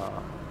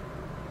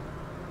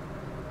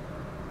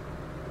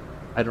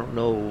I don't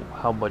know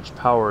how much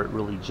power it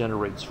really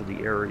generates for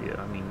the area.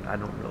 I mean, I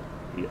don't know.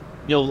 You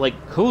know,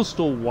 like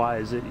coastal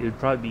wise, it'd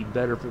probably be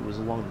better if it was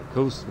along the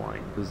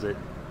coastline, because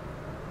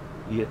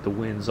you get the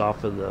winds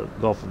off of the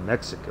Gulf of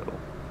Mexico.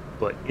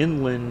 But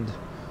inland,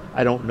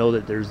 I don't know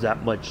that there's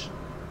that much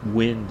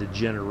wind to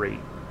generate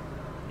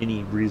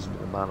any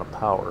reasonable amount of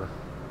power.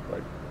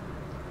 But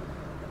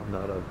I'm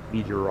not a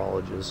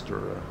meteorologist,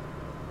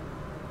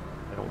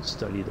 I don't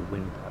study the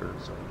wind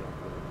patterns, so I don't know.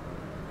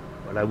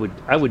 But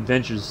I would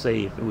venture to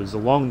say if it was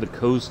along the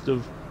coast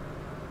of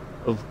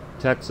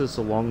Texas,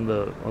 along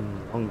the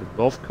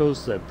Gulf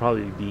Coast, that'd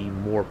probably be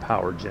more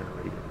power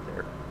generated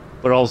there.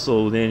 But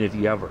also then if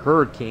you have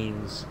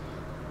hurricanes,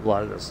 a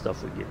lot of that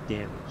stuff would get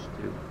damaged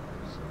too.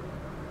 So.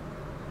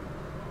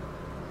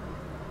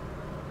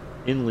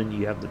 Inland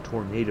you have the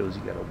tornadoes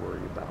you got to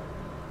worry about.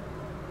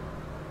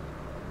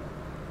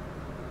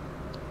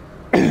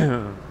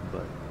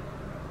 But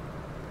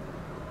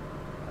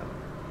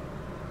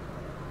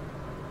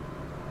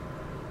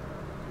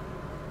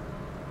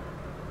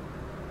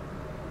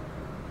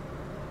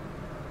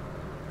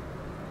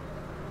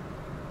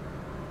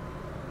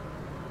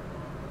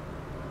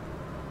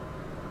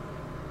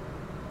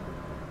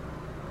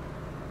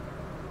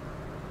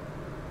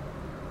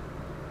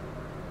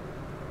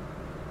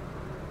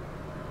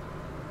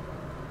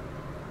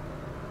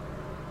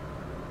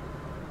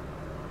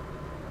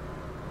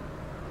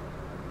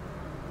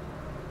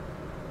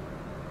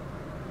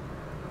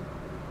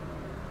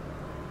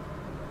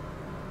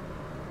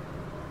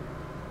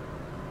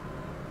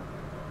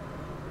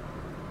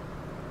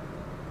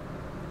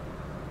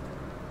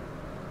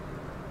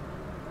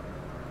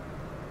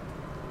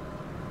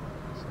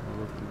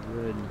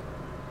good.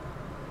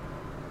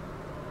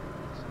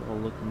 It's all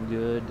looking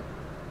good.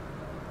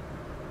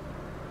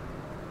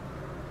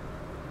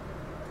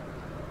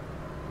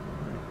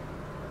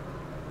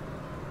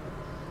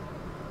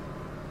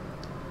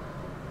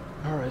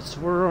 Alright,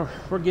 so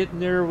we're getting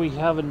there. We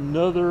have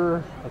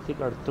another, I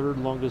think our third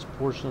longest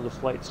portion of the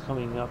flight's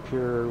coming up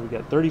here. We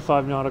got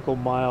 35 nautical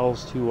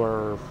miles to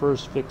our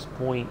first fixed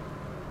point.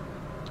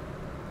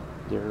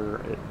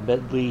 They're at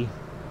Medley,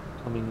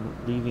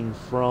 leaving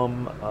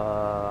from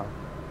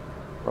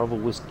Bravo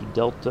Whiskey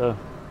Delta,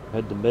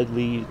 head to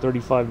Medley,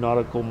 35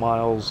 nautical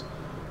miles,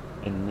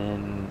 and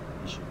then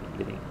we should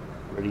be getting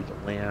ready to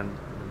land.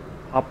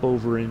 Hop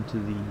over into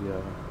the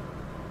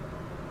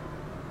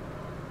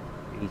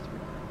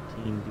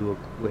A319, do a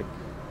quick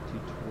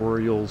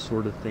tutorial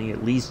sort of thing.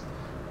 At least,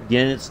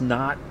 again, it's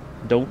not,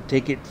 don't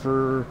take it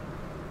for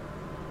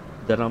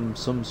that I'm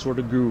some sort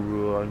of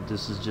guru.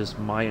 This is just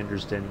my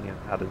understanding of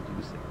how to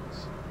do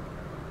things.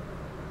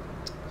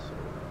 So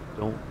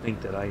don't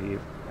think that I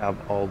have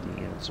all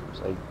the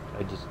answers. I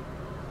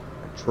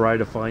try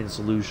to find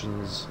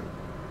solutions,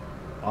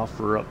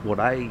 offer up what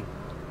I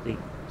think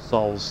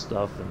solves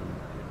stuff, and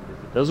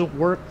if it doesn't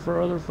work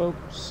for other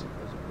folks, it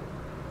doesn't work.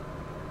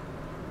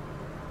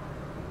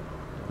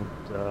 Don't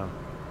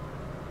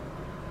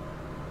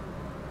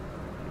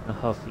get in a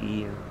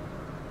huffy and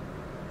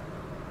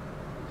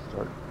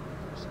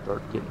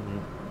start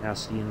getting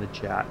nasty in the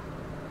chat.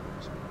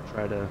 Just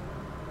try to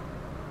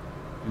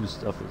do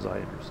stuff as I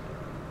understand.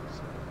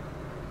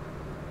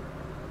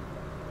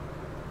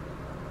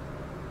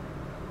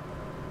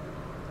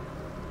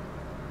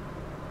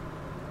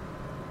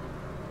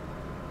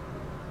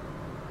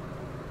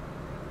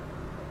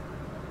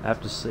 I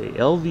have to say,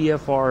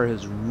 LVFR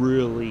has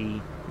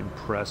really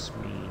impressed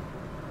me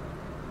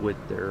with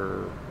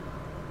their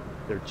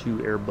two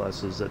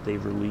Airbuses that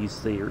they've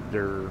released.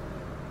 They're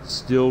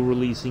still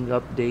releasing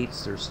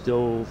updates. They're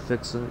still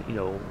fixing,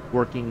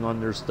 working on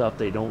their stuff.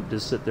 They don't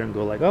just sit there and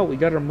go like, oh, we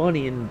got our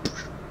money and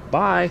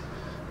bye.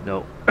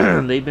 No,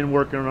 they've been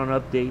working on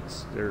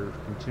updates. They're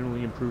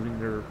continually improving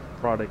their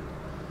product,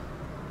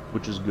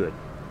 which is good.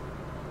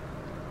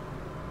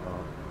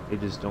 They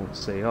just don't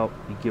say, oh,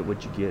 you get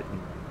what you get,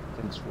 and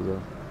thanks for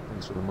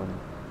the money.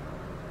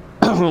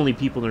 Only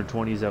people in their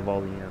 20s have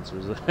all the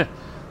answers.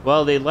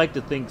 Well, they like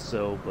to think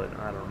so, but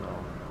I don't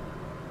know.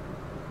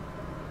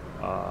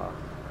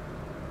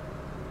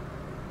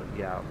 But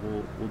yeah,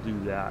 we'll do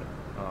that.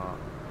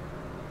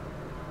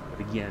 But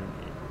again,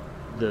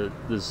 the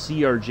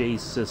CRJ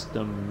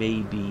system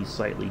may be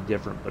slightly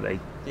different, but I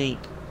think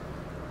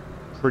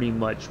pretty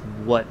much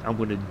what I'm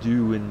going to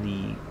do in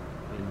the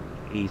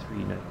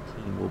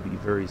A319 will be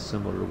very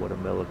similar to what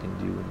Amela can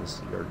do in the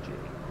CRJ.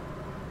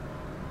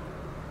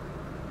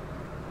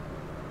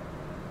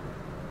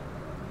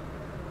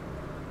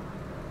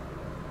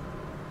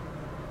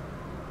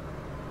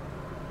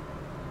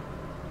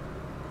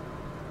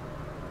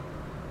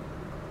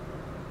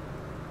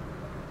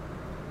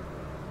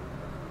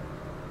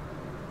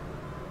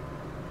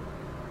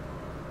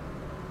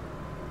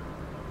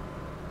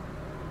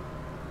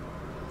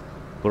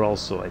 But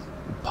also,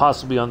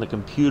 possibly on the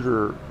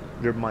computer,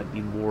 there might be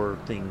more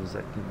things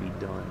that can be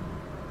done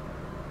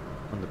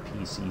on the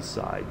PC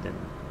side than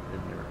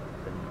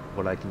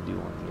what I can do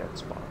on the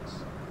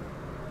Xbox.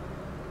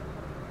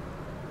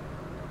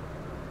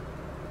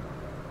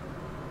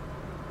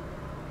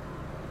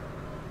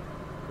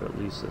 Or at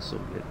least this will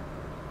get.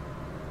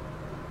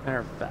 Matter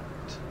of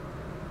fact,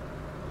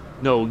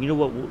 no. You know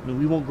what?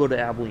 We won't go to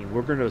Abilene.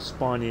 We're going to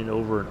spawn in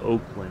over in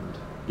Oakland.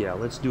 Yeah,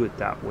 let's do it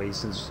that way,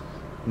 since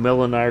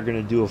Mel and I are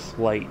going to do a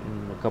flight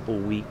in a couple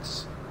of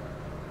weeks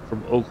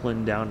from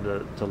Oakland down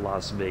to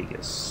Las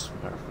Vegas.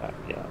 Matter of fact,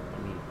 yeah,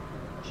 let me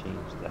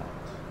change that.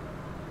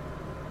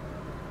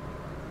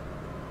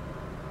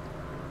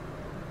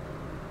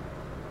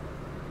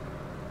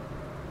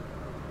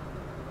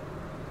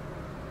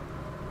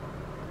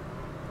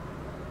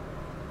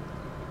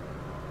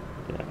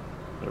 Yeah,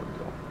 there we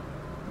go.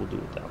 We'll do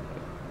it that way.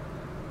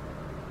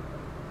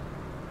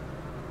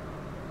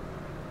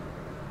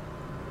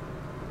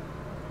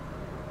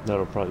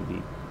 That'll probably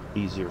be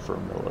easier for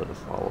Amela to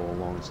follow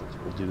along, since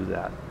we'll do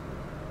that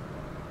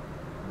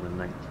on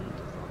the 19th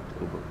of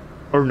October.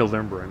 Or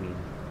November, I mean.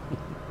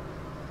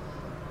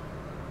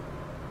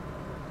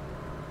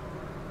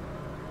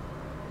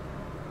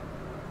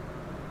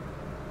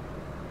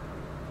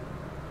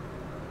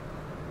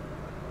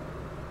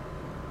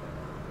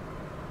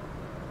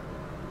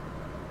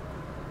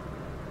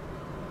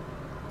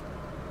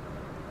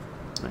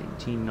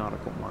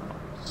 nautical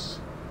miles.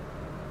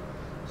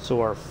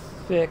 So our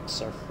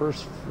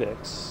first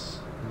fix,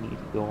 we need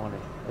to go on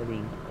a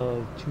heading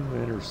of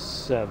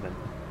 297.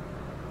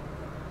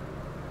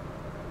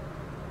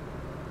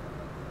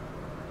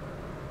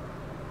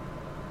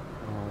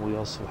 We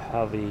also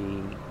have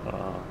a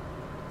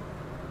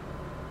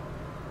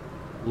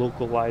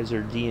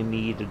localizer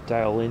DME to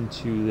dial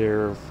into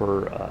there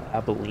for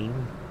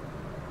Abilene.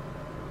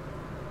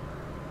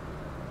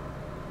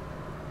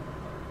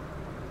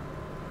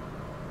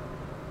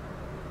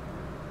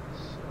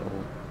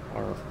 So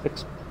our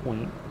fixed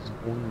point is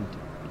going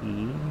to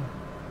be,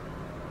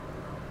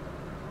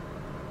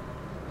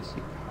 let's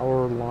see,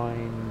 power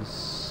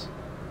lines.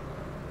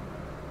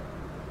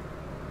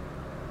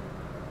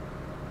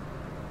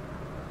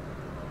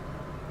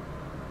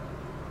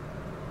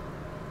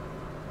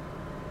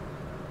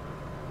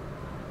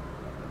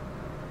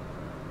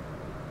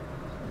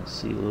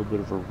 See a little bit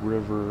of a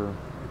river,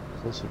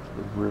 closer to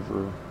the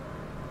river.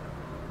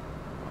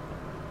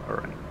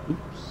 Alright,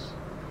 oops.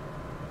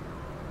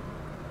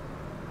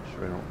 Make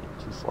sure I don't get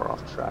too far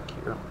off track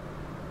here.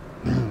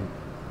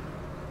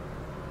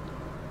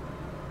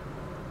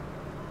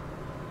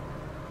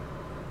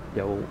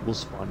 Yeah, we'll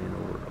spawn in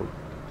over Oakland.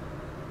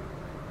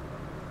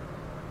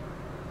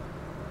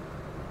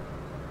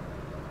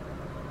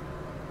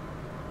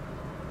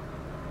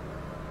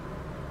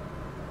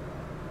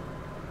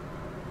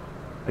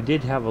 I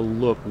did have a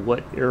look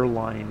what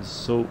airlines,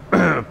 so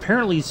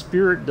apparently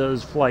Spirit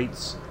does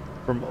flights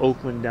from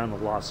Oakland down to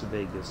Las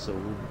Vegas, so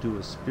we'll do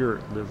a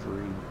Spirit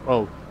livery.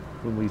 Oh,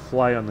 when we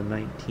fly on the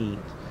 19th,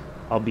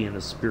 I'll be in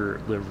a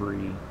Spirit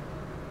livery.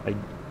 I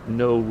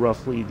know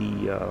roughly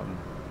the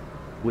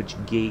which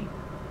gate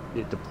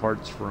it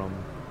departs from,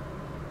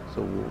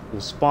 so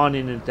we'll spawn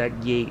in at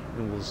that gate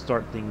and we'll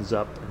start things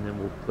up, and then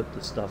we'll put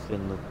the stuff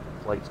in the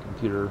flight's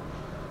computer.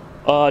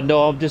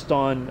 No, I'm just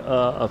on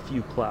a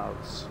few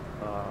clouds.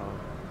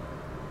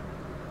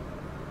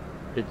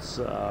 It's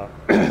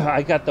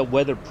I got the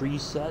weather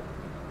preset.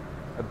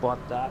 I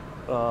bought that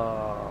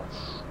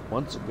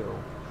months ago,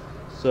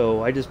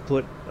 so I just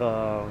put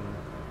I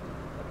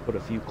put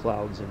a few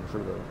clouds in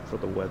for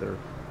the weather.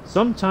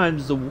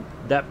 Sometimes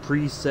that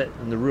preset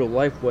and the real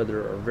life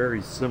weather are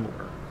very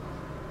similar,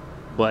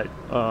 but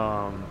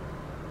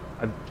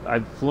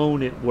I've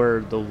flown it where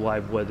the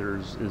live weather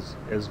is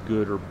as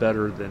good or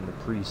better than the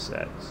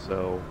preset.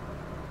 So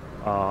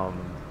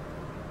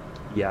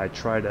yeah, I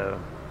try to.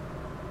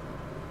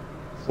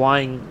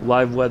 Flying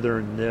live weather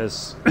in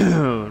this,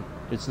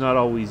 it's not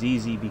always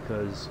easy,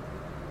 because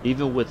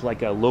even with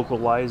like a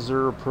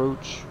localizer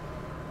approach,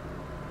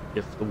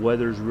 if the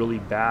weather's really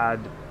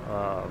bad,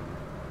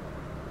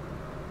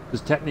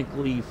 because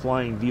technically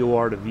flying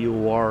VOR to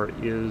VOR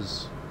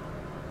is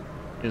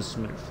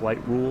instrument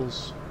flight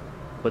rules,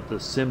 but the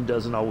sim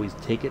doesn't always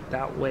take it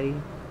that way.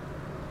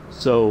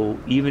 So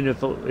even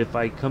if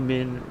I come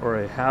in, or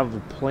I have a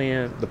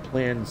plan, the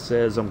plan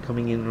says I'm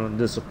coming in on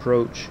this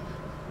approach,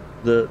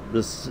 the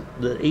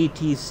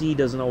ATC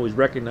doesn't always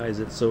recognize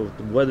it. So if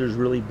the weather's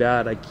really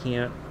bad, I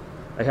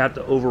have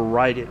to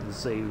override it and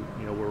say,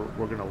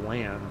 we're going to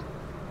land,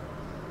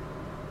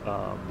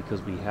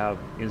 because we have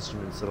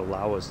instruments that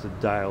allow us to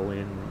dial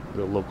in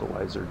the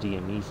localizer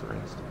DME, for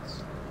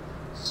instance.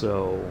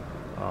 So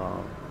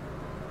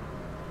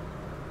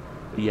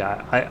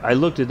yeah, I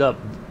looked it up.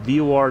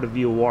 VOR to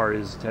VOR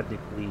is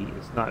technically,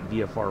 it's not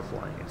VFR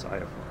flying, it's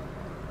IFR.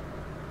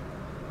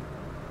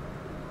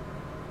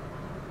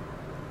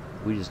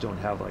 We just don't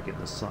have like an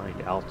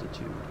assigned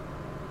altitude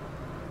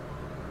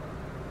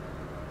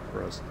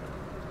for us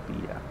to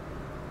be at.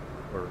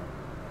 Or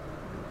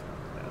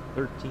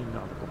 13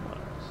 nautical miles.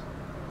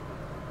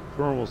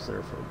 We're almost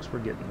there, folks. We're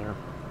getting there.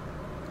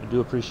 I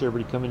do appreciate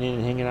everybody coming in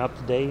and hanging out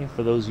today.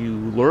 For those of you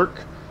who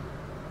lurk,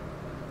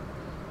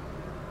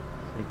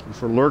 thank you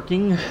for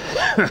lurking.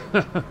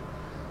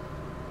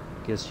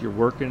 Guess you're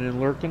working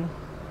and lurking.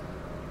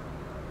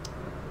 I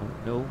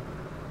don't know.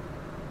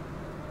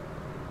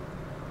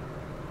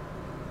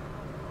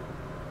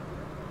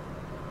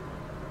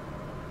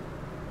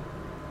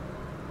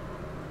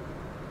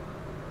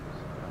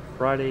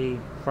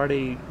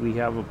 Friday we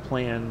have a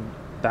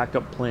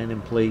backup plan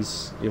in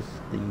place if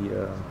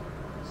the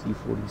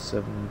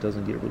C-47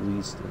 doesn't get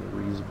released in a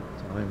reasonable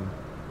time.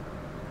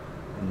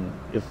 And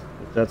if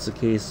that's the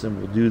case, then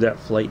we'll do that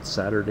flight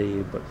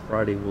Saturday, but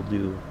Friday we'll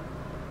do,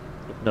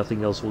 if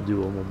nothing else, we'll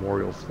do a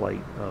memorial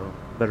flight,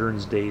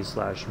 Veterans Day /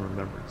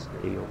 Remembrance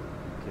Day over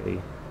UK.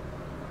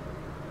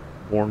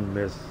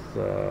 Bournemouth,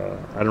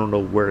 I don't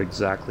know where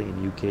exactly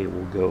in UK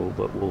we'll go,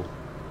 but we'll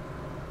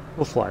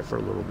fly for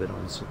a little bit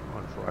on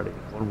Friday,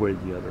 one way or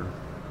the other.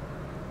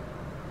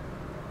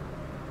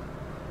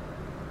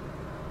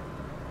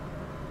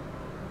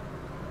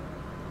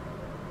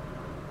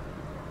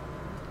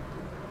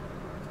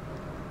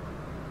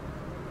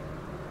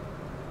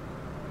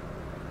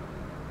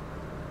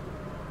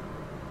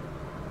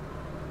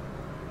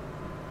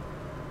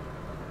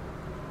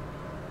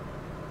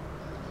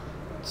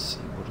 Let's see,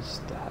 what is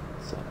that?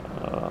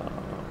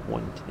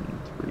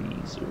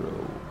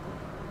 11030.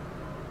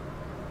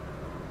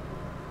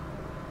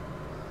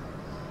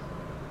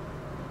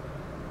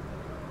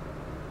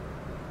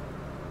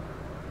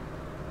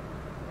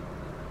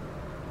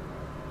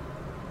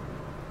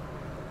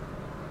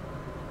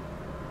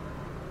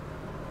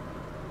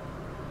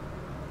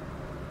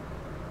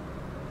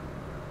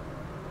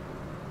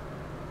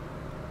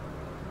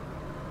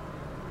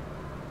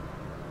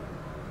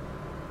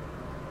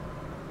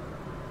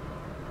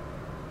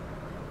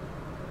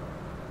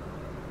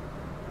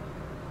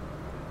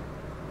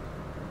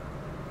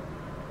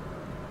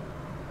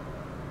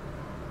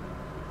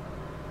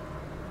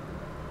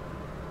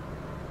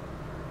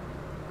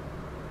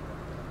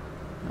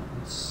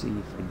 Let's see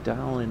if I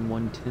dial in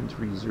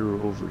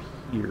 11030 over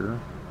here.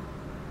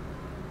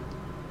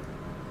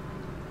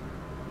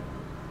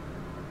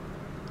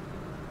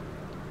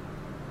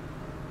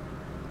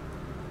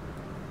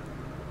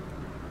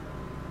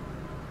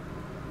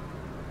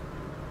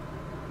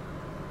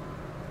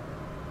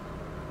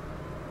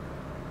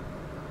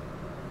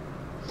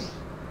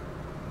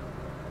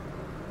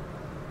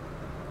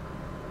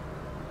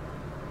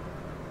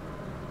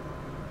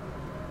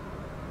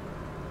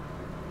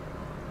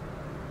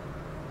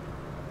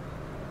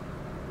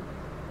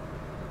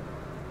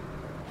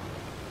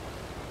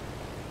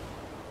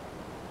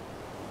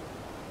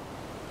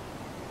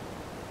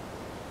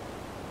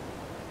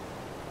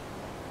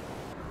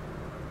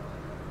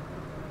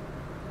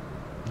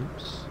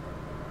 Oops.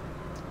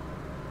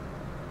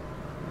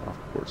 Off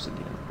course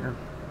again here.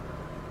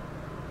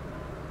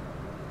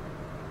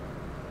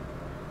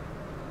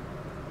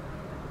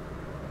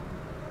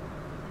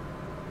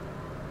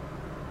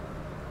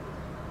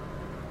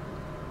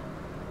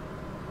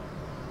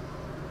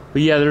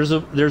 But yeah, there's a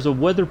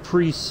weather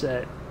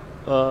preset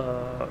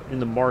in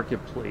the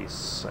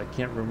marketplace. I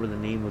can't remember the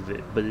name of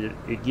it, but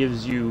it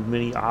gives you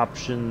many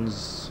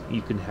options.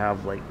 You can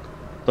have like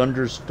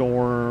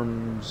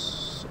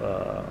thunderstorms.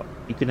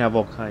 You can have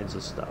all kinds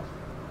of stuff.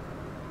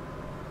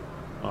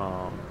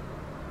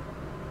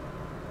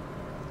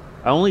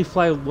 I only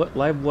fly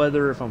live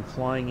weather if I'm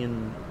flying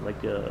in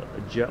like a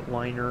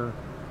jetliner.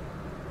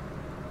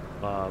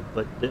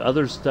 But the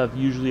other stuff,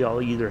 usually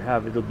I'll either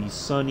have, it'll be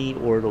sunny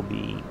or it'll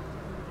be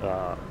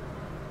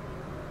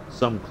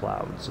some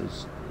clouds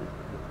is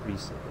the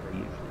preset that I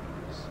usually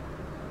use.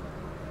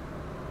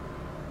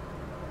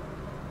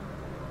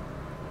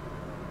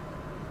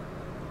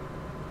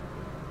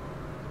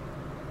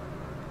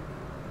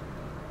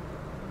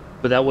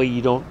 But that way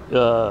you don't,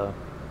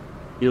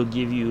 it'll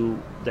give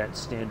you that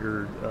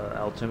standard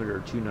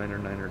altimeter 29 or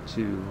 9 or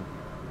 2,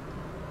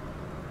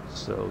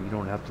 so you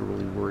don't have to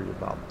really worry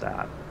about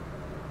that.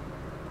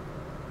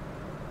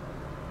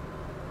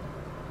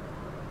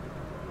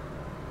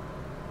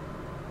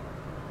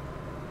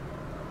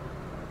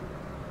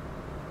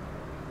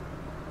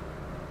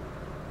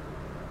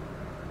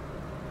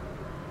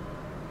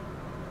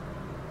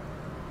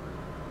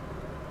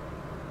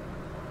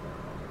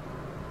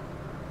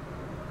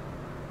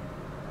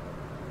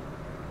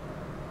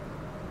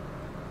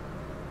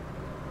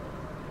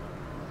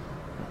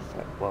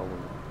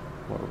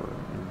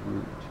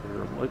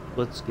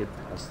 let's get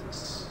past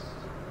this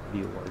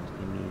VOR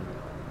mean.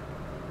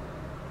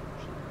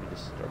 Let me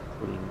just start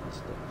putting this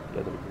stuff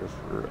together here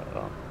for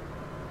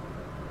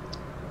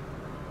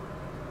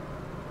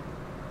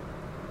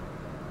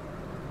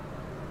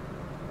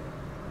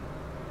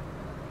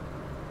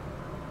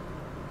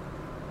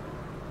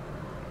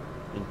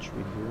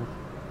entry here.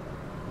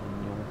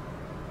 Manual.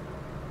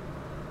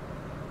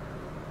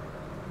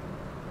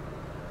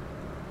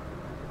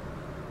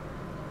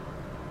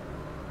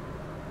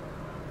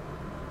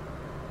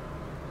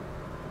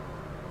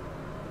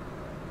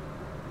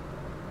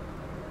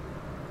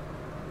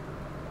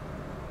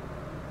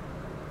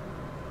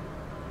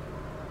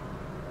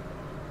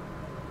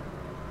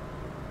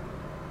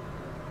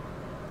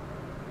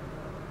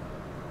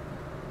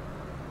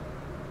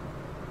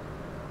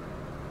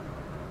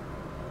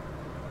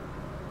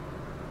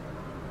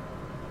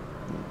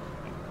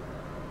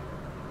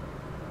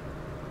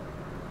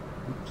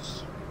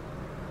 Oops.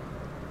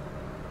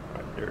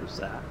 Alright, there's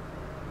that.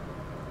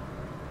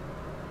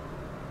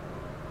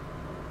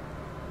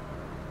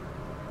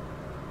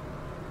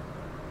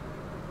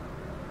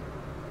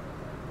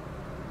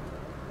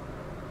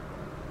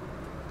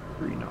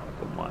 Three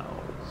nautical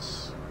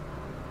miles.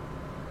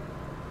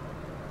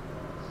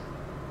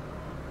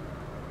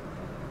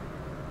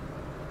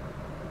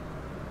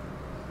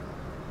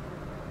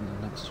 And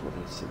the next one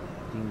I said the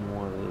heading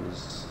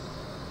was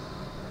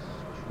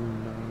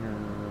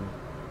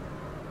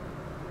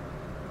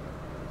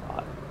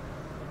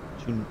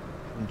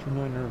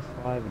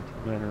 295 and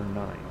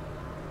 209.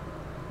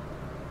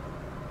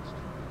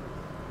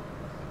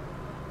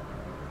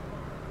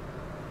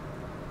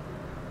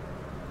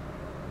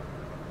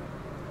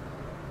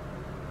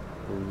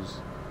 Those,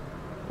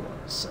 hold on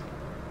a second.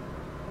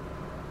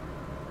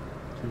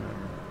 29.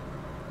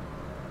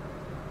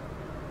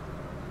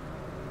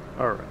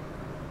 All right.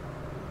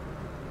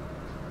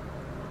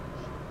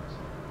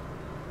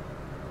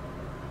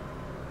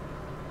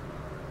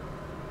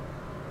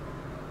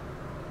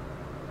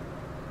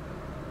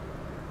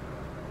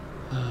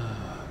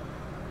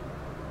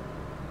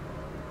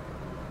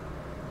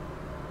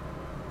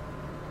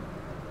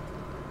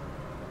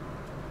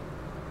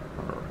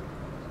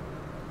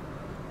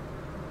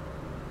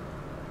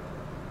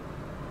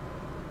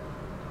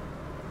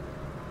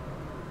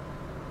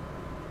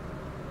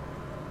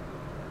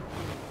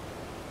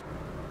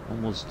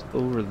 Almost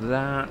over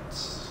that.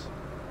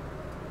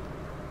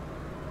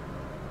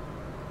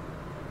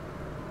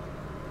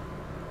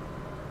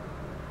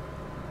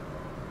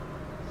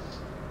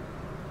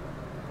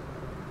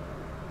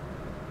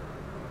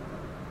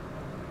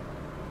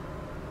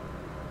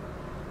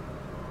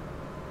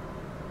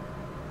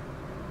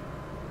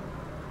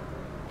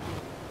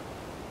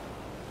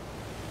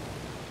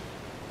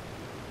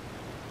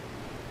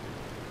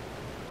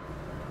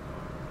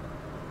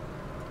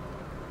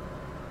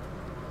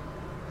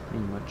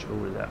 Pretty much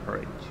over that. All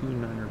right,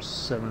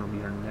 297 will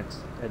be our next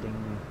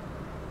heading.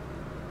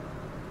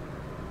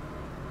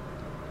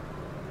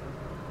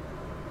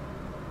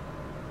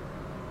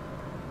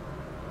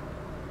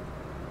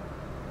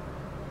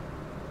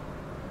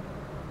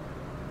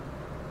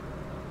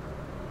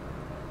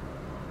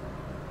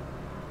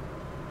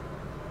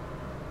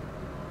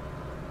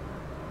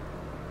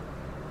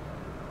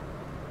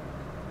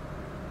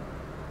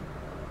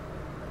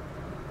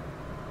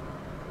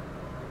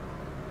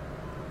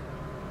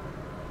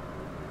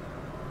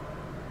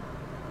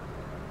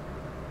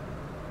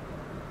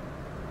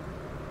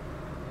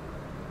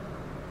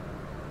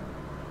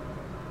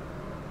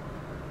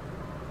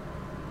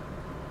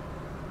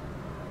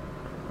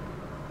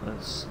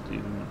 Let's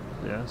do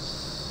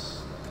this.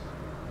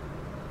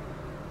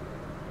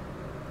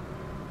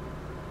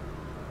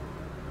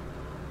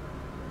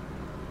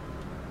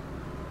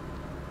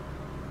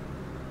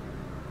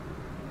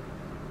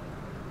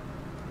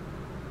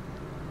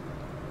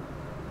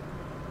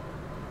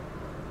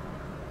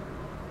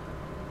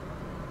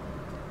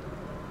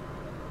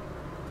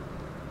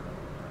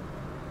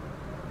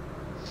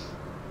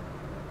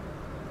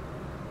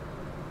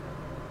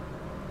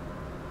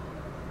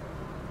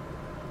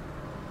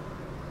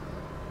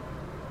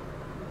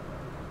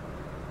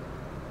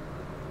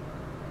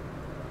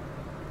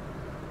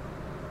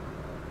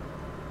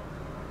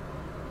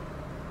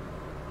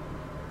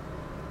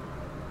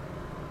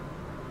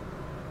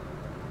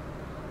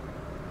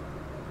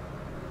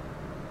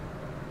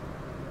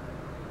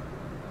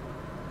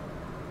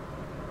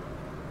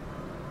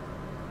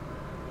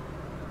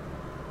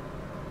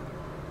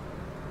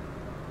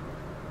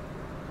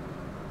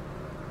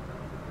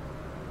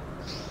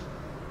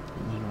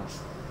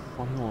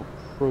 Final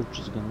approach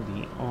is going to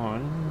be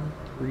on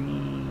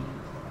 3-5.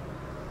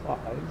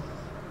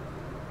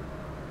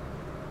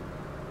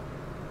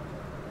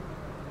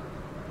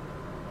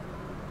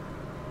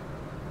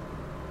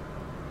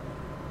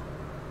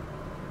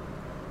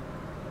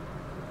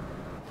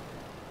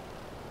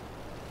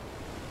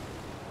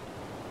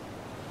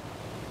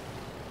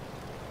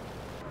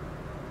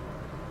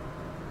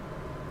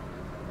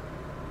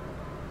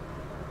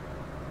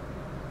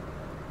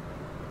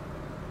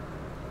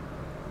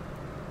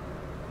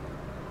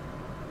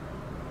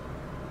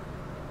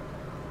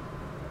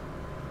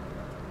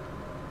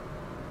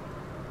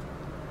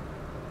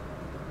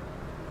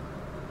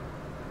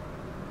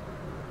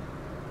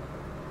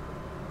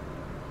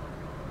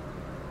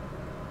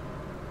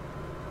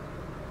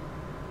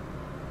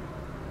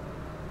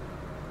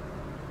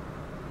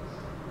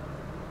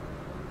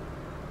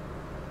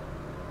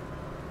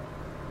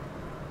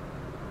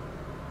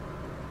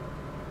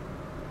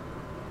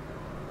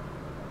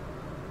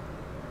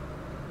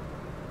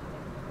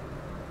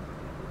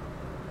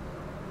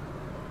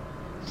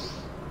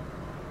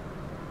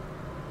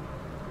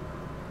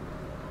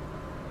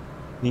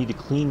 Need to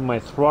clean my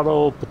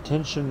throttle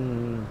potential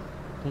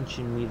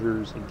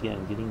meters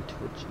again, getting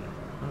twitchy.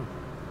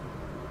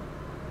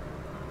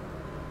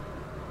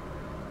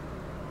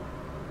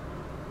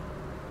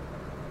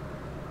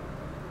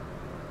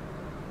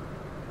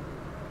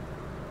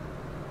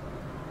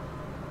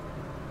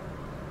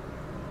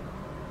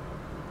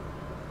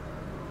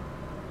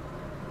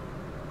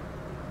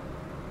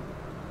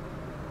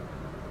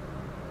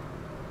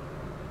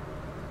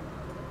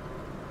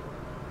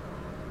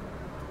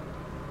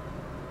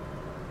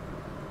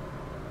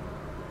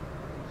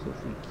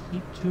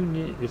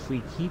 If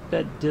we keep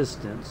that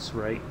distance,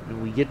 right,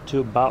 and we get to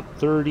about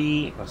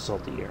 30,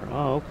 salty air.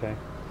 Oh, okay.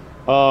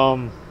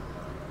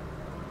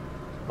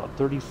 About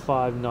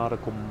 35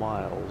 nautical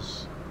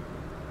miles.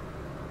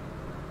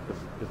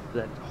 If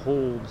that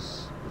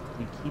holds, if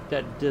we keep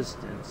that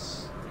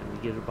distance and we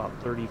get about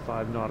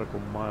 35 nautical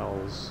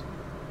miles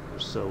or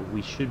so,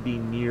 we should be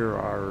near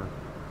our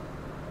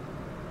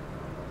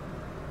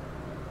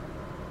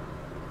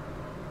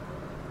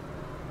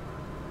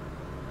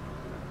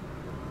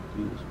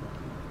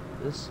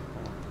this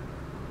on.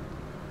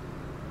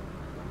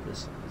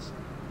 This is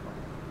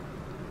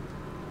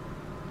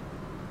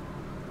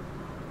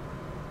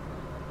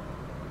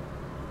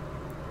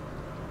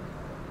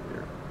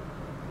there.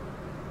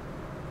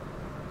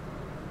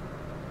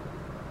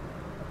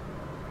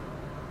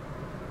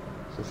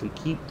 So if we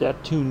keep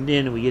that tuned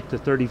in and we get to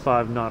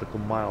 35 nautical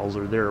miles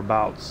or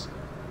thereabouts,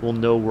 we'll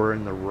know we're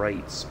in the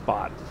right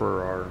spot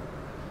for our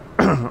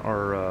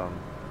our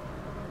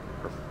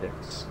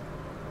fix.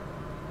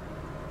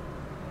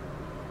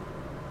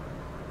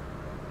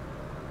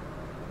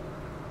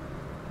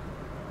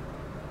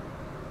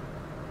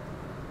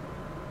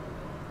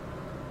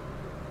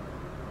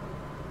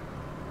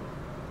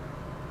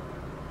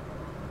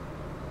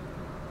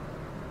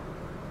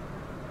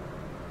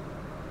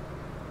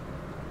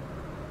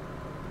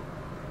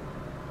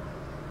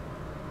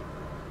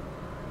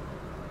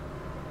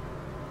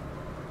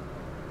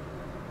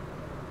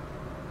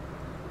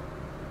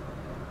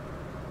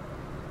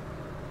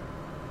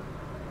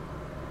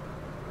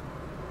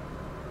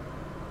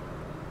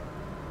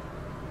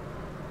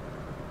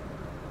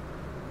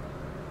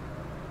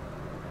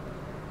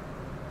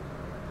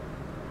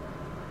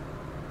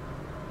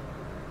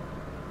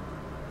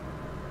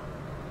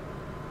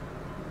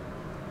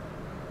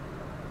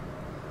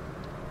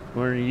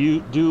 We're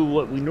going to do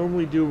what we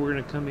normally do. We're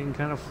going to come in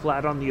kind of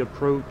flat on the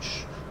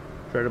approach,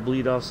 try to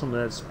bleed off some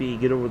of that speed,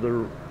 get over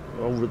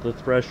the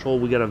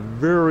threshold. We got a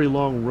very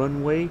long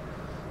runway,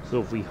 so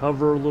if we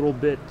hover a little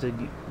bit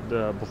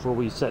before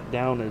we set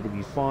down, it'll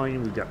be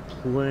fine. We've got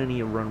plenty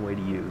of runway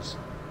to use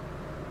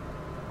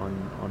on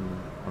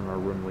our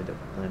runway that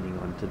we're landing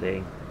on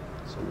today,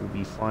 so we'll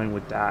be fine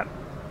with that.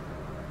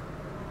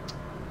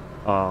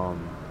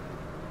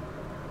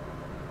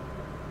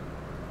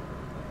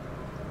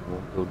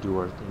 We'll go do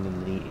our thing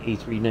in the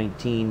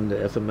A319, the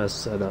FMS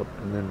setup,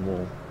 and then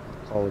we'll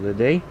call it a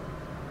day.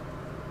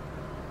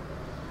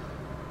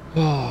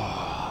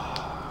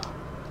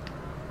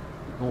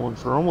 Going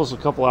for almost a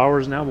couple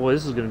hours now. Boy,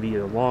 this is going to be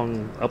a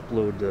long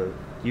upload to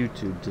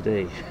YouTube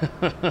today.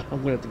 I'm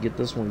going to have to get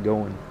this one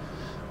going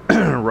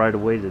right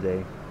away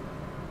today.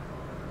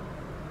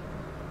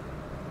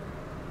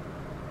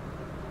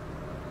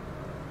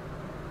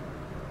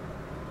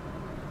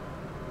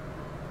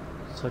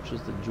 Such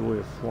is the joy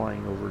of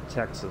flying over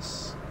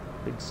Texas.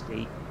 Big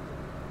state.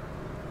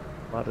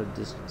 A lot of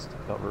distance to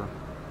cover.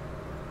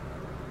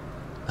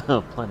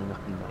 Planning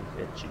on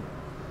knife edging.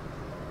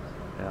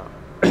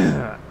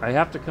 Yeah. I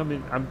have to come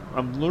in.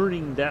 I'm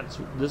learning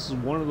this is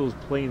one of those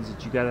planes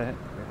that you gotta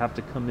have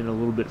to come in a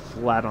little bit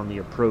flat on the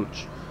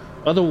approach.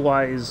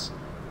 Otherwise,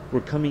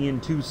 we're coming in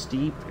too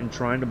steep and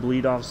trying to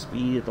bleed off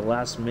speed at the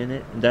last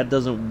minute, and that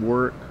doesn't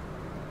work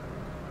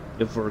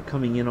if we're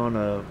coming in on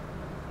a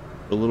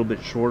little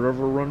bit shorter of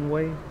a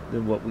runway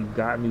than what we've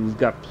got. I mean, we've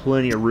got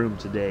plenty of room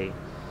today.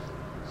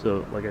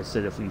 So, like I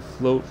said, if we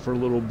float for a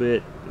little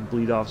bit and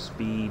bleed off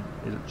speed,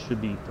 it should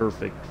be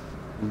perfect.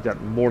 We've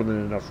got more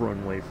than enough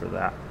runway for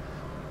that.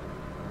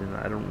 And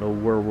I don't know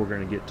where we're going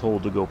to get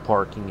told to go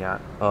parking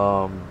at.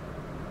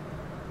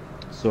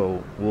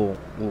 So we'll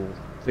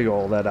figure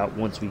all that out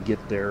once we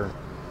get there,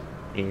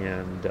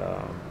 and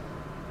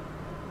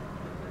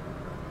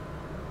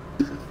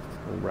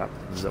we'll wrap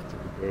things up for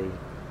the day.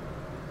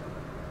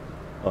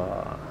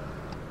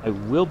 I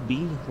will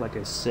be, like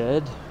I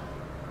said.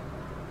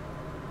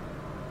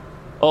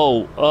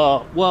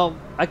 Well,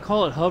 I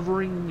call it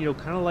hovering,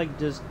 kind of like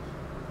just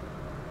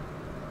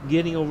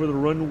getting over the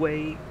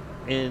runway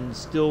and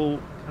still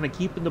kind of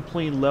keeping the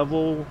plane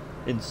level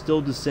and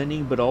still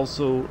descending, but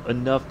also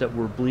enough that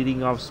we're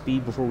bleeding off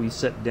speed before we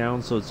set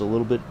down, so it's a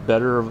little bit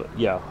better.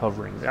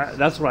 Hovering.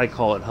 That's what I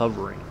call it,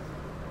 hovering.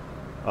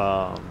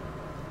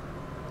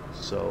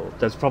 So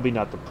that's probably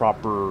not the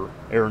proper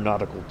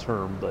aeronautical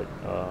term, but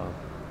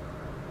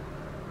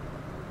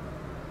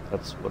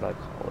that's what I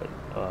call it.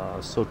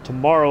 So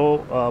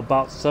tomorrow,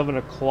 about 7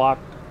 o'clock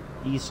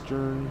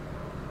Eastern,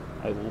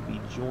 I will be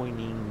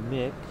joining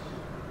Mick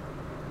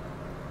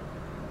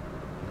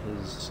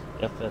his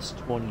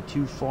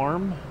FS22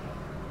 farm.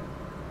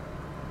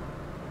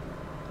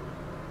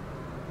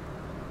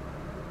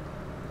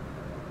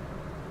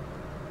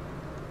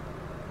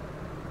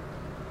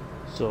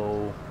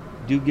 So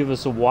do give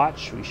us a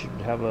watch. We should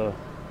have a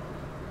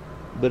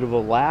bit of a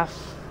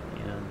laugh.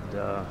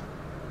 And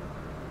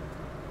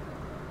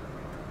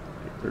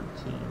 13,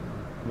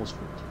 almost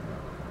 14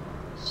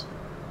 miles.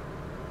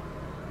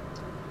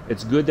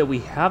 It's good that we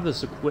have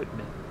this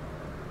equipment.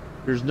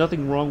 There's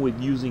nothing wrong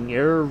with using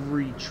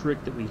every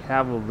trick that we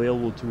have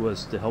available to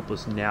us to help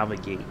us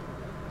navigate.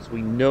 So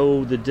we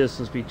know the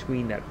distance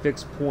between that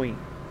fixed point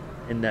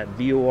and that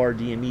VOR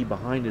DME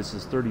behind us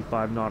is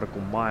 35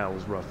 nautical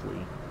miles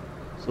roughly.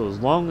 So as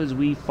long as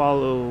we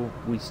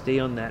stay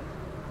on that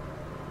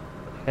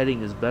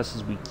heading as best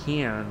as we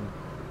can,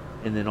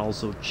 and then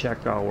also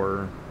check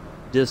our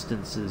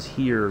distances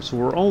here, so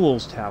we're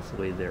almost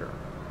halfway there,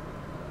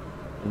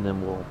 and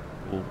then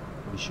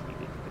we should be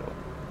good to go.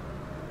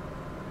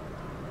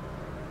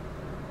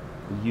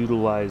 We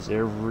utilize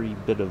every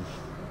bit of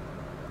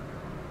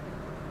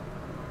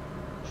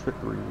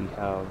trickery we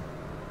have.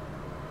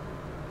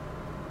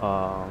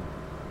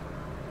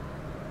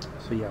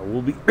 So yeah,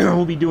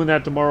 we'll be doing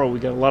that tomorrow. We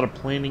got a lot of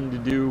planning to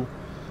do.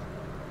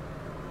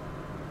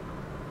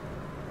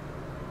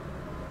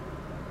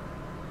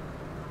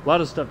 A lot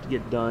of stuff to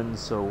get done,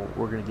 so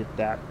we're gonna get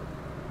that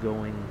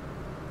going.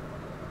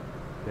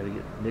 Got to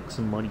get Nick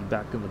some money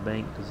back in the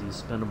bank because he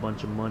spent a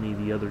bunch of money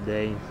the other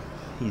day.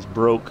 He's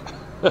broke,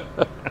 so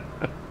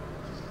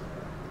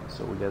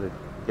we gotta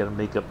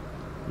make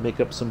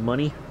up some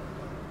money.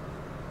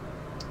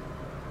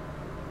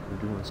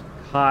 We're doing some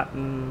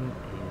cotton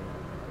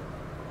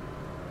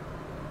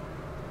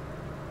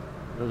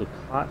and another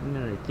cotton,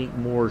 and I think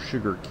more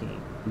sugar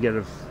cane. We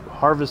gotta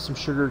harvest some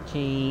sugar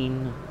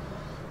cane.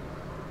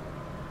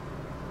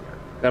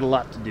 Got a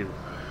lot to do,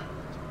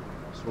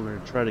 so we're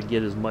going to try to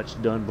get as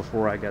much done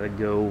before I got to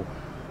go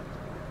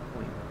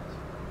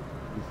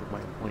for my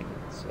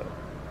appointment. So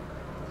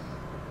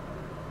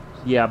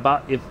yeah,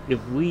 about if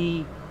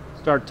we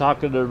start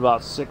talking at about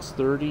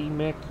 6:30,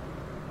 Mick,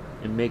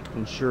 and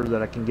making sure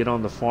that I can get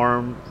on the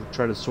farm, we'll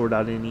try to sort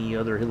out any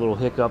other little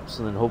hiccups,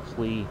 and then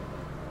hopefully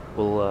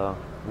we'll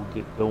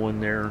get going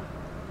there.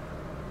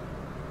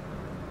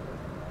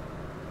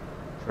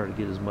 Try to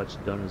get as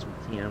much done as we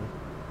can.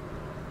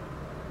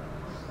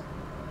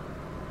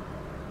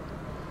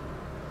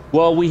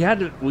 Well, we had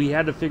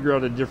to figure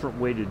out a different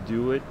way to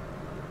do it,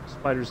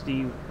 Spider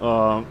Steve,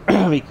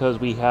 because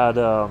we had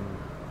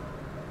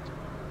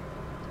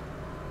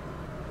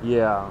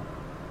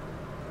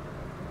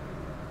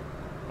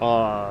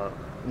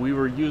we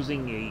were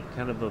using a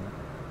kind of a,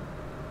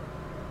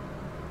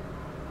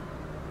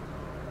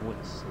 I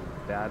wouldn't say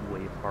bad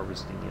way of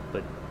harvesting it,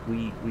 but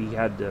we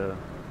had to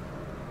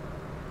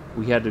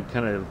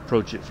kind of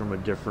approach it from a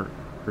different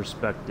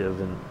perspective,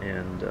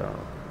 and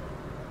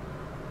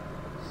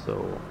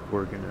so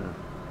we're gonna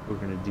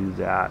do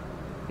that.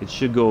 It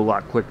should go a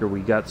lot quicker.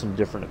 We got some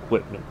different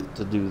equipment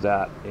to do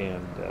that,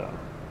 and so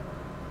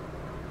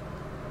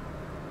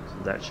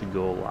that should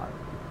go a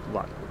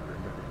lot quicker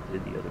than it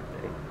did the other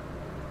day.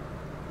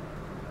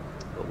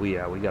 But we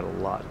got a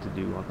lot to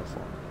do on the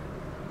farm.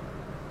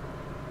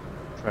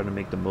 Try to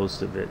make the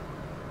most of it,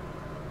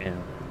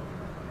 and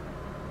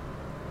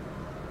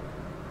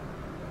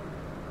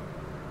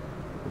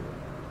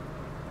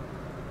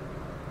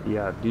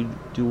yeah,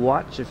 do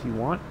watch if you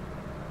want.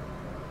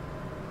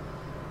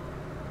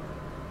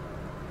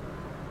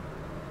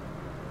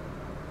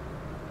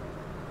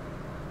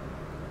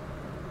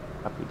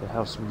 Happy to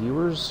have some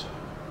viewers.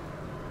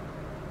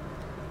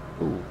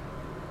 Ooh,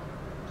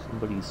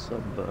 somebody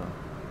expired.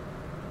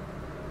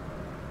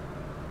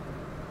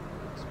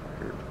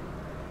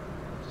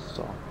 I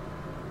saw.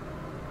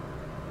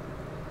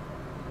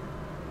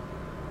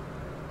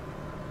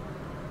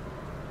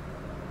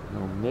 No,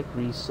 Mick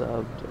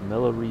resubbed,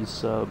 Amela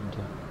resubbed.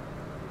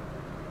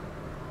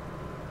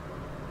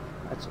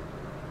 That's okay.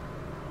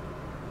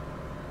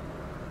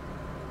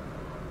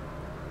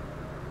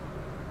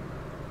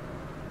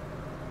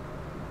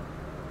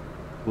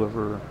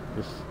 Whoever,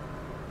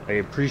 I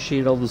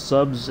appreciate all the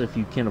subs if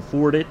you can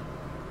afford it.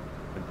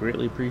 I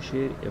greatly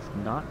appreciate it. If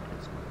not,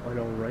 it's quite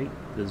alright.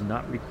 It is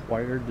not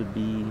required to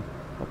be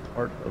a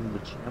part of the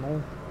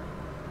channel.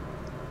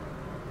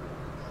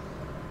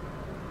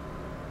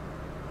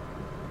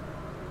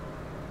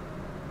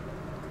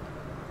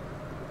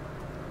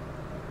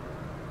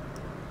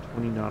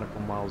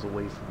 Nautical miles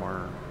away from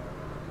our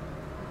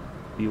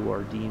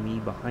VOR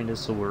DME behind us,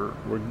 so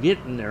we're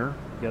getting there.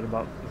 We got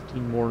about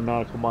 15 more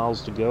nautical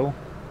miles to go.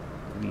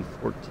 It'll be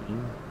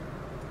 14.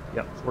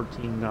 Yep,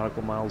 14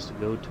 nautical miles to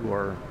go to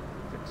our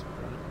fixed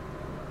point.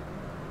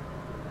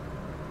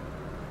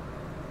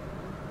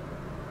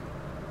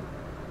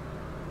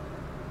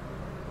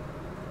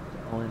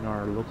 Down in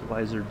our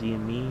localizer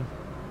DME.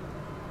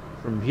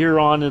 From here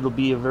on, it'll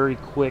be a very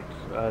quick.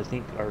 I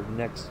think our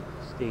next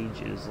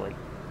stage is like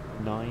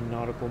 9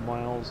 nautical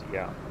miles,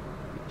 yeah,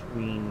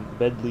 between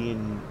Bedley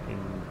and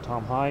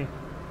Tom High. And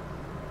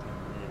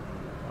then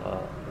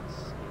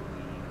it's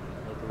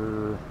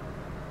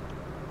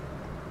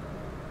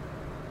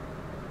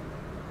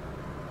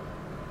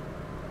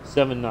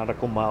 7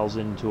 nautical miles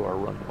into our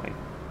runway.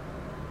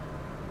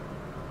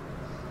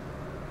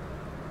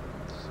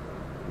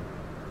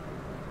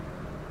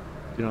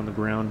 Get on the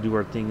ground, do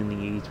our thing in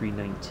the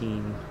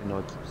A319. I know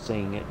I keep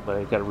saying it, but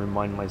I got to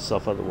remind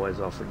myself, otherwise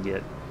I'll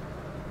forget.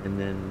 And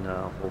then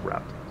we'll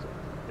wrap things up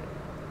for the day.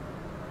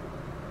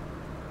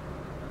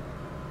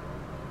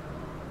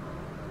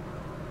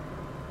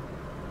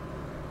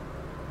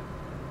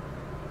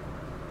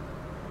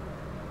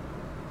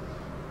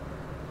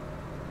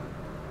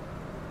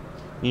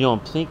 You know,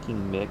 I'm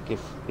thinking, Mick,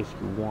 if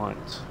you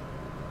want,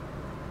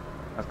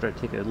 after I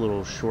take a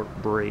little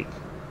short break,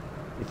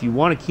 if you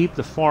want to keep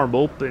the farm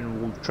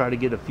open, we'll try to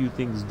get a few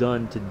things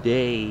done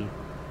today,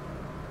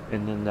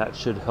 and then that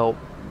should help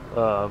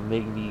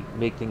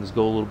make things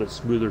go a little bit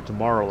smoother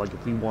tomorrow. Like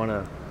if we want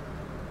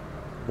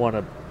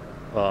to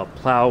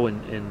plow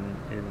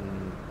and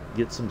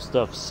get some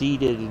stuff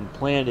seeded and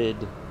planted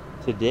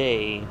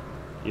today,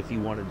 if you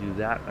want to do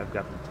that, I've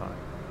got the time.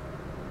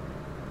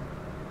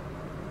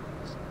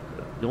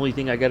 The only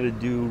thing I got to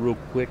do real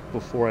quick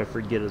before I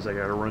forget is I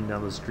got to run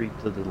down the street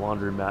to the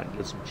laundromat and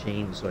get some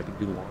chains so I can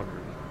do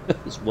laundry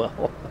as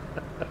well.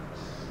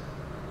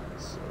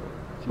 So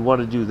if you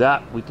want to do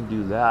that, we can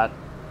do that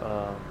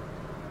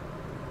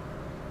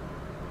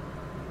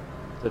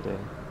today.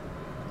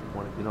 If you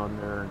want to get on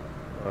there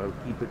and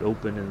keep it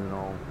open, and then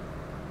I'll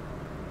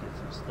get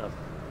some stuff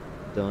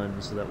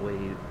done so that way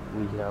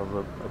we have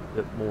a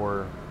bit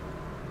more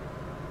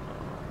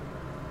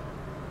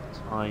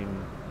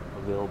time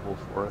available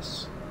for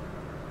us.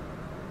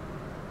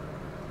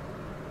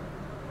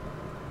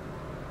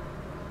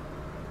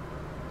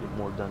 Get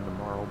more done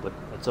tomorrow, but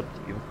that's up to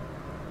you.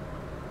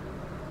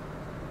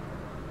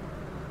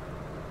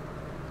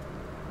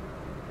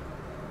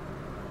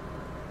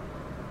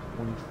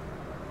 Let me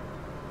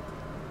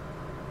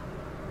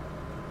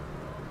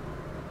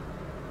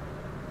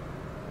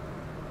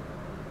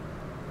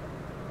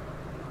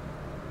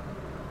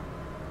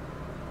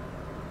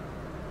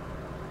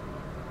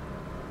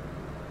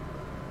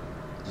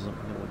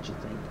know what you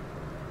think.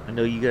 I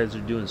know you guys are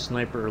doing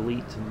Sniper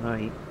Elite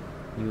tonight.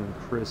 You and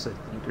Chris, I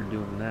think, are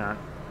doing that.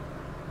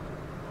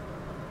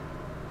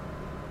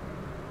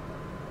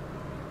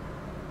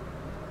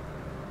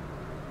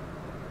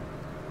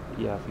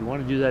 Yeah, if you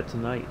want to do that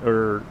tonight,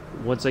 or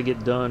once I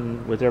get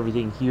done with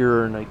everything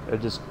here, and I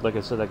just, like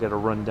I said, I got to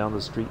run down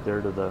the street there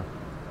to the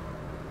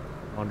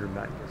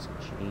laundromat, get some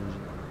change,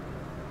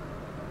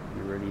 and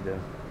be ready to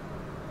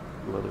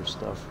do other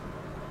stuff.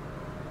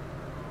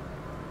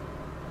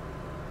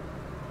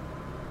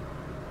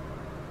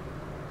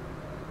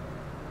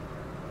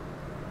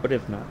 But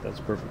if not,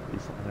 that's perfectly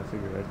fine. I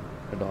figured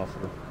I'd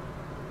offer.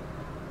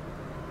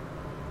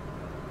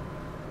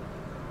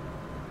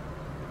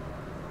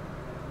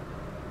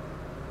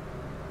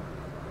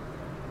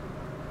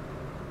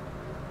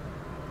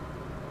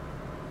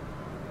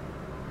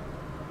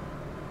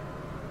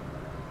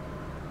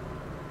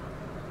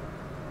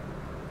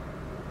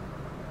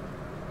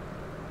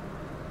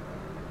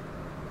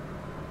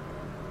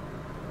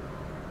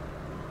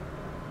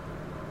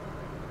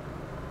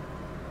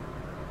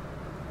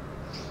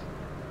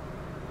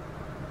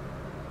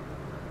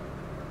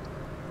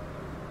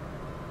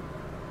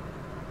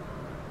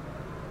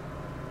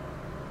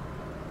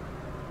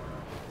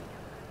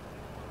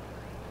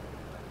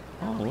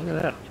 Oh, look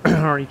at that.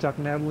 Already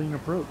talking to Abilene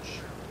Approach.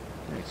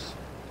 Nice.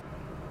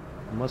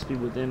 Must be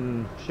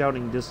within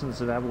shouting distance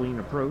of Abilene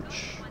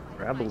Approach,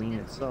 or Abilene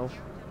itself.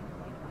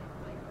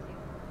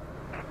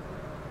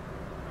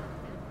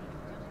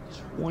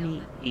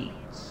 28.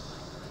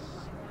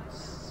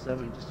 Just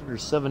under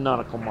 7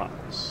 nautical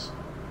miles.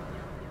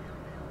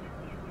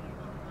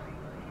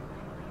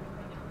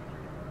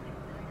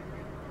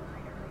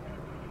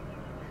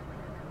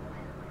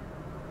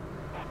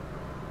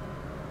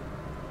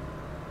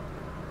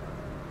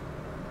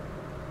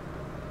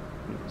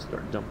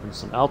 Start dumping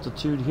some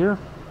altitude here.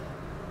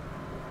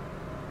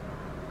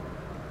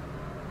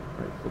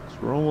 Alright folks,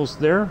 we're almost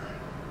there.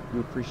 We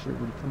appreciate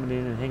everybody coming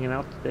in and hanging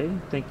out today.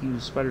 Thank you,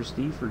 Spider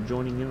Steve, for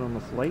joining in on the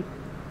flight.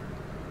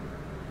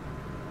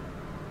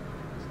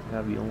 Nice to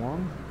have you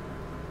along.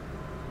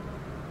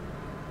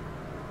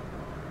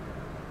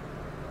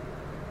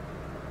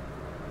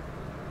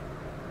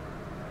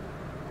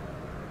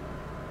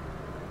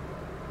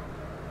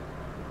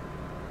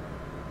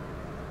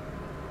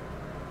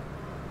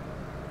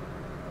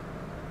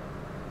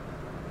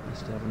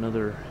 Nice to have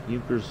another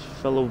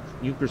fellow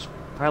Ukers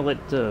pilot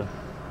to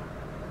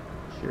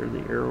share the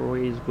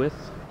airways with.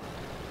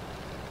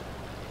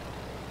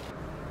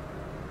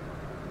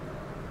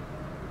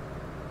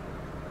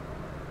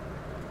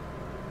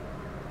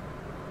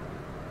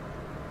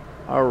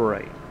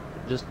 Alright,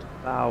 just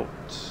about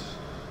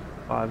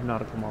 5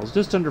 nautical miles,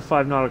 just under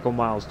 5 nautical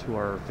miles to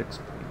our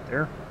fixed point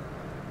there.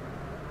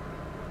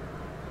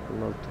 I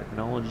love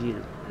technology.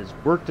 It has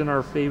worked in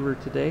our favor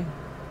today.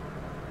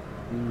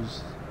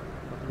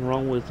 Nothing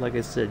wrong with, like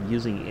I said,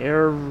 using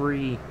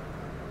every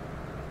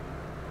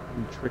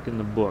trick in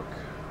the book.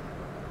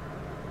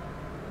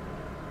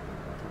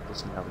 Help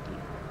us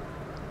navigate.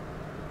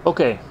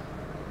 Okay,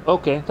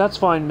 Okay, that's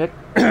fine, Mick.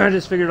 I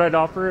just figured I'd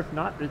offer. If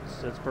not,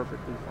 that's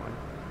perfectly fine.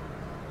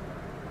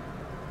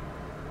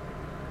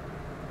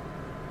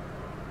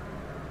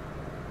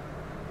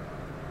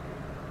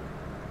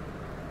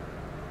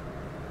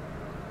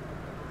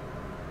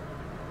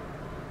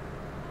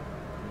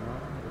 Not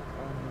a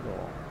problem at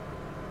all.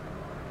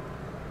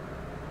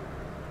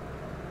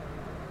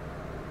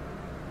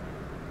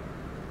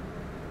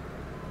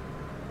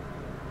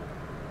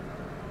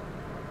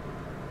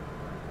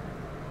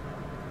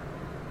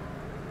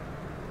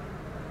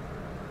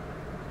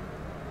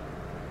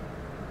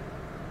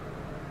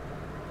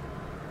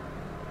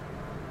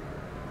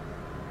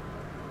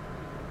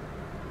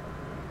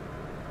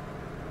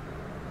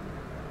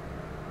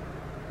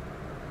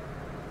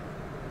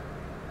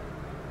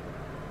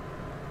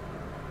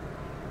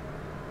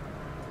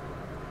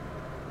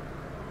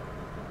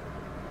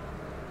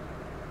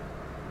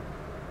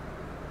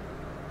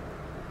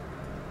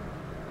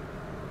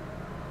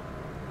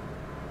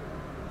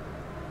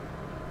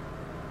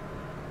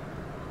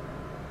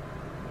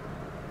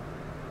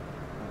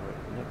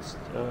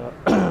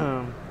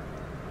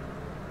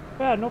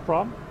 Yeah, no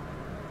problem.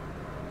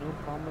 No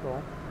problem at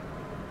all.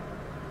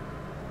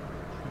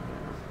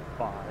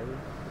 5.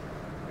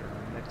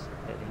 Our next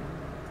heading.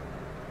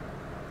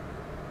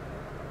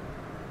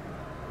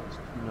 There's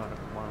 2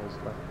 nautical miles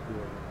left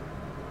here.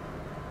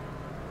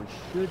 We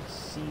should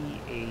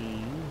see a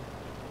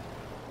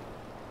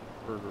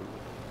river.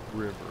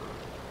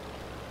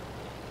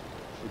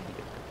 Should be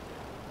it.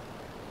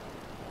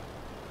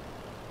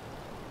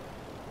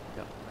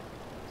 Yep,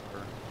 that's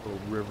our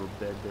little river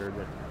bed there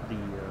that the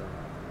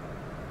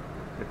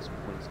fixed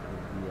point's going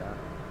to be at.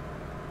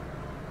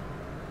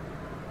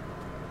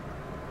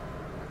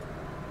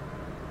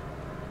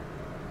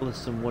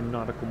 Less than 1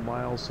 nautical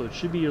mile, so it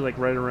should be like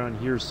right around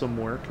here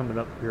somewhere, coming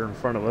up here in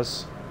front of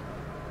us.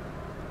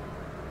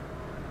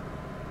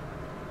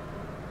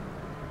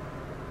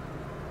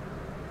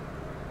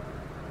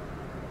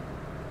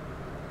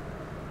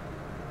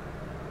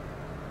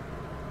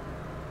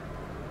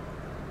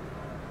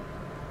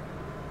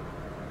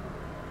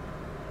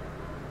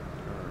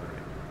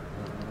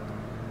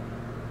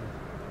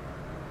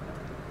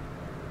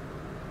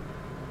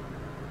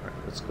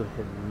 Let's go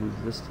ahead and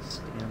move this to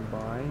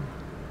standby.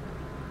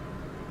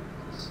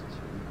 This to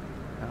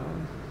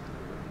down.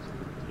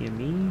 To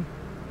DME.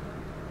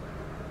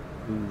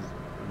 Move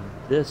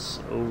this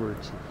over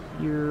to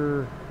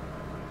here.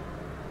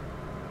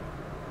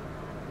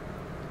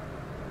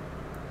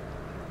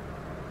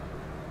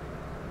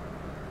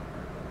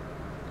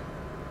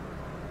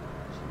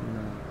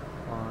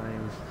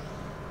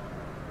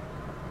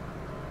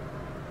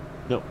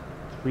 No,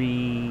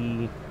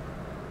 3.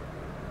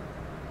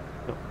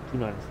 No,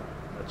 295.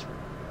 That's right.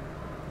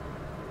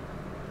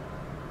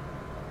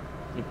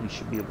 I think we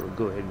should be able to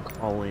go ahead and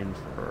call in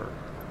for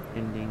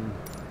ending.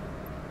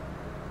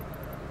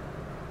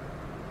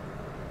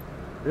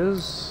 It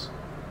is.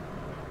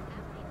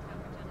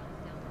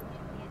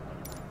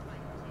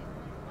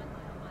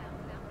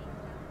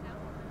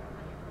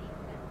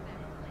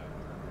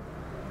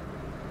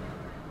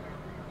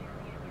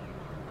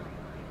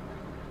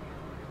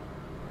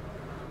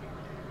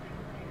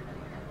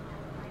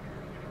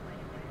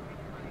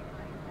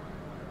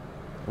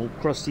 Old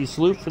crusty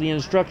sloop for the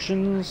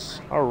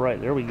instructions. All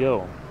right, there we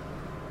go.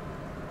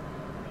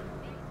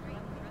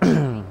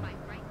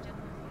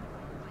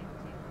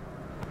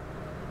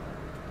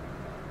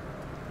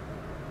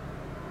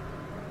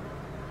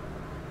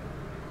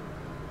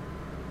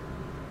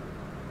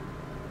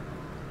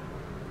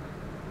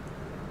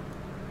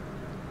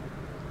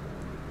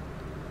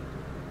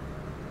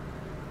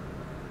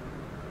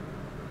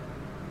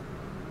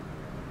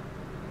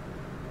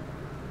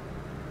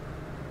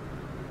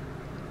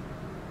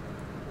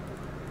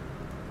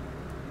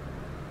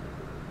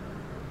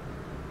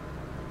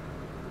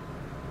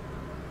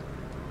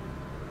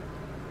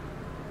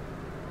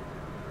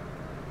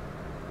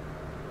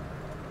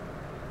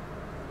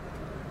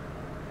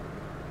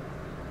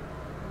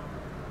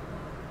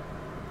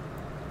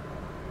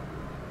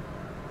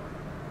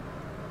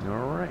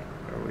 Alright,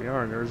 there we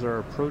are. There's our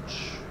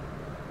approach.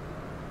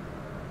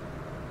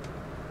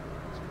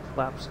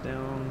 Flaps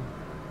down.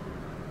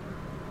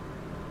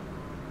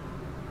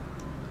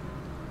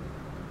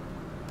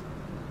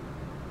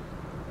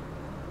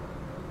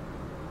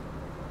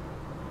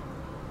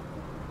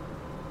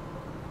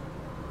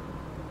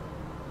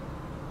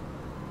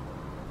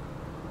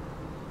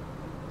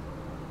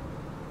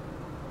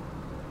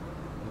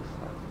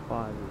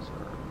 Five is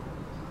our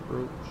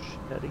approach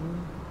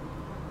heading.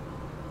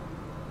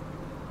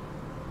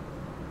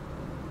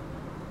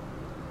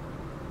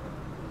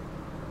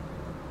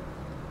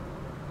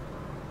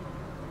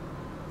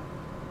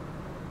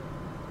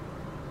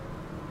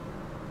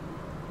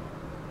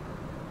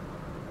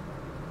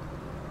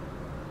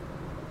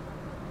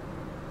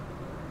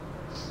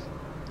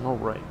 All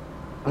right.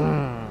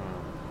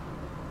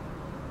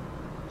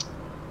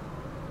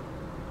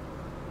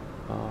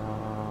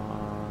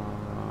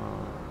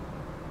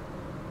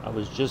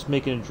 was just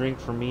making a drink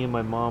for me and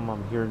my mom.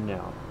 I'm here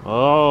now.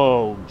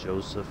 Oh,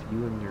 Joseph,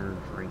 you and your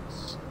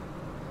drinks.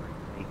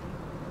 Making.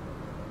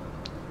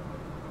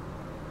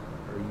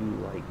 Are you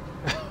like...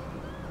 It's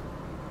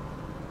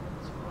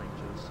fine,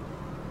 Joseph.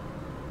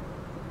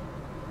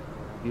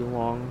 Won't be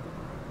long.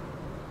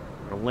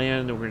 We're going to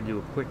land and we're going to do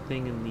a quick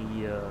thing in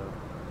the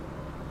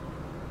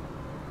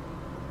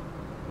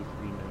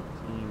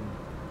A319.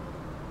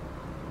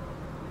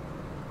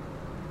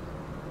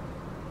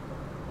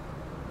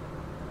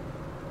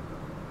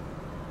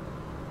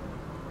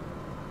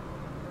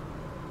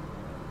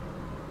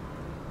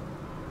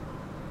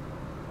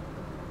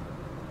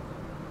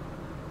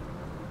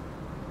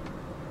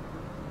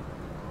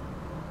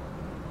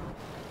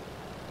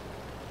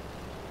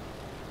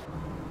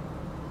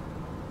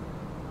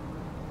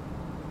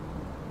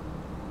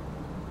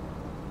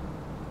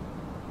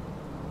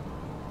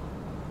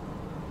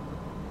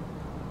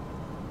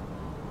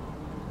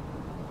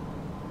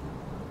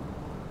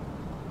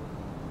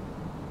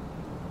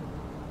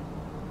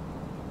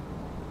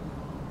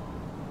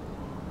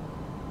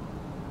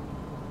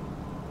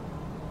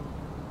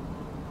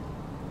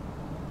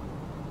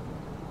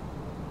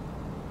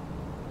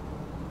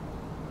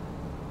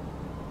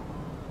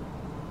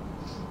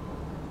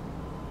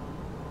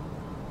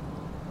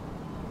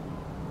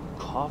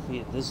 Coffee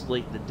at this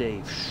late in the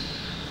day.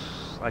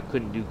 I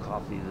couldn't do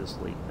coffee this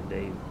late in the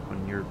day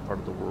on your part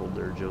of the world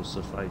there,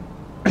 Joseph.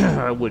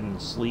 I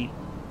wouldn't sleep.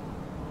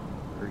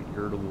 Very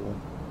irritable.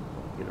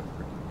 Get a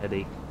freaking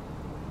headache.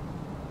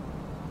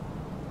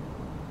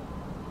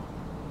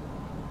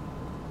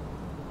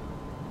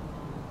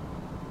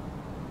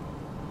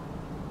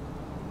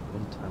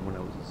 One time when I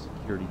was a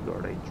security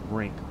guard, I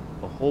drank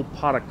a whole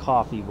pot of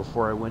coffee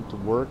before I went to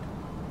work.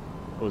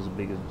 That was the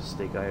biggest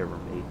mistake I ever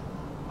made.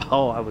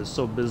 Oh, I was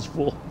so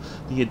miserable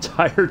the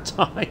entire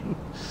time.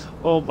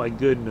 Oh my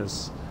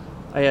goodness.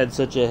 I had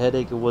such a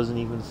headache it wasn't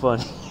even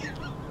funny.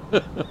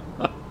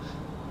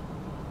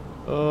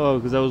 Oh,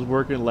 because I was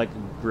working like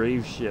a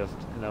grave shift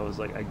and I was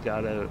like, I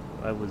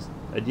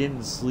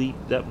didn't sleep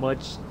that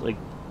much like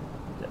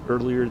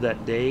earlier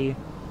that day.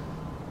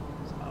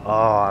 Oh,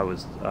 I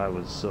was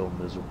so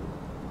miserable.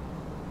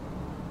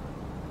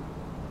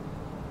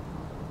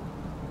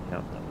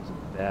 Yeah, that was a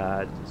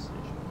bad decision.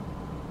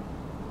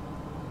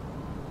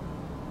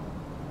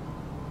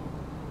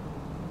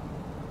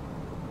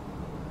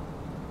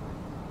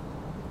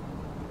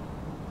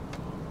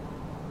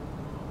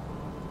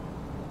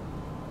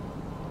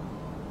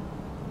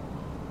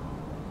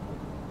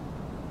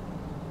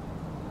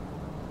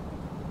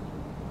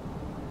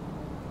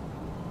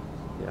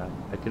 Yeah,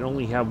 I can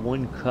only have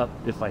 1 cup.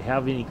 If I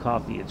have any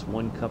coffee, it's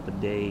 1 cup a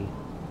day.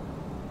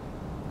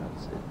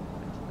 That's it.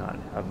 I cannot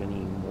have any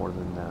more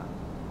than that.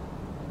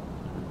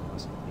 It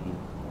must be.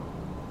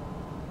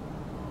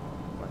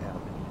 If I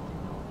have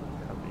anything else, I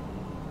have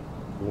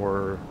any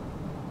more.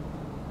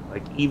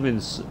 Like even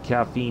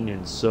caffeine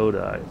and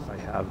soda, if I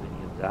have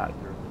any of that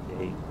during the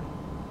day,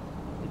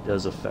 it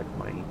does affect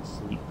my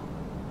sleep.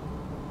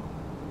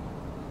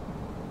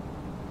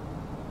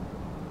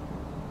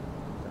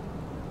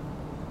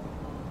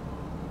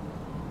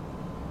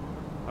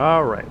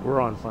 Alright,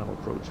 we're on final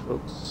approach,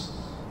 folks.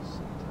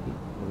 Sit tight,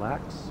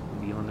 relax.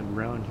 We'll be on the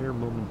ground here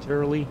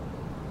momentarily.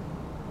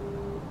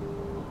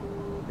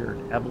 Here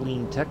in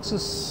Abilene,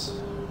 Texas.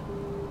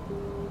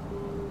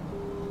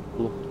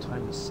 Local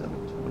time is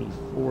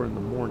 7:24 in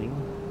the morning.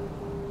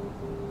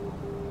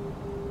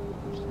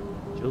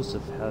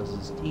 Joseph has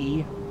his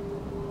tea.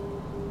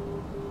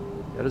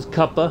 Got his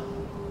cuppa.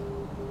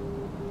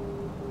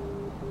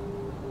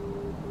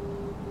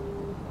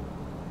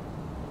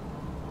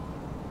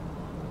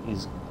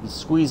 He's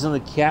squeezing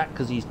the cat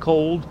because he's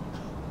cold.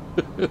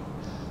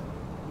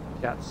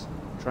 Cat's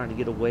trying to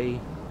get away.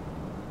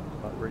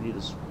 About ready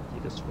to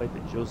take a swipe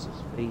at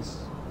Joseph's face.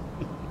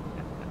 Look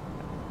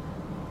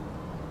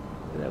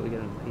at that, we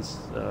got a nice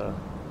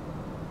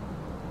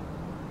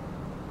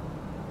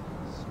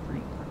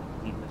street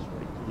leading us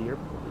right to the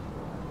airport as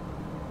well.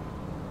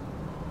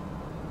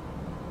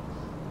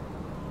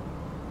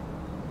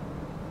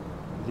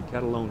 Leave the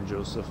cat alone,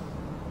 Joseph.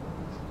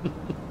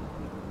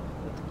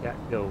 Let the cat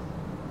go.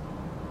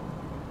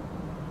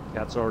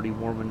 Cat's already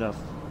warm enough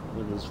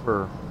with his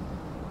fur.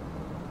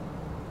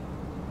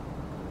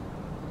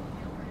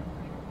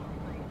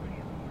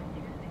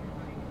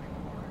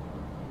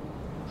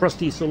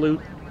 Krusty salute.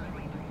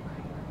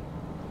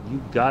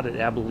 You got it,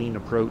 Abilene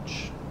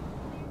approach.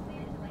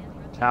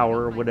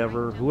 Tower,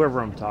 whatever,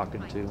 whoever I'm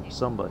talking to,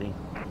 somebody.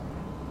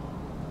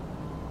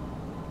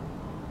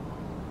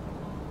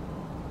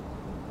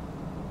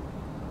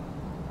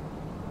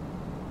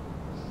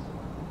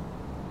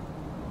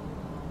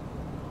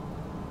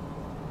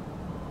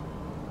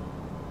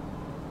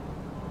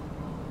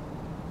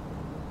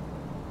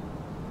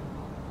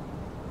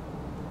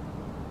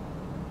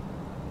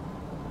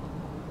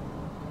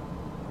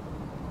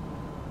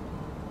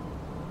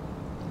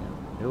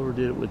 I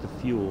overdid it with the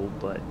fuel,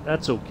 but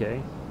that's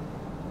okay.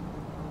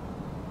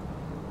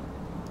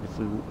 If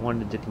we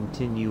wanted to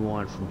continue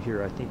on from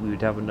here, I think we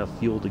would have enough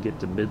fuel to get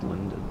to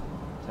Midland,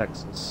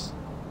 Texas.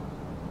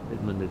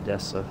 Midland,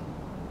 Odessa.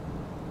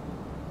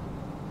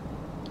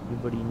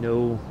 Anybody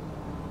know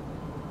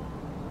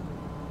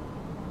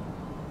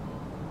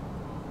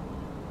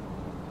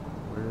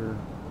where?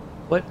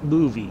 What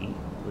movie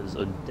was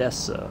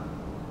Odessa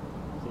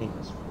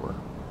famous for?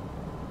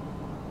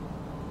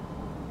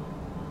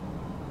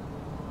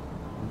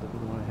 Anybody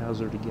want to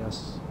hazard a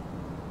guess?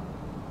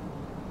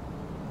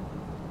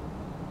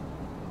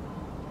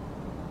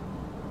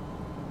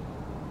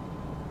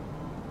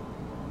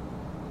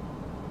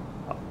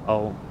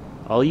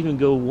 I'll even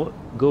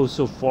go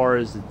so far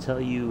as to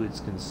tell you it's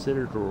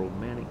considered a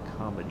romantic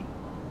comedy.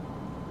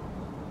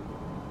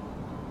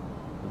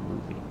 The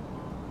movie.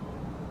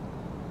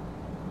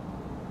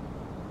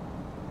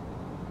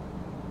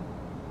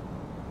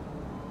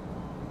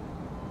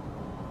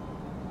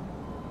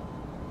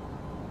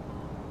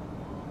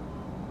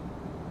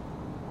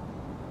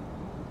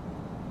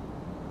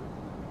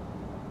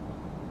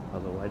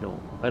 Although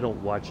I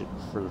don't watch it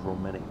for the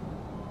romantic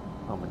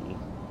comedy.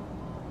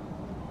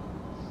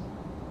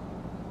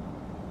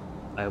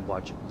 I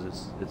watch it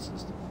because it's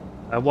just,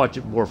 I watch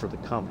it more for the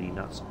comedy,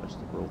 not so much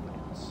the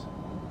romance.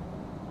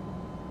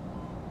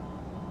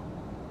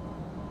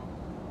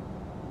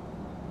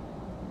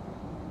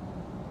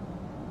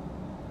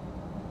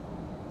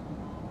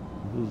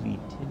 Movie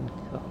Tin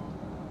Cup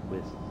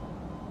with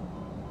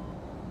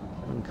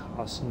Kevin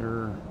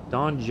Costner,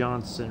 Don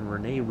Johnson,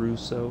 Rene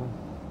Russo.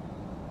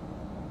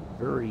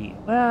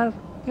 Well, I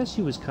guess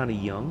she was kind of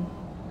young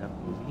in that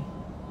movie.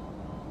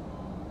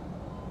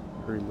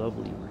 Very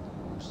lovely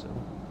Rene Russo.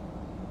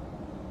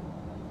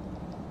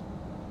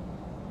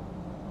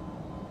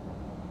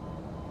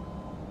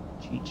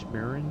 Cheech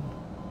Marin.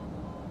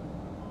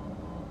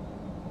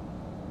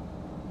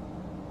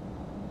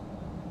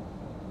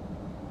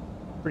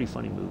 Pretty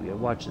funny movie. I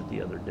watched it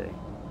the other day.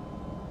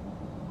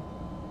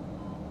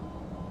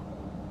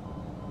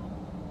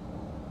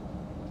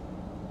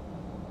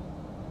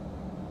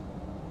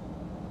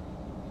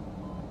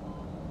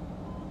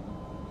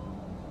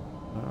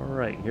 All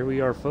right, here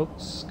we are,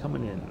 folks,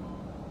 coming in.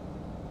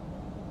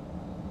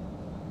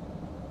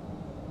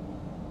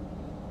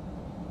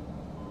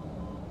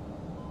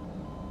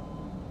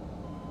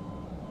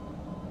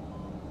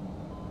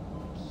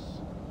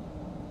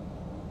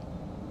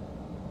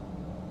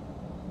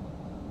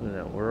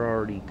 We're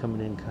already coming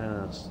in kind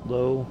of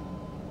slow.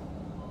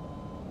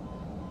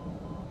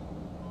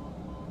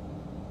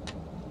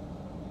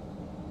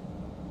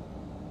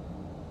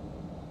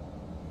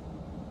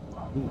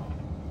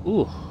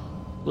 Ooh,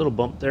 little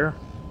bump there.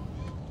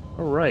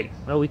 All right.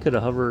 Well, we could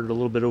have hovered a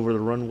little bit over the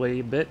runway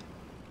a bit.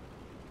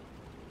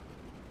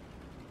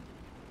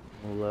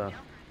 We'll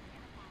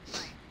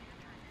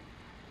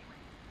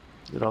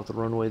get off the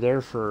runway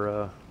there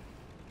for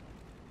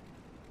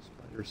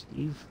Spider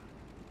Steve.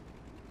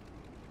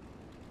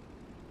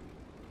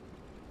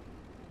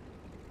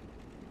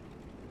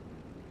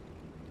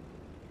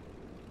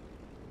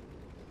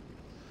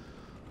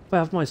 On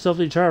behalf of myself,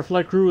 the entire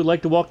flight crew would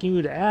like to welcome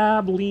you to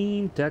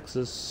Abilene,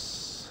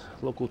 Texas.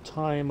 Local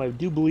time, I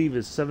do believe,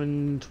 is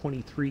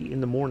 7:23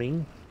 in the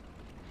morning.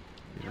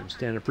 I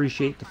understand and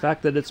appreciate the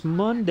fact that it's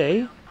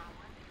Monday.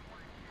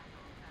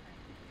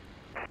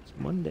 It's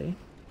Monday.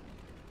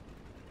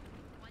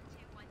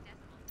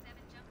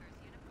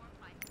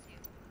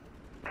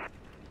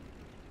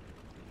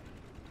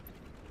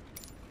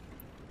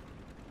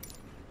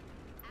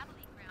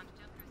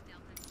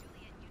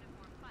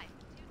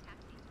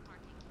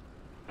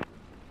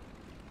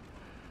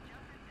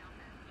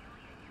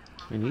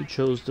 And you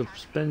chose to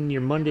spend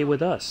your Monday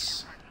with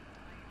us.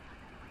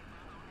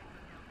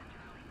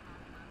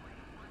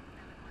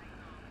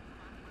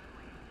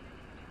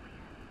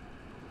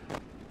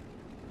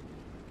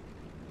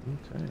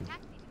 Okay.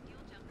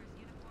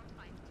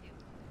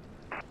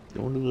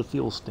 Going to the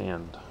fuel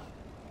stand.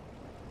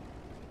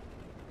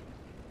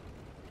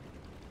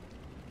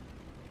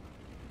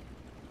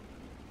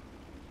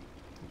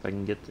 If I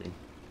can get the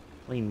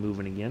plane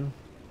moving again.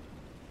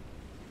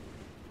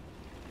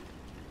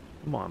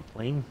 Come on,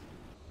 plane.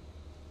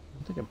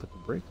 I think I put the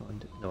brake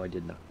on. No, I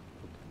did not.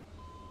 Okay.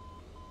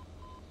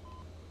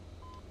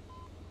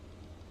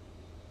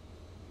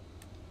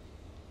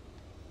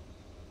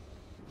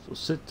 So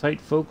sit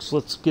tight, folks.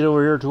 Let's get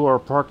over here to our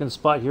parking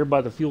spot here by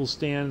the fuel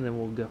stand, and then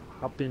we'll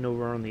hop in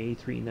over on the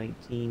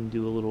A319,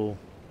 do a little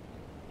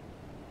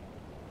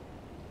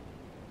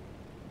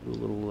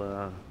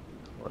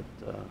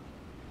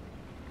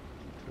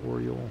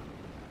tutorial.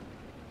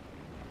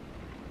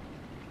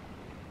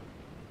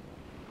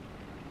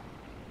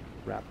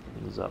 Wrap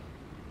things up.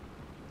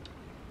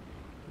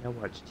 I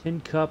watched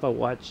Tin Cup. I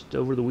watched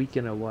over the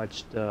weekend. I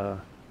watched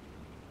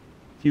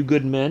Few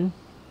Good Men.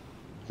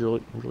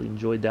 Really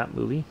enjoyed that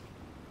movie.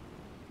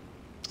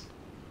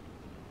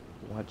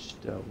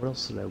 Watched what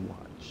else did I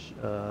watch?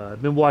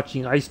 I've been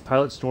watching Ice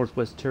Pilots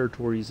Northwest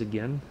Territories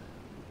again.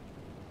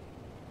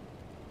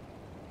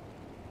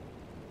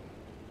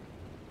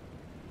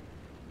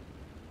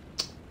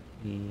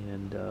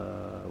 And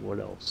what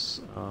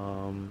else?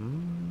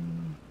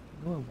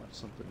 I watched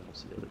something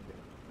else the other day.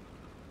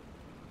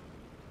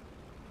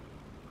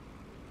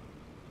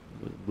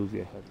 It was a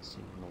movie I hadn't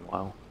seen in a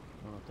while.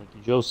 Oh, thank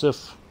you,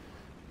 Joseph.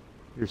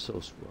 You're so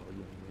swell,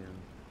 young man.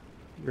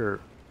 You're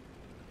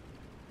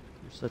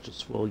such a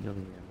swell young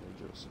man,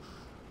 Joseph.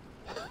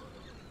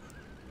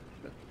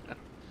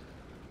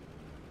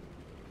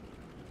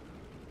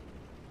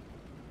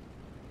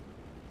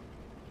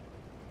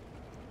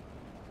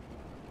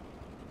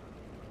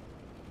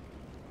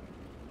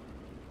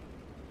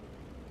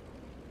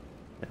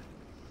 I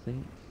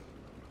think.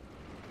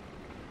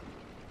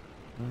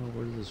 I don't know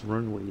where this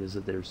runway is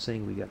that they're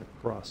saying we got to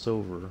cross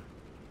over.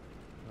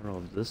 I don't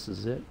know if this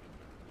is it.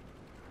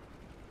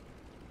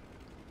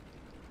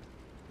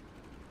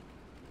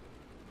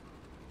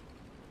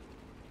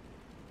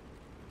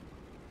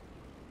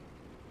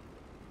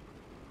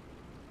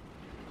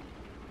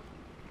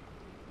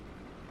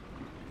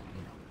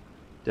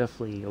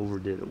 Definitely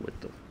overdid it with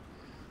the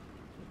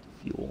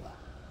fuel.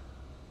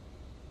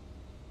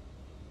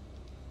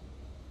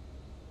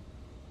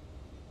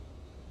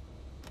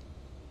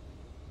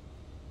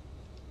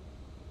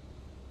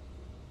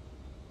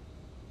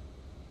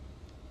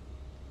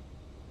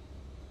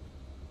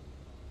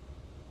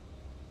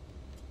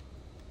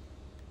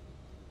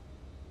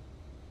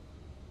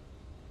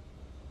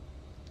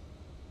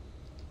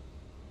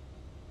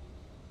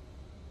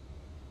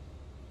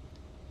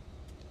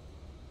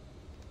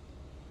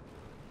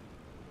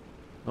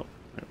 Oh,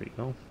 there we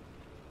go.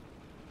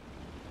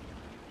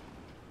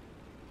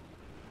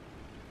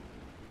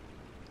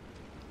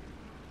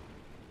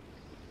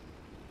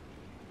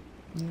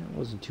 Yeah, it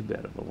wasn't too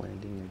bad of a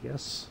landing, I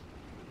guess.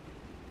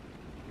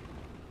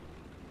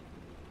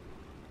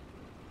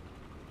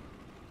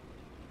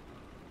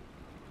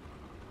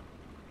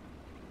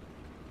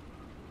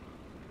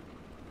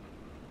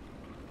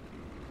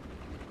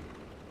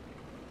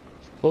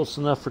 Close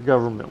enough for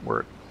government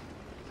work.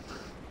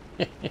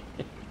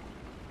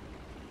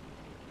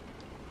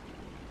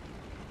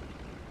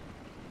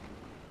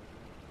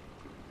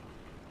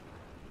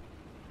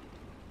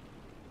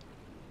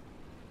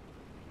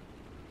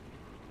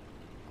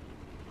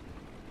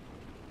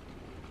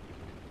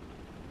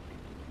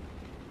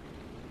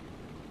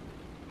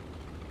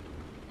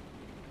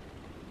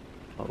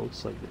 Oh,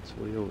 looks like it's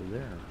way over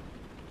there.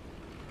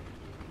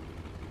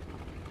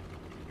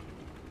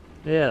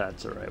 Yeah,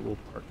 that's alright. We'll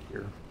park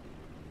here.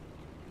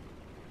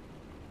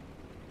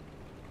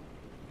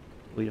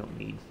 We don't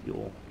need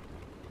fuel.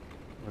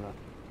 We're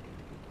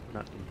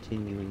not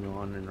continuing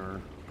on in our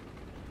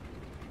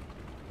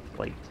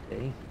flight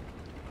today.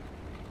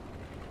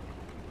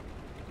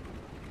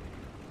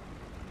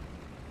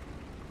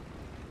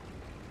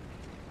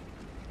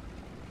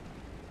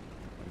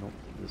 I don't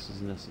think this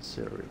is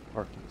necessarily a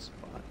parking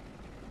spot.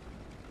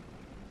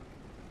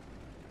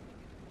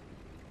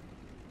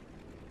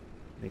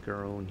 Make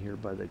our own here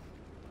by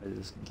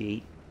this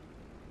gate.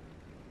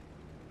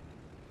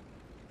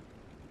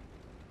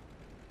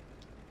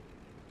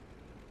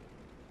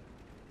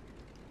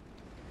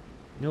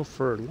 You know,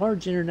 for a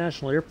large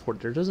international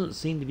airport, there doesn't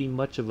seem to be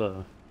much of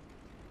a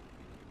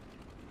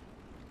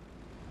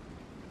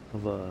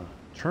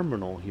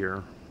terminal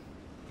here.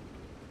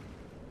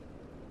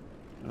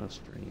 Oh,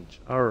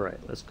 strange. All right,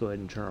 let's go ahead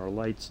and turn our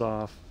lights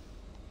off.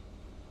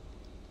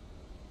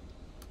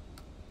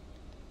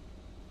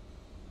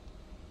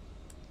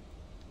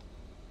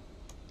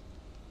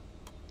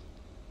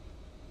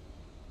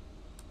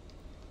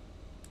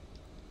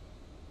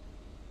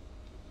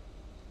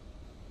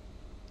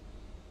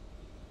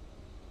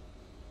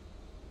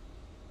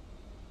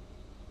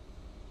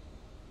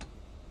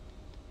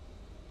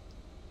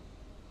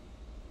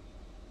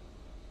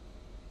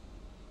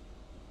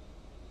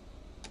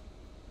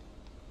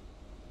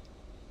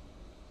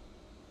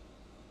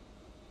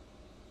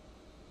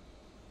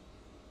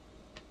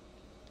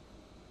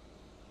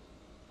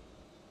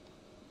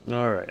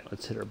 Alright,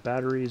 let's hit our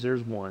batteries.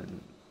 There's one.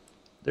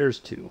 There's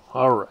two.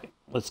 Alright,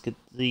 let's get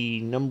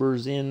the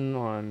numbers in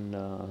on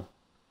over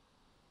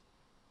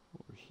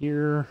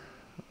here.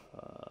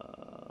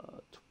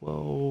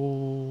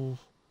 12,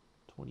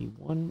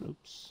 21,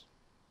 oops.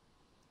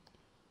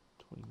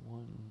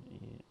 21,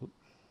 and,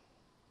 oops.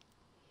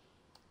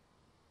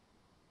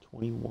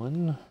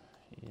 21,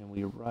 and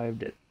we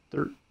arrived at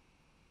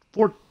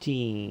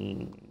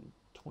 14,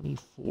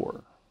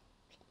 24.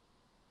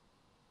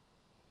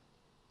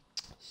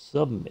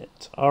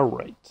 Submit. All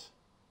right.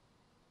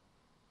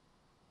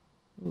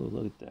 Ooh,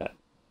 look at that.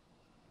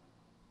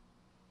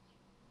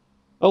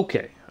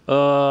 Okay.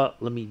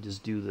 Let me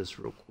just do this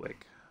real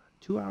quick.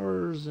 2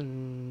 hours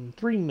and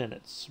 3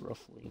 minutes,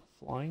 roughly,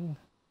 flying.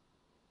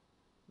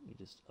 Let me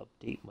just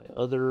update my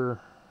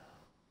other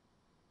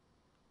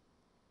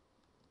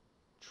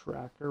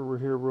tracker. We're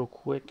here real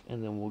quick,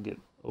 and then we'll get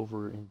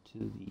over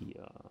into the,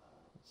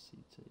 let's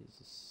see, today's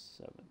the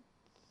 7th.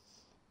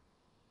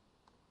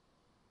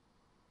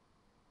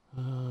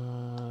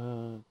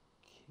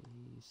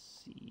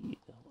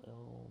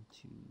 KCLL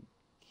to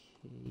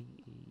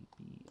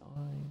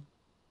KABI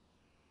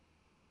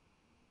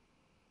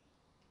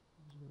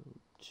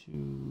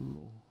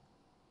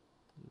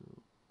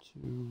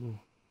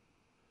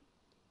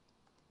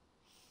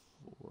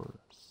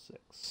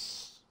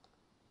 020246.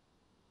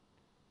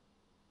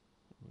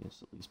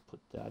 Let's at least put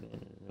that in,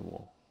 and then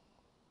we'll.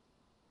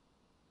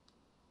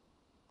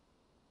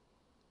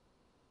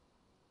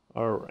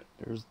 All right,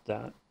 there's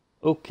that.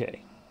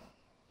 Okay.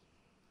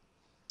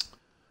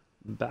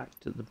 Back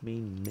to the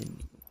main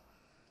menu.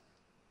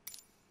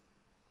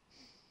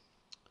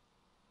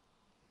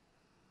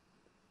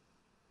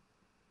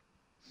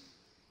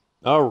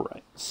 All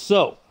right,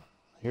 so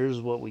here's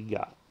what we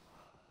got.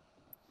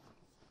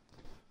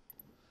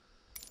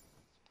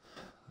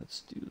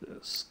 Let's do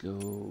this.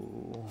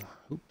 Go.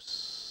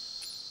 Oops.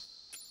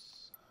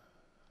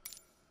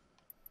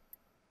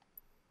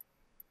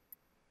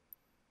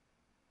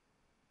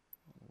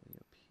 All the way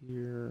up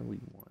here, we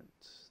want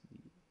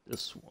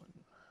this one.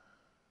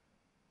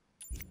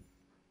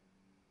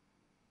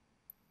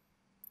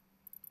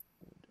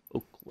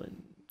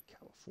 Oakland,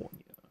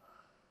 California.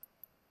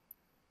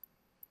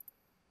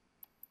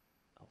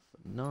 Alpha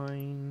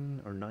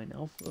 9, or 9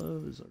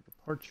 Alpha is our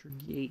departure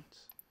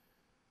gate.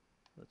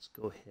 Let's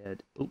go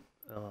ahead. Oh,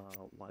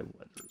 live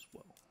weather as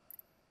well.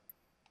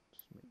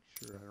 Just make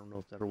sure. I don't know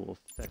if that will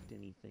affect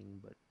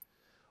anything, but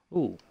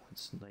oh,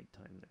 it's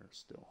nighttime there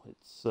still.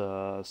 It's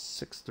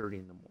 6:30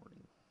 in the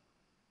morning.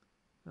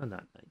 No,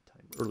 not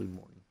nighttime, early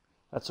morning.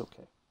 That's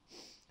okay.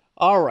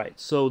 All right,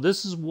 so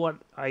this is what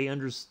I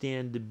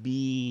understand to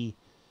be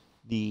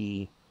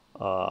the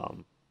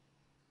how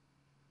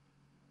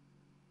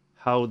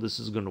this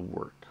is going to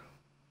work.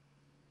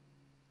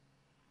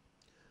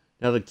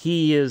 Now the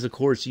key is, of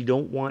course, you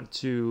don't want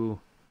to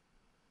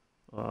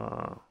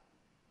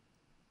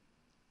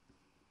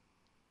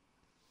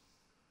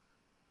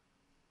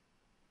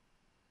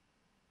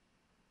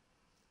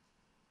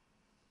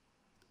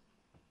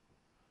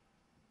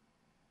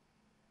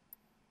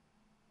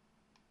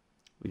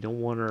we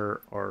don't want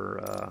our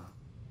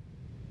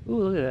ooh,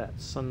 look at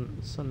that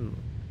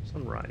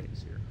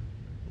sunrise here.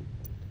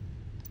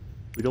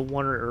 We don't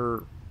want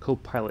our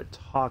co-pilot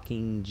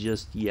talking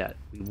just yet.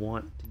 We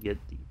want to get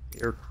the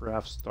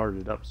aircraft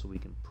started up so we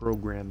can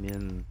program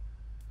in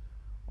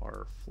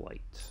our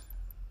flight.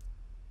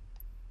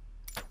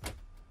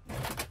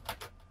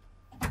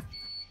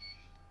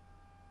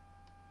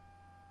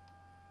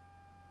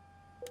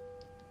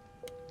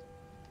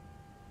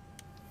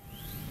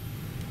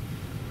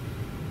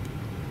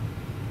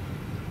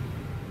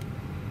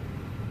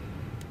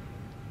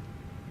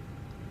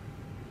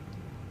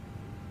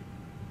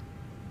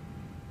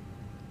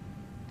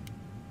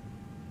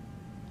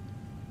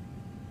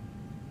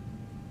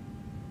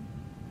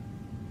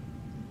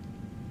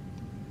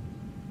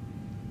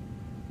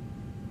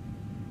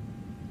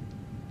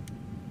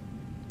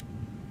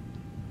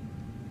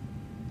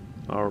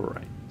 All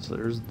right, so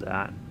there's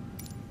that. Our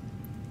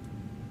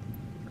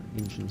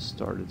engine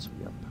started, so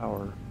we got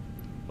power.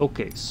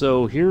 Okay,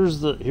 so here's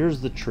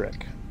the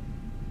trick.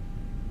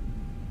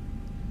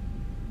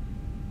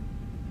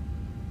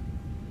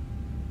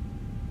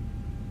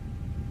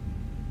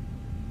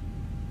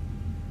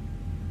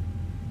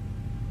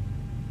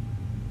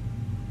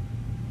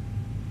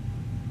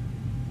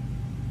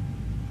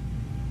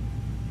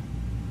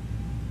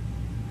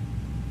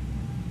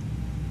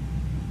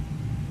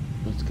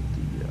 Let's get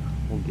the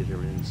we'll get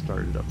everything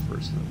started up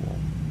first, and then we'll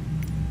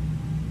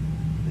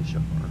finish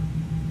up our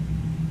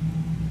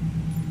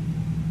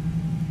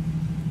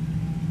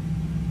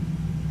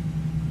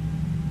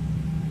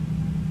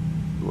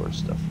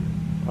stuff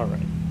here. All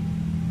right.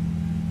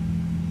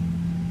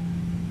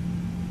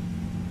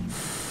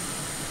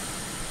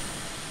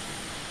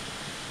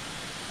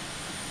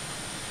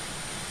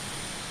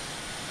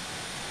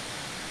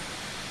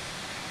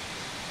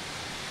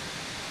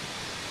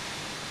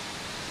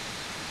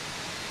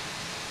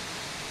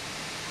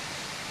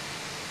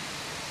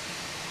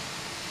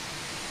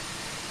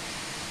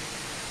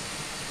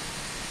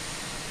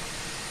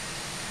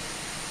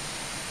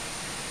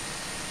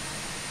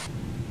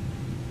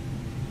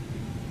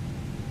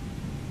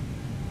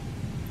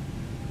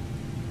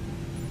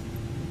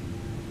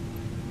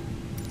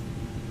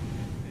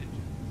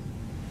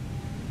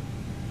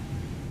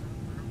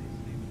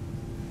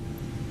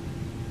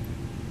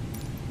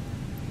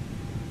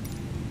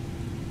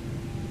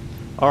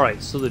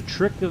 Alright, so the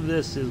trick of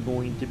this is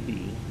going to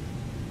be,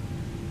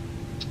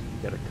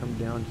 got to come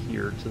down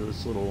here to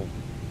this little,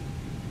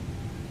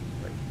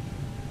 right,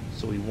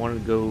 so we want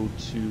to go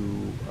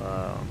to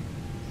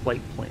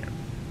flight plan.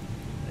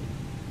 Right.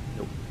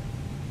 Nope.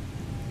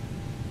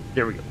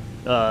 There we go.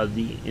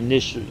 The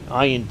initial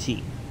INT.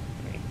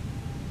 Right.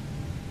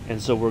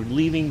 And so we're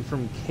leaving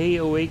from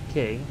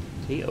K-O-A-K,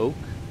 K-Oak,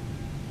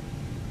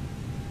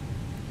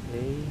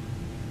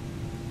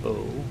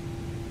 K-O,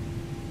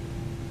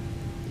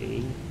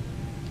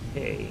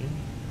 A-K,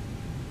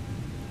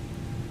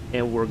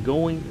 and we're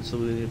going, so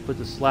we put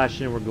the slash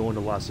in, we're going to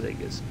Las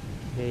Vegas.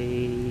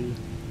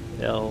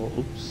 K-L,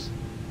 oops,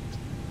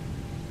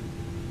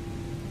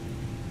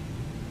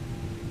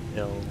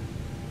 L-A-S,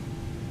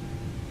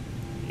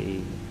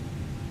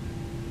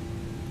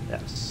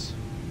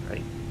 right?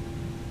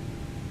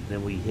 And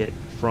then we hit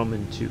from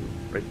and to,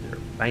 right there,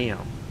 bam.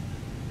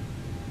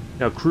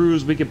 Now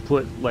cruise, we could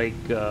put like,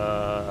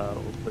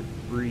 we'll put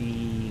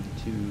 3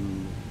 to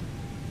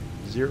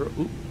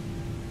Oop.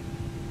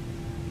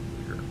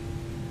 Here.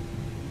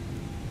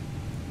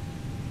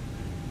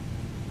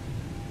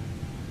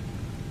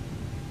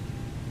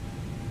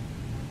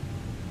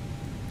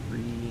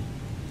 3,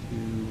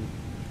 2,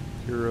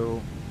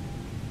 0.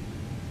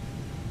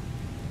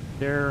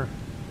 There,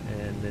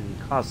 and then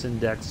cost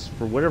index,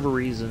 for whatever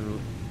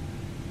reason,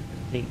 I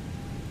think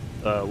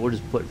we'll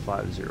just put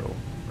 50,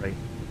 right?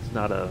 It's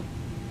not a...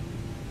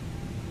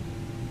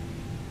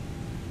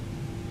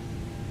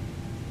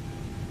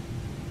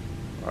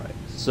 Alright,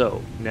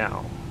 so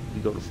now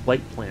we go to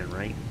flight plan,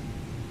 right?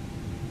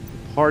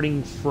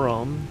 Departing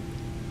from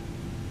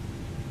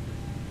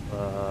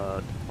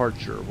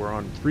departure, we're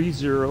on 30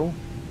 is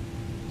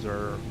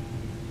our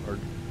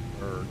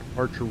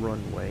departure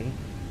runway.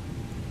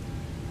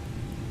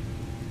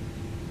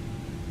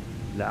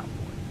 That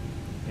one.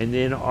 And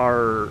then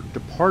our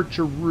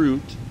departure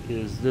route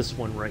is this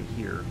one right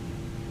here.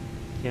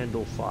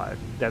 Candle 5.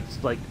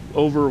 That's like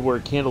over where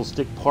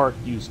Candlestick Park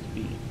used to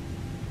be.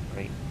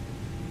 Right?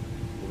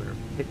 We're going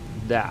to pick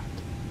that.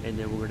 And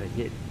then we're going to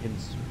hit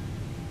insert.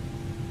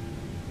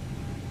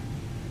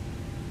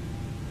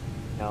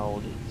 Now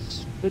it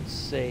should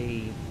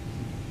say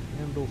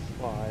Candle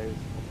 5.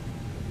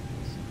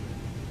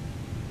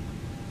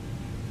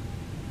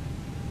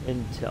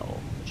 Intel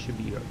should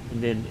be,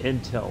 and then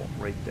Intel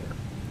right there.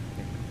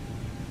 Okay.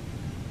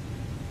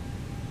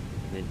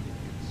 And then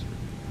insert.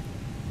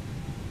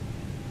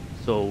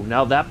 So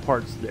now that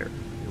part's there.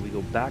 And we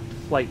go back to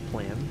flight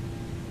plan.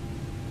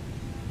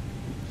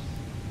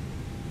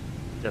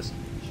 Oops.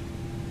 Destination.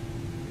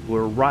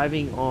 We're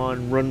arriving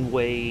on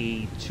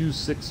runway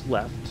 26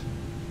 left.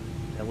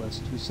 LS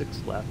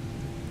 26 left.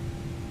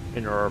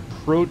 And our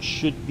approach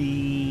should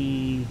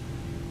be...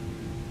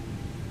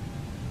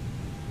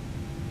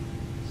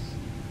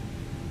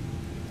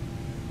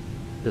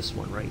 this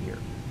one right here.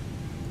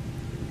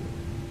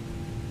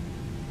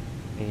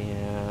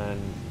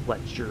 And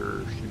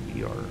Fletcher should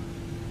be our... Now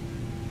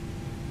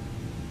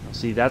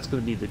see, that's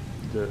going to be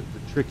the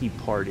tricky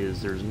part,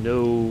 is there's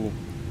no...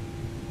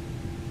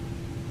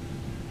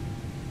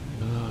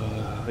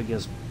 I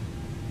guess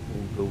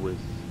we'll go with...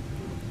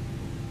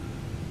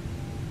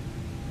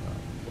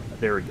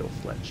 there we go,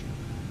 Fletcher.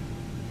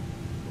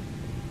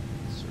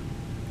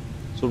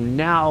 So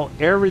now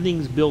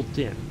everything's built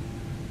in,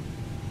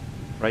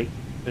 right?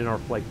 In our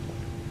flight plan.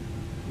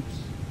 Oops.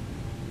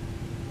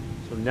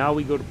 So now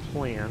we go to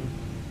plan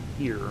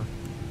here,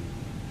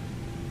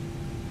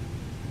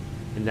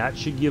 and that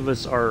should give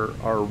us our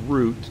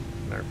route.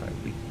 Matter of fact,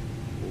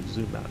 we'll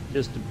zoom out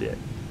just a bit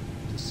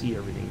to see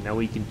everything. Now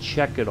we can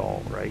check it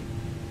all, right?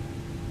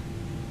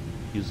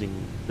 Using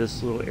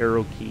this little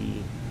arrow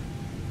key.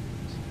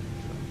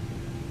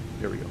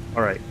 There we go.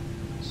 All right.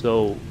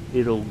 So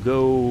it'll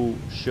go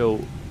show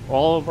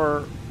all of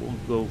our. We'll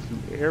go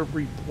through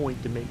every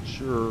point to make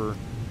sure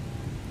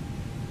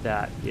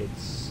that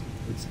it's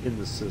in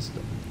the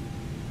system.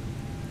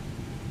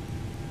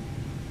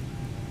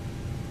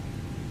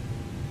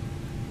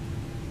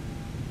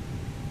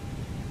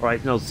 All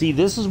right, now see,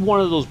 this is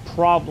one of those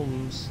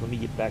problems. Let me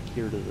get back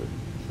here to the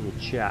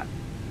chat.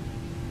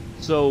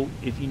 So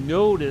if you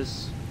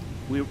notice,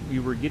 we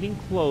were getting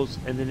close,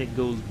 and then it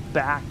goes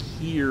back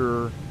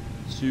here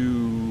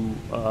to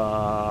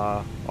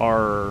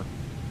our.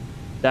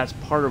 That's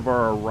part of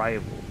our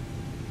arrival,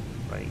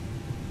 right?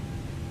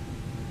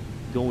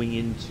 Going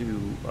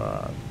into,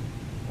 I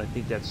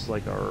think that's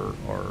like our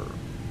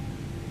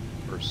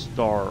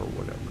star or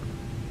whatever.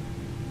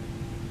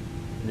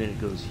 And then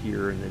it goes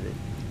here, and then it...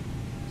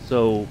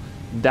 So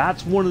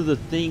that's one of the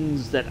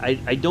things that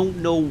I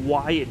don't know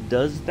why it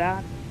does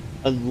that,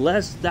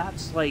 unless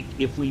that's like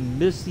if we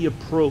miss the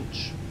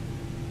approach,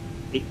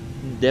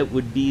 that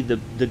would be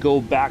the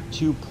go back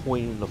to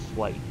point in the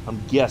flight.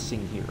 I'm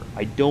guessing here.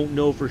 I don't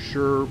know for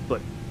sure,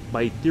 but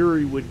my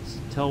theory would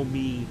tell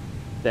me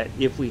that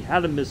if we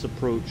had a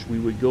misapproach, we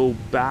would go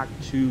back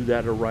to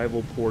that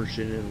arrival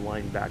portion and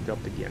line back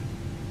up again.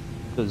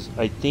 Because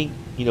I think,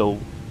 you know,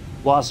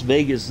 Las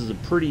Vegas is a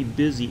pretty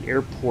busy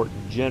airport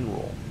in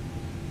general.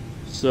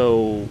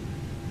 So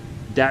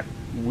that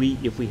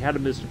if we had a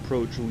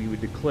misapproach, we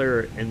would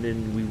declare it, and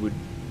then we would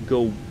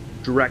go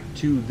direct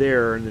to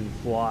there and then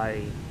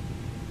fly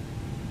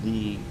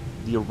the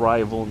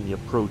arrival and the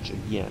approach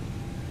again,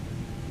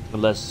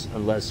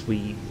 unless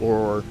we,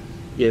 or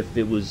if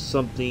it was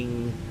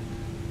something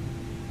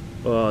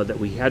that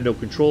we had no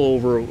control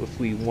over, if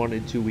we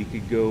wanted to, we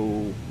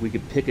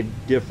could pick a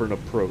different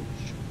approach.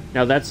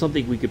 Now that's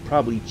something we could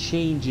probably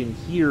change in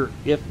here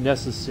if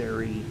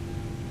necessary,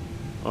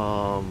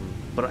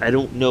 but I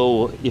don't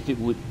know if it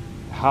would,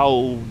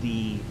 how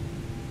the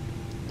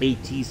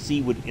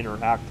ATC would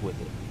interact with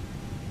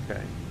it.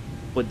 Okay.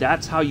 But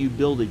that's how you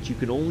build it. You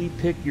can only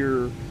pick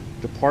your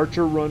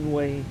departure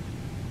runway,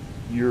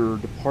 your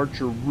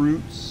departure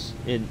routes,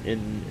 and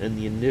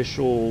the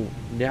initial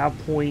nav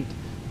point,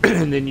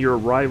 and then your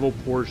arrival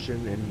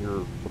portion and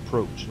your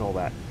approach and all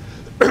that.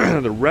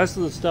 The rest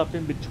of the stuff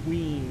in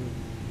between,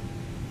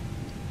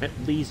 at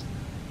least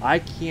I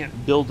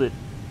can't build it,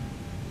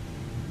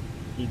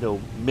 you know,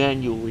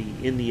 manually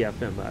in the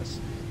FMS.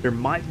 There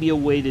might be a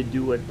way to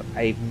do it, but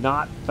I've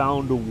not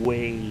found a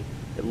way,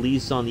 at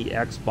least on the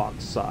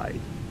Xbox side,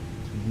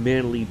 to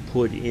manually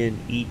put in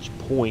each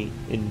point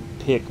and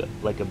pick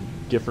like a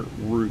different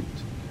route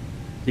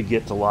to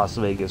get to Las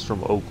Vegas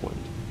from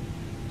Oakland.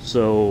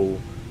 So,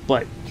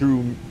 but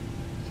through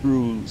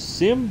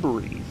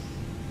SimBrief,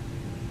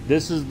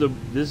 this is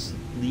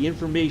the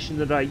information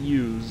that I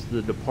use,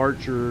 the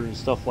departure and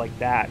stuff like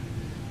that,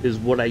 is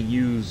what I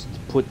use to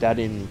put that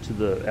into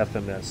the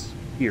FMS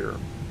here.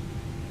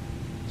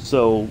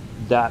 So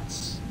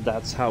that's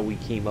how we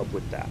came up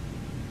with that.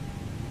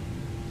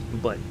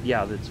 But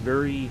yeah, that's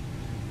very...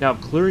 Now,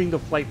 clearing the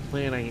flight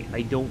plan,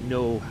 I don't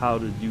know how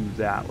to do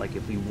that. Like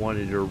if we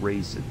wanted to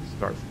erase it and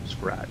start from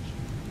scratch,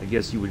 I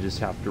guess you would just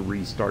have to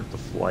restart the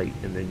flight,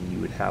 and then you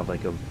would have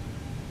like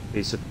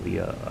basically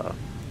a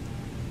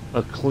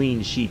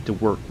clean sheet to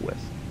work with.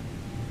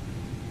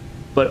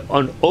 But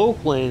on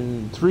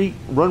Oakland,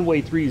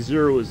 runway 30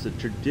 is the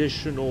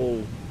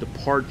traditional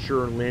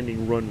departure and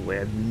landing runway.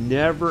 I've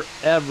never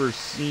ever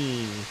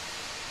seen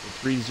the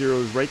 30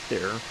 is right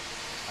there.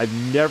 I've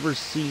never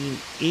seen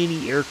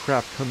any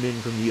aircraft come in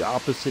from the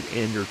opposite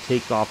end or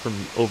take off from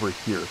over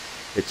here.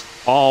 It's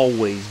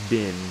always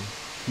been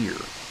here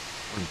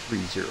on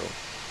 30.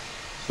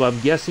 So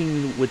I'm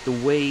guessing with the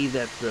way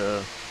that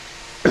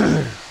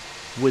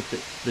with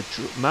the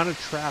amount of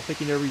traffic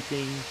and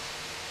everything,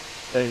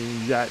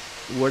 and you got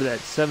where that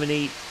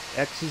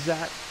 78X is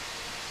at,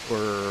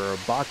 or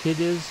Bachhead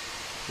is,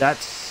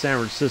 that's San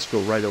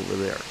Francisco right over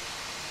there.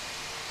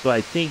 So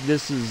I think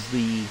this is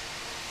the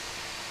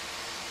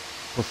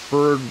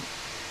preferred,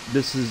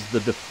 this is the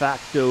de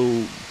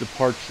facto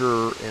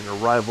departure and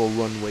arrival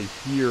runway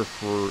here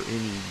for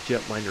any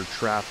jetliner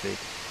traffic.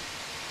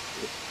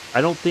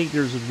 I don't think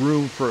there's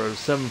room for a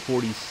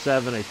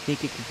 747. I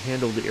think it can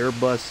handle the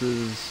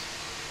Airbuses,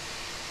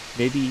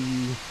 maybe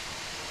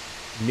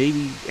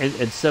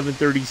and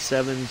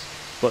 737s,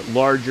 but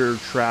larger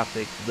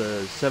traffic.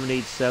 The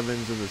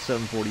 787s and the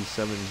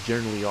 747s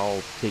generally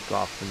all take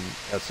off in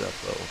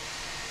SFO.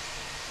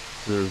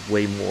 There's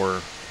way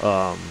more.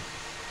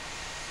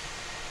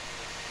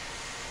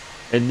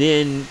 And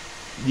then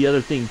the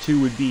other thing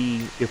too would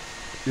be, if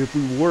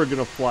we were going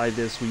to fly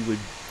this, we would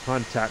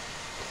contact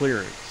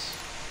clearance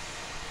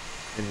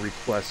and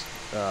request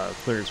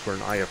clearance for an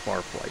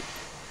IFR flight.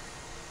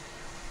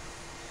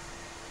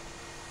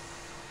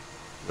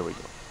 There we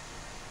go.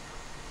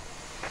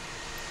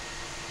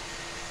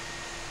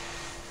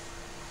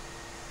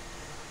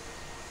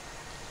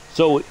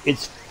 So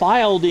it's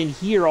filed in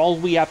here. All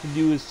we have to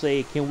do is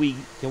say, can we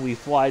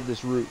fly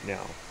this route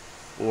now?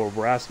 Or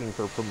we're asking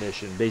for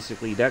permission.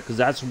 Basically that, because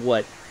that's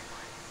what,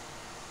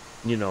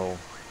 you know,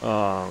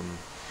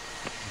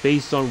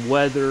 based on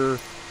weather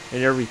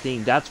and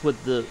everything, that's what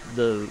the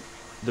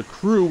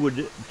crew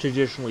would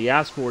traditionally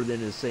ask for,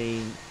 then, is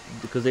saying,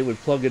 because they would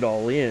plug it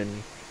all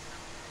in,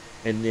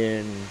 and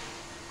then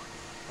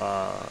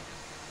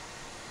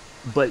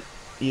but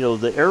you know,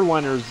 the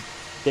airliners,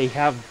 they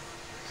have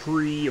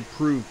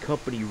pre-approved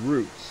company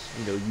routes.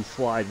 You know, you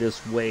fly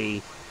this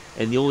way,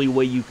 and the only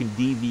way you can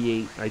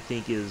deviate, I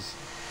think, is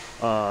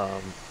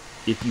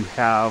if you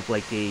have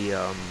like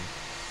a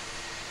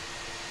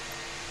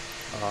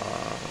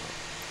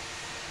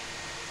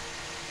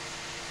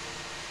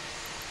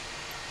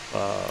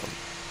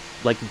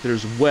like if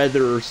there's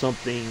weather or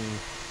something,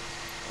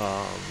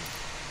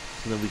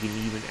 so then we can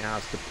even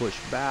ask to push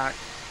back.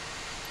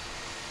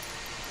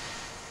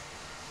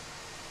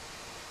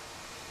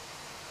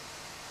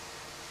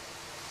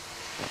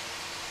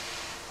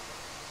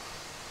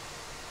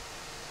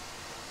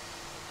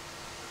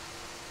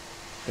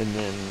 And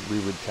then we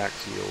would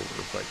taxi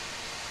over, but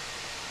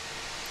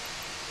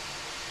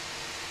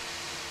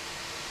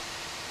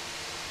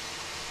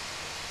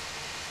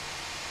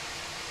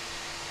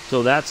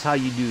so that's how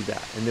you do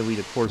that. And then we'd,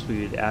 of course,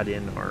 we would add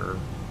in our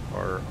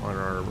on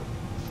our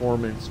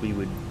performance, we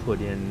would put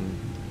in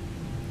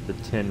the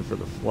 10 for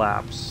the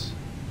flaps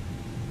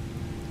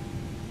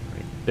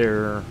right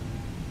there,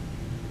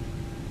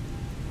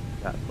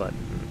 that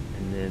button,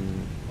 and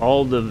then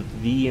all the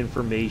V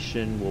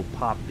information will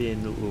pop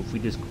in. If we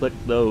just click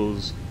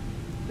those,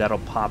 that'll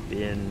pop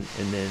in,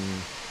 and then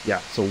yeah,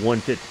 so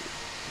 150.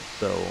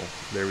 So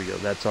there we go,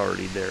 that's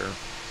already there.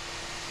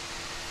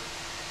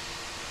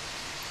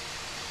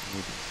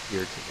 Move it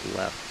here to the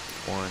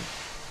left one.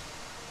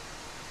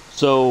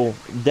 So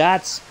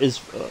that's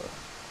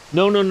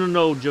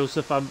no,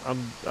 Joseph. I'm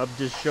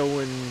just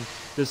showing.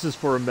 This is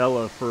for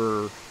Amela.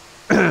 For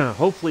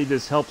hopefully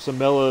this helps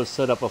Amela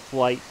set up a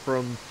flight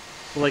from,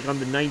 like on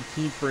the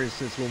 19th, for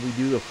instance, when we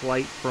do the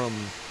flight from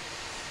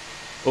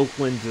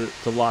Oakland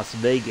to Las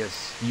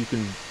Vegas. You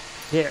can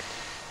pick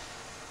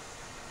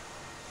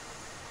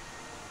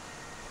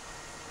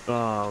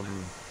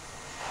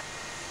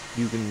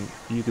you can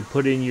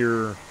put in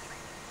your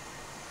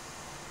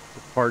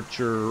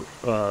departure,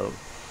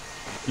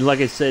 like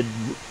I said,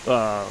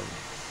 well,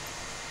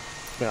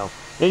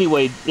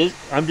 anyway,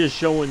 I'm just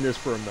showing this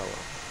for Amela,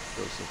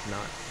 Joseph,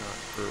 not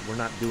for, we're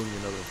not doing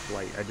another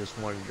flight. I just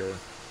wanted to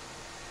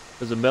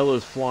because Amela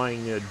is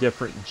flying a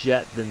different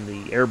jet than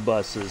the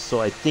Airbuses,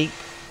 so I think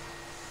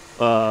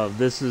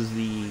this is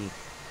the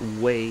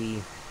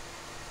way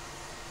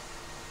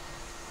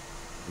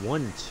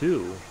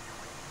 1-2.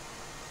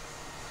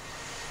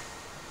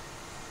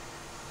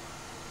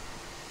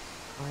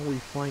 How are we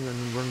flying on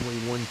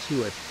runway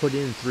 12? I put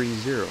in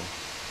 30.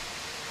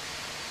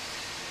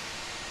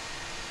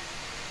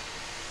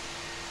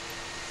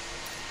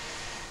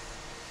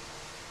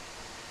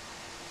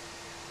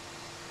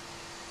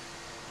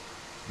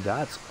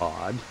 That's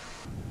odd.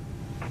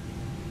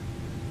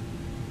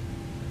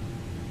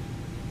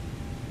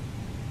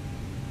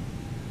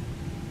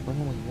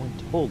 Runway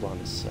 12. Hold on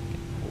a second.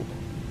 Hold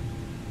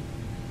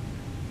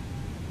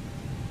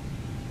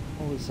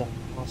on. How is that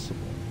possible?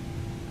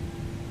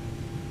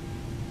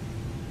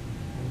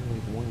 Runway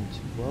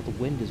 12. Well, the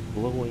wind is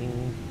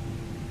blowing.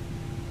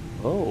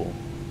 Oh,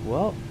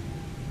 well,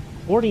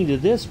 according to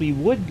this, we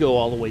would go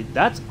all the way.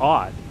 That's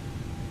odd.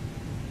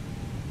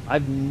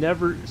 I've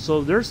never,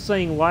 so they're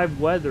saying live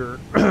weather,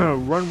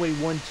 runway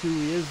 12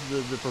 is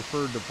the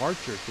preferred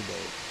departure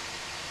today.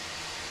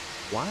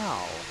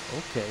 Wow,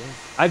 okay.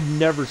 I've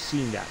never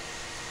seen that.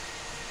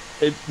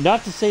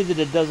 Not to say that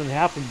it doesn't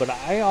happen, but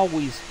I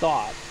always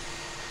thought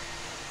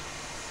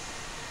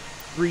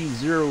 30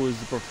 is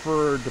the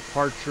preferred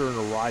departure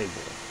and arrival.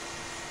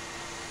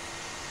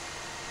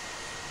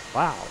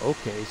 Wow,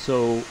 okay,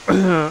 so,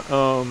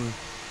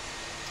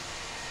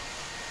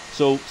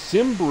 so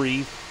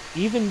SimBrief,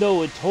 even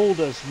though it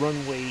told us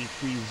runway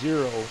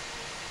 30,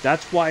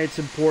 that's why it's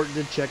important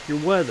to check your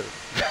weather.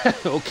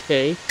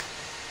 Okay?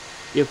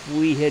 If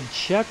we had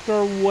checked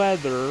our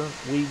weather,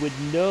 we would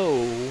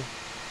know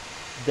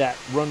that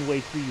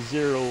runway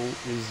 30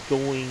 is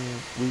going,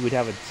 we would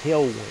have a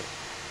tailwind.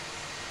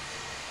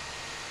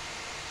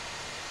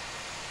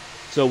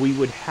 So we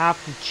would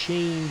have to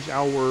change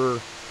our,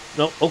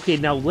 no, okay,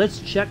 now let's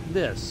check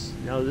this.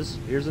 Now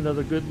here's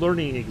another good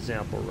learning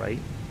example, right?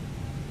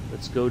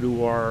 Let's go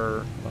to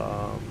our,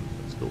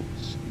 let's go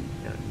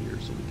down here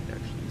so we can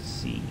actually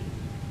see.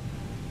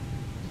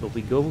 So if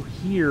we go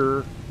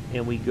here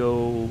and we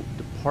go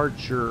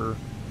departure,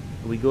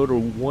 and we go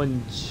to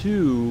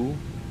 12,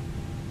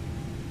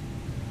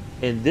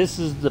 and this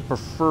is the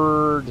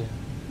preferred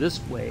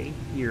this way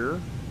here,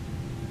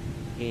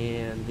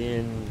 and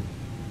then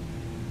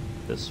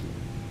this one.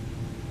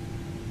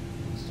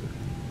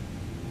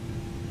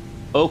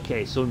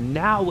 Okay, so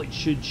now it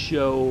should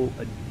show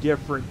a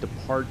different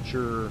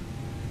departure.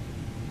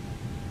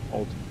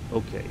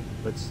 Okay,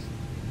 let's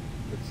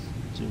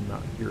zoom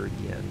out here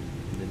again,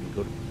 and then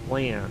go to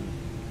plan.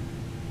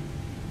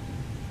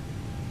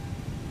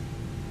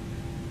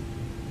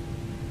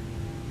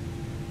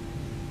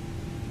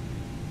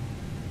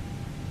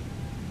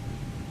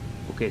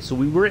 Okay, so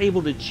we were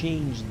able to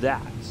change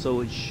that,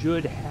 so it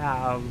should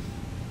have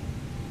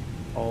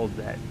all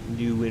that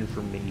new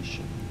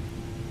information.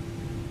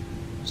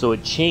 So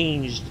it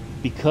changed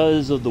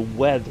because of the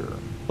weather,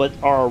 but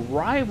our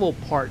arrival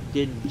part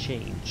didn't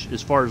change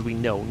as far as we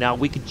know. Now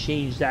we could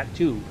change that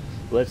too.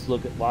 Let's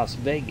look at Las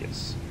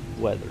Vegas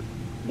weather.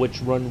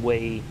 Which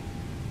runway?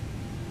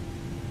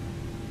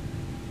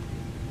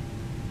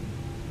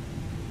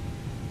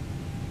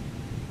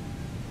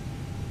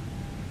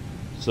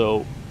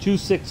 So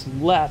 26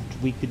 left,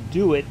 we could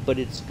do it, but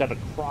it's got a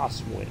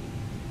crosswind.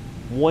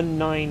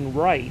 19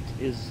 right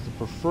is the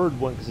preferred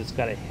one because it's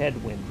got a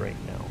headwind right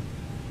now.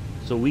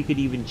 So we could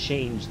even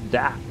change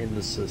that in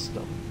the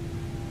system.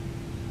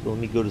 So let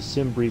me go to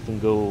SimBrief and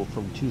go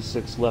from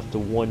 26 left to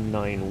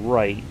 19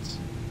 right.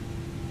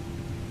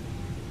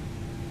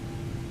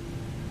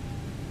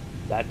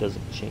 That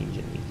doesn't change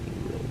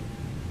anything really.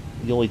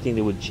 The only thing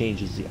that would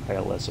change is the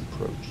ILS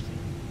approach thing.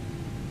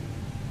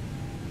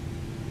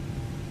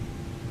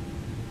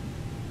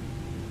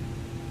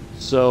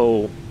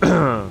 So,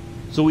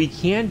 so we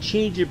can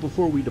change it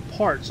before we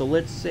depart. So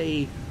let's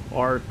say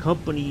our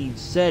company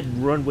said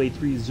runway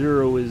 30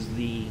 is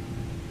the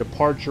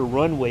departure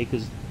runway,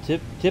 because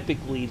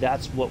typically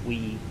that's what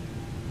we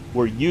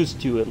were used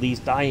to. At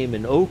least I am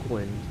in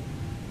Oakland.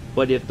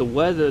 But if the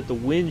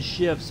wind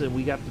shifts and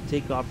we got to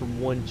take off from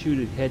 12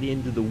 to head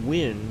into the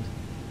wind,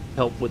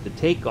 help with the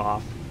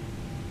takeoff,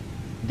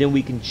 then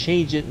we can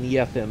change it in the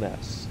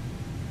FMS.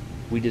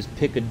 We just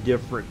pick a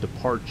different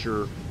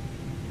departure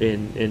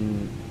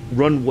in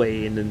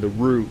runway and then the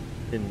route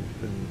and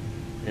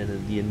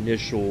the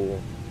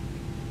initial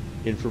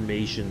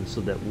information, so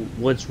that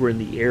once we're in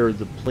the air,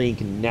 the plane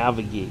can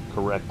navigate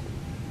correctly.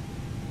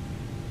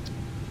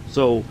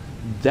 So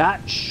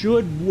that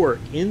should work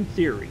in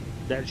theory.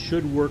 That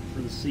should work for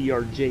the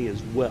CRJ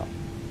as well.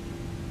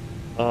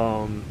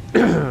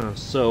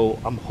 So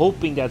I'm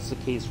hoping that's the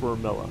case for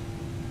Amela,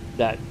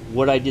 that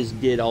what I just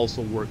did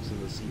also works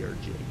in the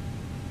CRJ,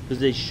 because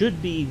they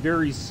should be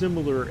very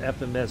similar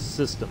FMS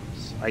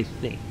systems, I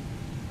think.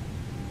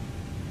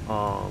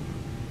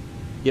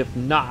 If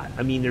not,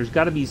 I mean, there's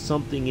got to be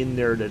something in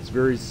there that's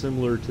very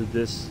similar to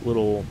this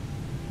little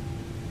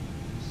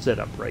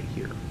setup right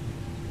here.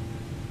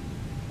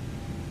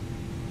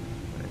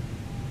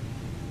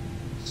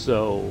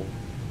 So,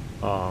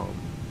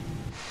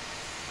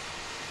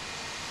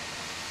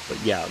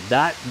 But yeah,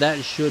 that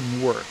should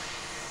work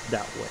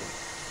that way.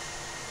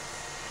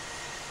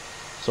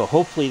 So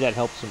hopefully that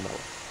helps them out.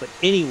 But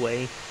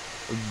anyway,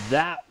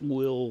 that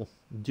will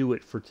do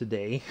it for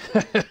today.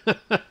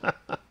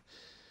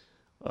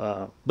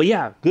 But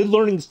yeah, good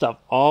learning stuff.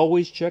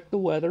 Always check the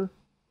weather.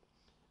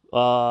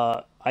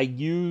 I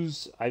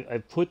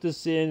put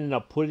this in and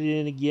I'll put it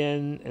in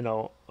again. And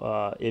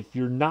if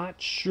you're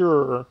not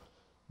sure,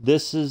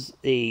 this is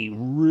a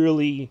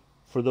really,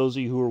 for those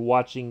of you who are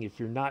watching, if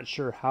you're not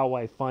sure how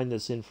I find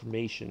this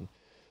information,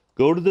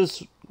 go to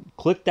this,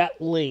 click that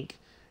link,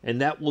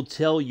 and that will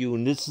tell you.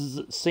 And this is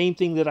the same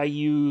thing that I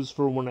use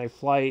for when I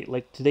fly,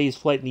 like today's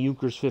flight in the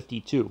Junkers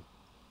 52.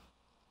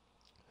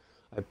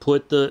 I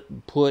put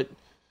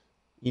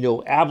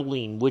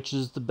Abilene, which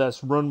is the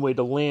best runway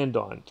to land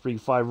on.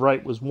 35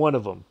 right was one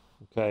of them.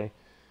 Okay.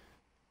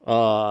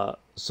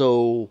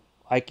 So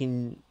I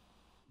can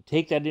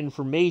take that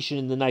information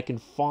and then I can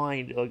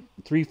find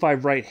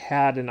 35 right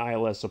had an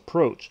ILS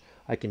approach.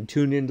 I can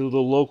tune into the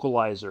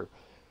localizer.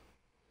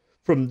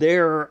 From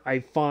there, I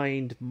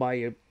find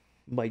my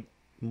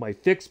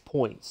fixed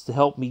points to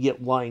help me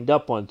get lined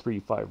up on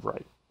 35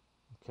 right.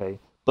 Okay.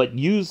 But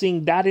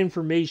using that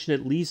information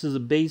at least as a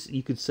base,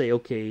 you could say,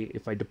 okay,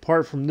 if I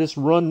depart from this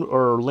run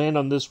or land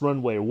on this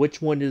runway, which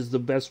one is the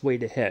best way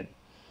to head?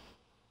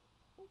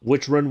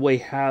 Which runway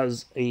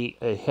has a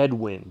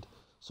headwind?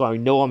 So I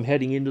know I'm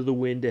heading into the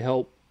wind to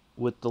help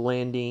with the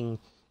landing.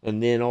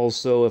 And then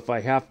also, if I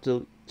have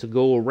to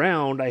go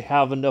around, I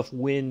have enough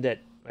wind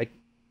that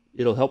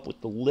it'll help with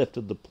the lift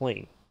of the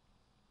plane.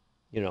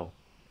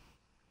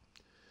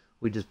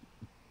 We just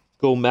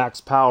go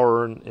max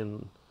power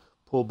and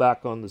pull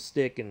back on the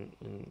stick and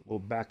we're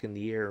back in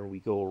the air and we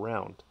go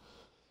around.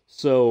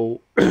 So,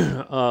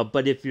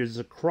 but if there's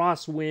a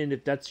crosswind,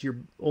 if that's your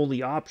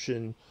only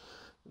option,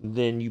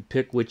 then you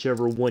pick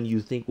whichever one you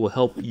think will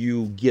help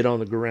you get on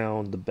the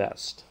ground the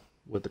best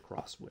with the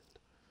crosswind.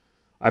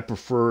 I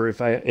prefer,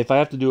 if I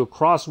have to do a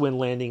crosswind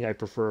landing, I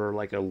prefer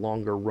like a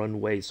longer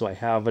runway so I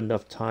have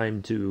enough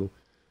time to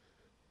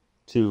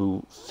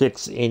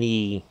fix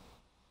any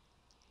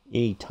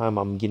time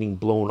I'm getting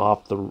blown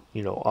off the,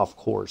 off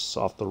course,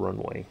 off the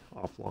runway,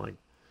 offline.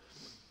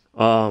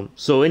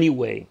 So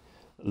anyway,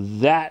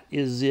 that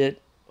is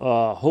it.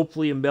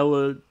 Hopefully,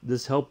 Ambella,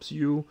 this helps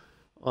you.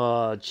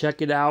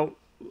 Check it out.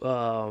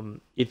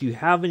 If you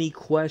have any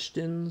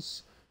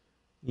questions,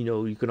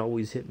 you can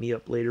always hit me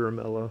up later,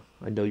 Ambella.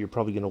 I know you're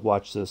probably going to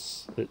watch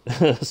this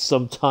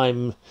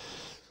sometime.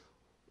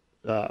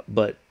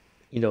 But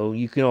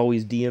you can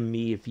always DM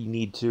me if you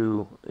need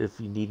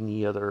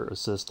any other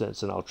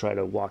assistance, and I'll try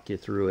to walk you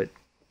through it.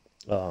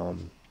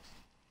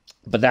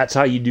 But that's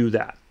how you do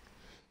that.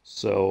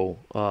 So,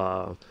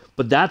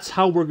 but that's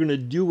how we're going to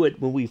do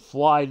it when we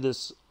fly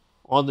this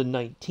on the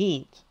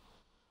 19th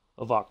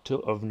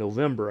of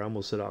November. I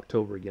almost said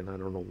October again. I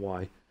don't know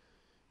why.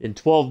 In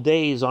 12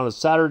 days, on a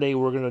Saturday,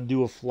 we're going to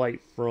do a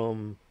flight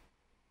from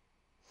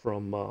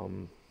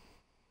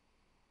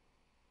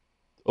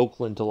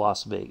Oakland to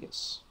Las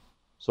Vegas.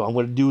 So I'm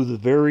going to do the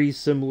very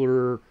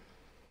similar,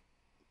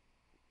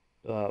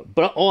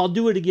 but I'll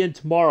do it again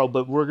tomorrow.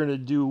 But we're going to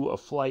do a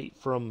flight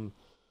from,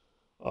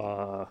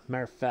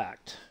 matter of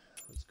fact,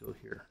 let's go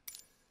here.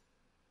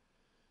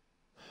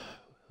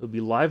 It'll be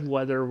live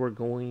weather. We're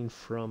going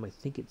from, I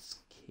think it's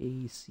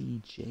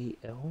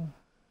KCJL.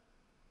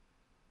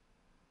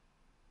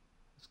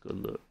 Let's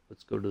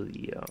go to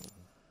the.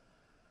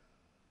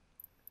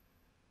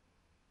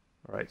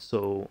 All right,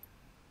 so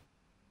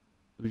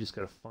we just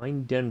got to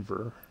find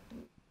Denver.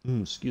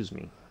 Excuse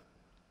me.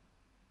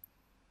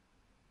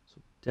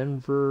 So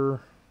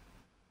Denver.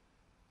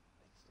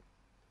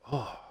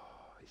 I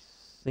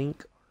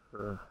think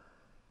our.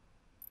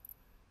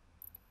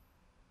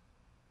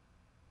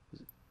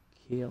 Was it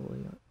KLA?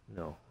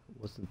 No,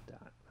 it wasn't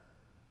that.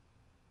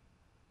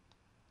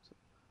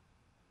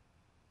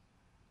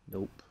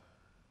 Nope.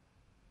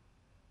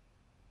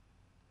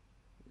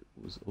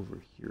 It was over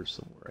here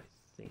somewhere, I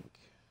think.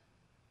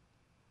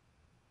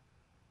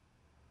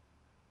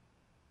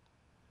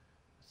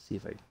 See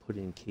if I put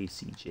in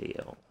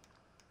KCJL.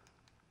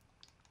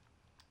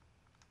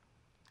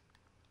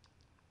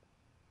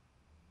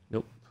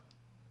 Nope.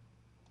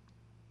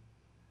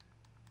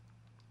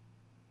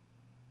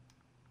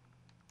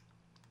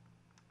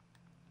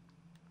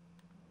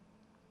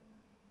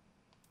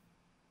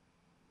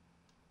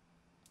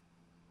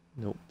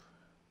 Nope.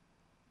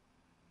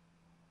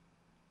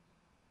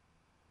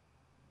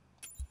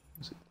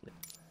 Was it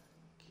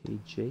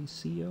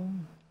KJCO?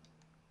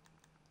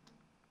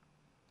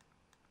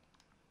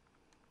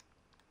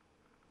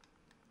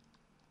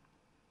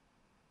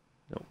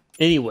 No.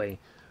 Anyway,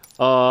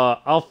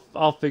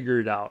 I'll figure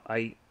it out.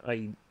 I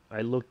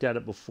looked at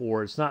it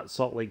before. It's not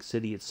Salt Lake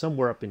City. It's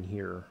somewhere up in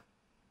here.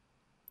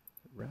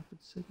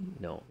 Rapid City?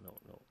 No.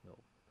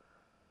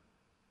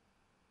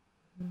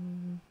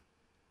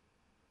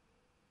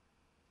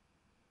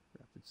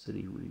 Rapid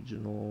City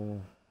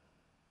Regional.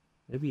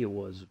 Maybe it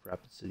was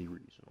Rapid City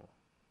Regional.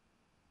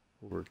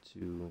 Over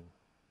to.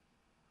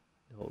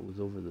 No, it was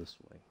over this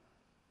way.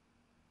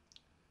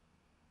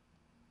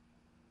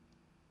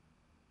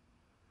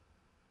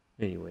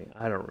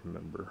 I don't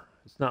remember.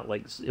 It's not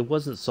like it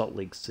wasn't Salt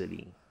Lake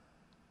City.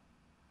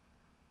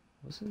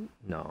 Was it?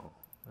 No,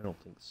 I don't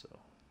think so.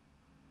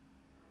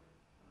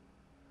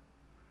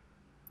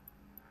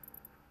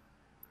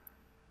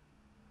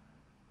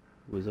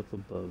 It was up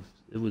above.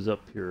 It was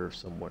up here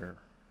somewhere.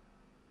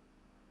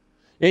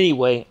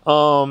 Anyway,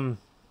 so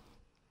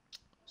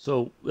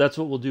that's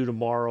what we'll do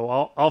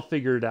tomorrow. I'll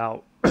figure it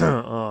out.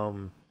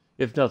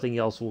 If nothing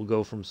else, we'll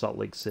go from Salt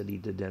Lake City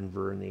to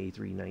Denver in the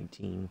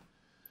A319.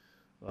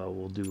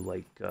 We'll do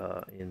like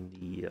in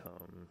the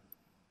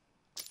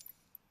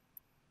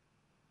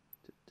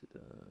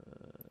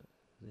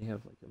they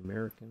have like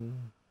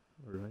American,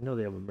 or I know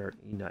they have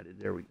American United.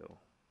 There we go.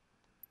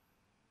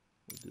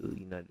 We'll do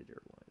United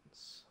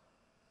Airlines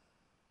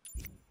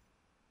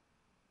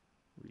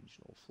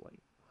regional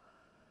flight.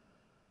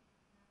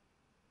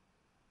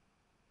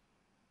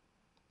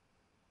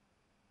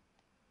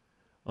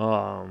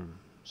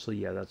 So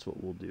yeah, that's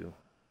what we'll do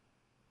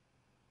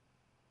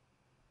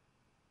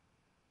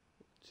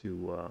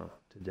to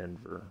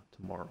Denver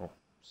tomorrow.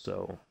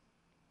 So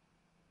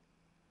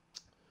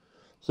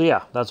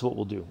yeah, that's what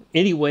we'll do.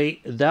 Anyway,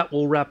 that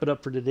will wrap it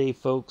up for today,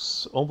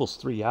 folks.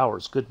 Almost 3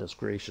 hours. Goodness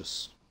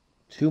gracious.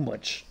 Too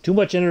much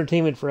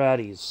entertainment for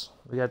Addies.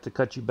 We have to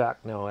cut you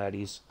back now,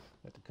 Addies.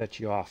 I have to cut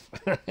you off.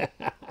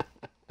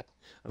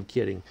 I'm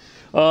kidding.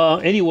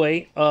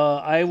 Anyway,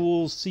 I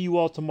will see you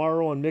all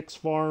tomorrow on Mix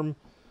Farm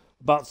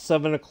about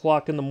 7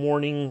 o'clock in the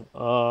morning.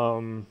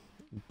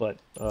 But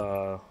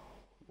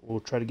we'll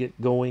try to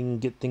get going,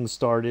 get things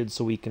started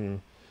so we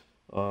can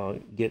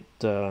get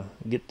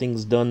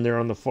things done there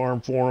on the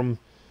farm for him.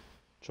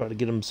 Try to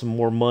get him some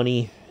more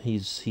money.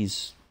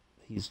 He's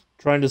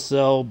trying to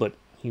sell, but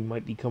he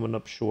might be coming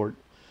up short.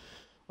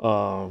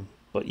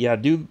 But yeah,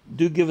 do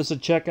give us a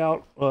check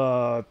out.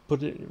 Matter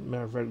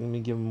of fact, let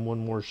me give him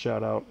one more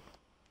shout out.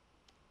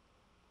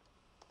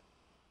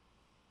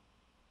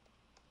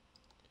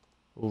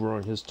 Over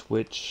on his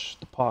Twitch,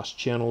 the Posh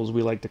channel, as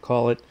we like to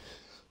call it.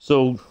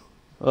 So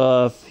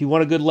if you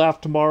want a good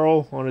laugh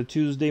tomorrow on a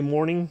Tuesday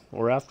morning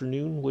or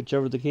afternoon,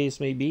 whichever the case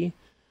may be,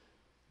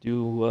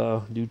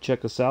 do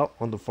check us out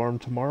on the farm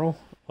tomorrow.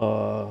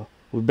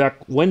 We're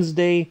back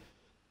Wednesday,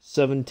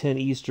 7:10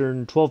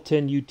 Eastern,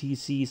 12:10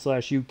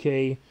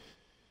 UTC/UK.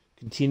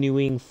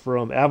 Continuing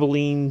from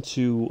Abilene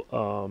to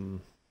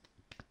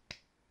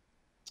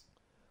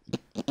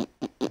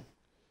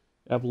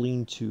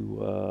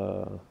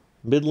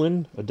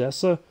Midland,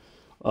 Odessa.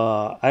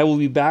 I will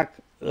be back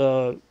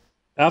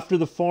after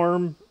the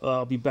farm.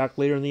 I'll be back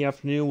later in the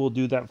afternoon. We'll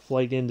do that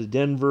flight into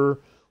Denver.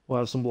 We'll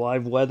have some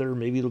live weather.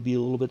 Maybe it'll be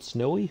a little bit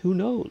snowy. Who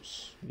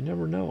knows? You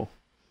never know.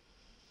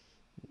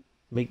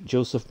 Make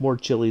Joseph more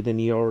chilly than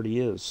he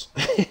already is.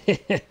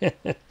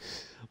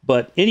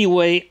 But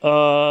anyway,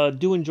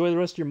 do enjoy the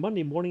rest of your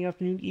Monday morning,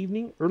 afternoon,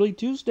 evening, early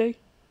Tuesday.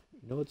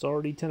 You know, it's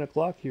already 10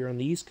 o'clock here on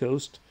the East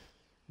Coast.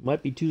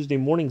 Might be Tuesday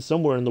morning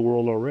somewhere in the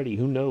world already.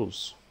 Who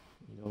knows?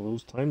 You know,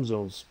 those time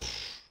zones.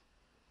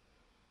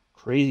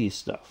 Crazy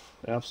stuff.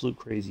 Absolute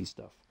crazy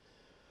stuff.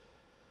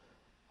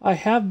 I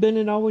have been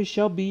and always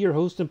shall be your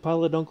host and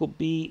pilot, Uncle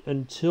B.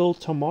 Until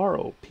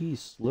tomorrow.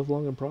 Peace. Live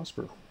long and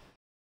prosper.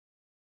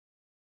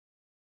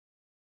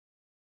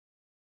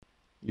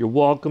 You're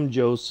welcome,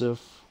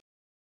 Joseph.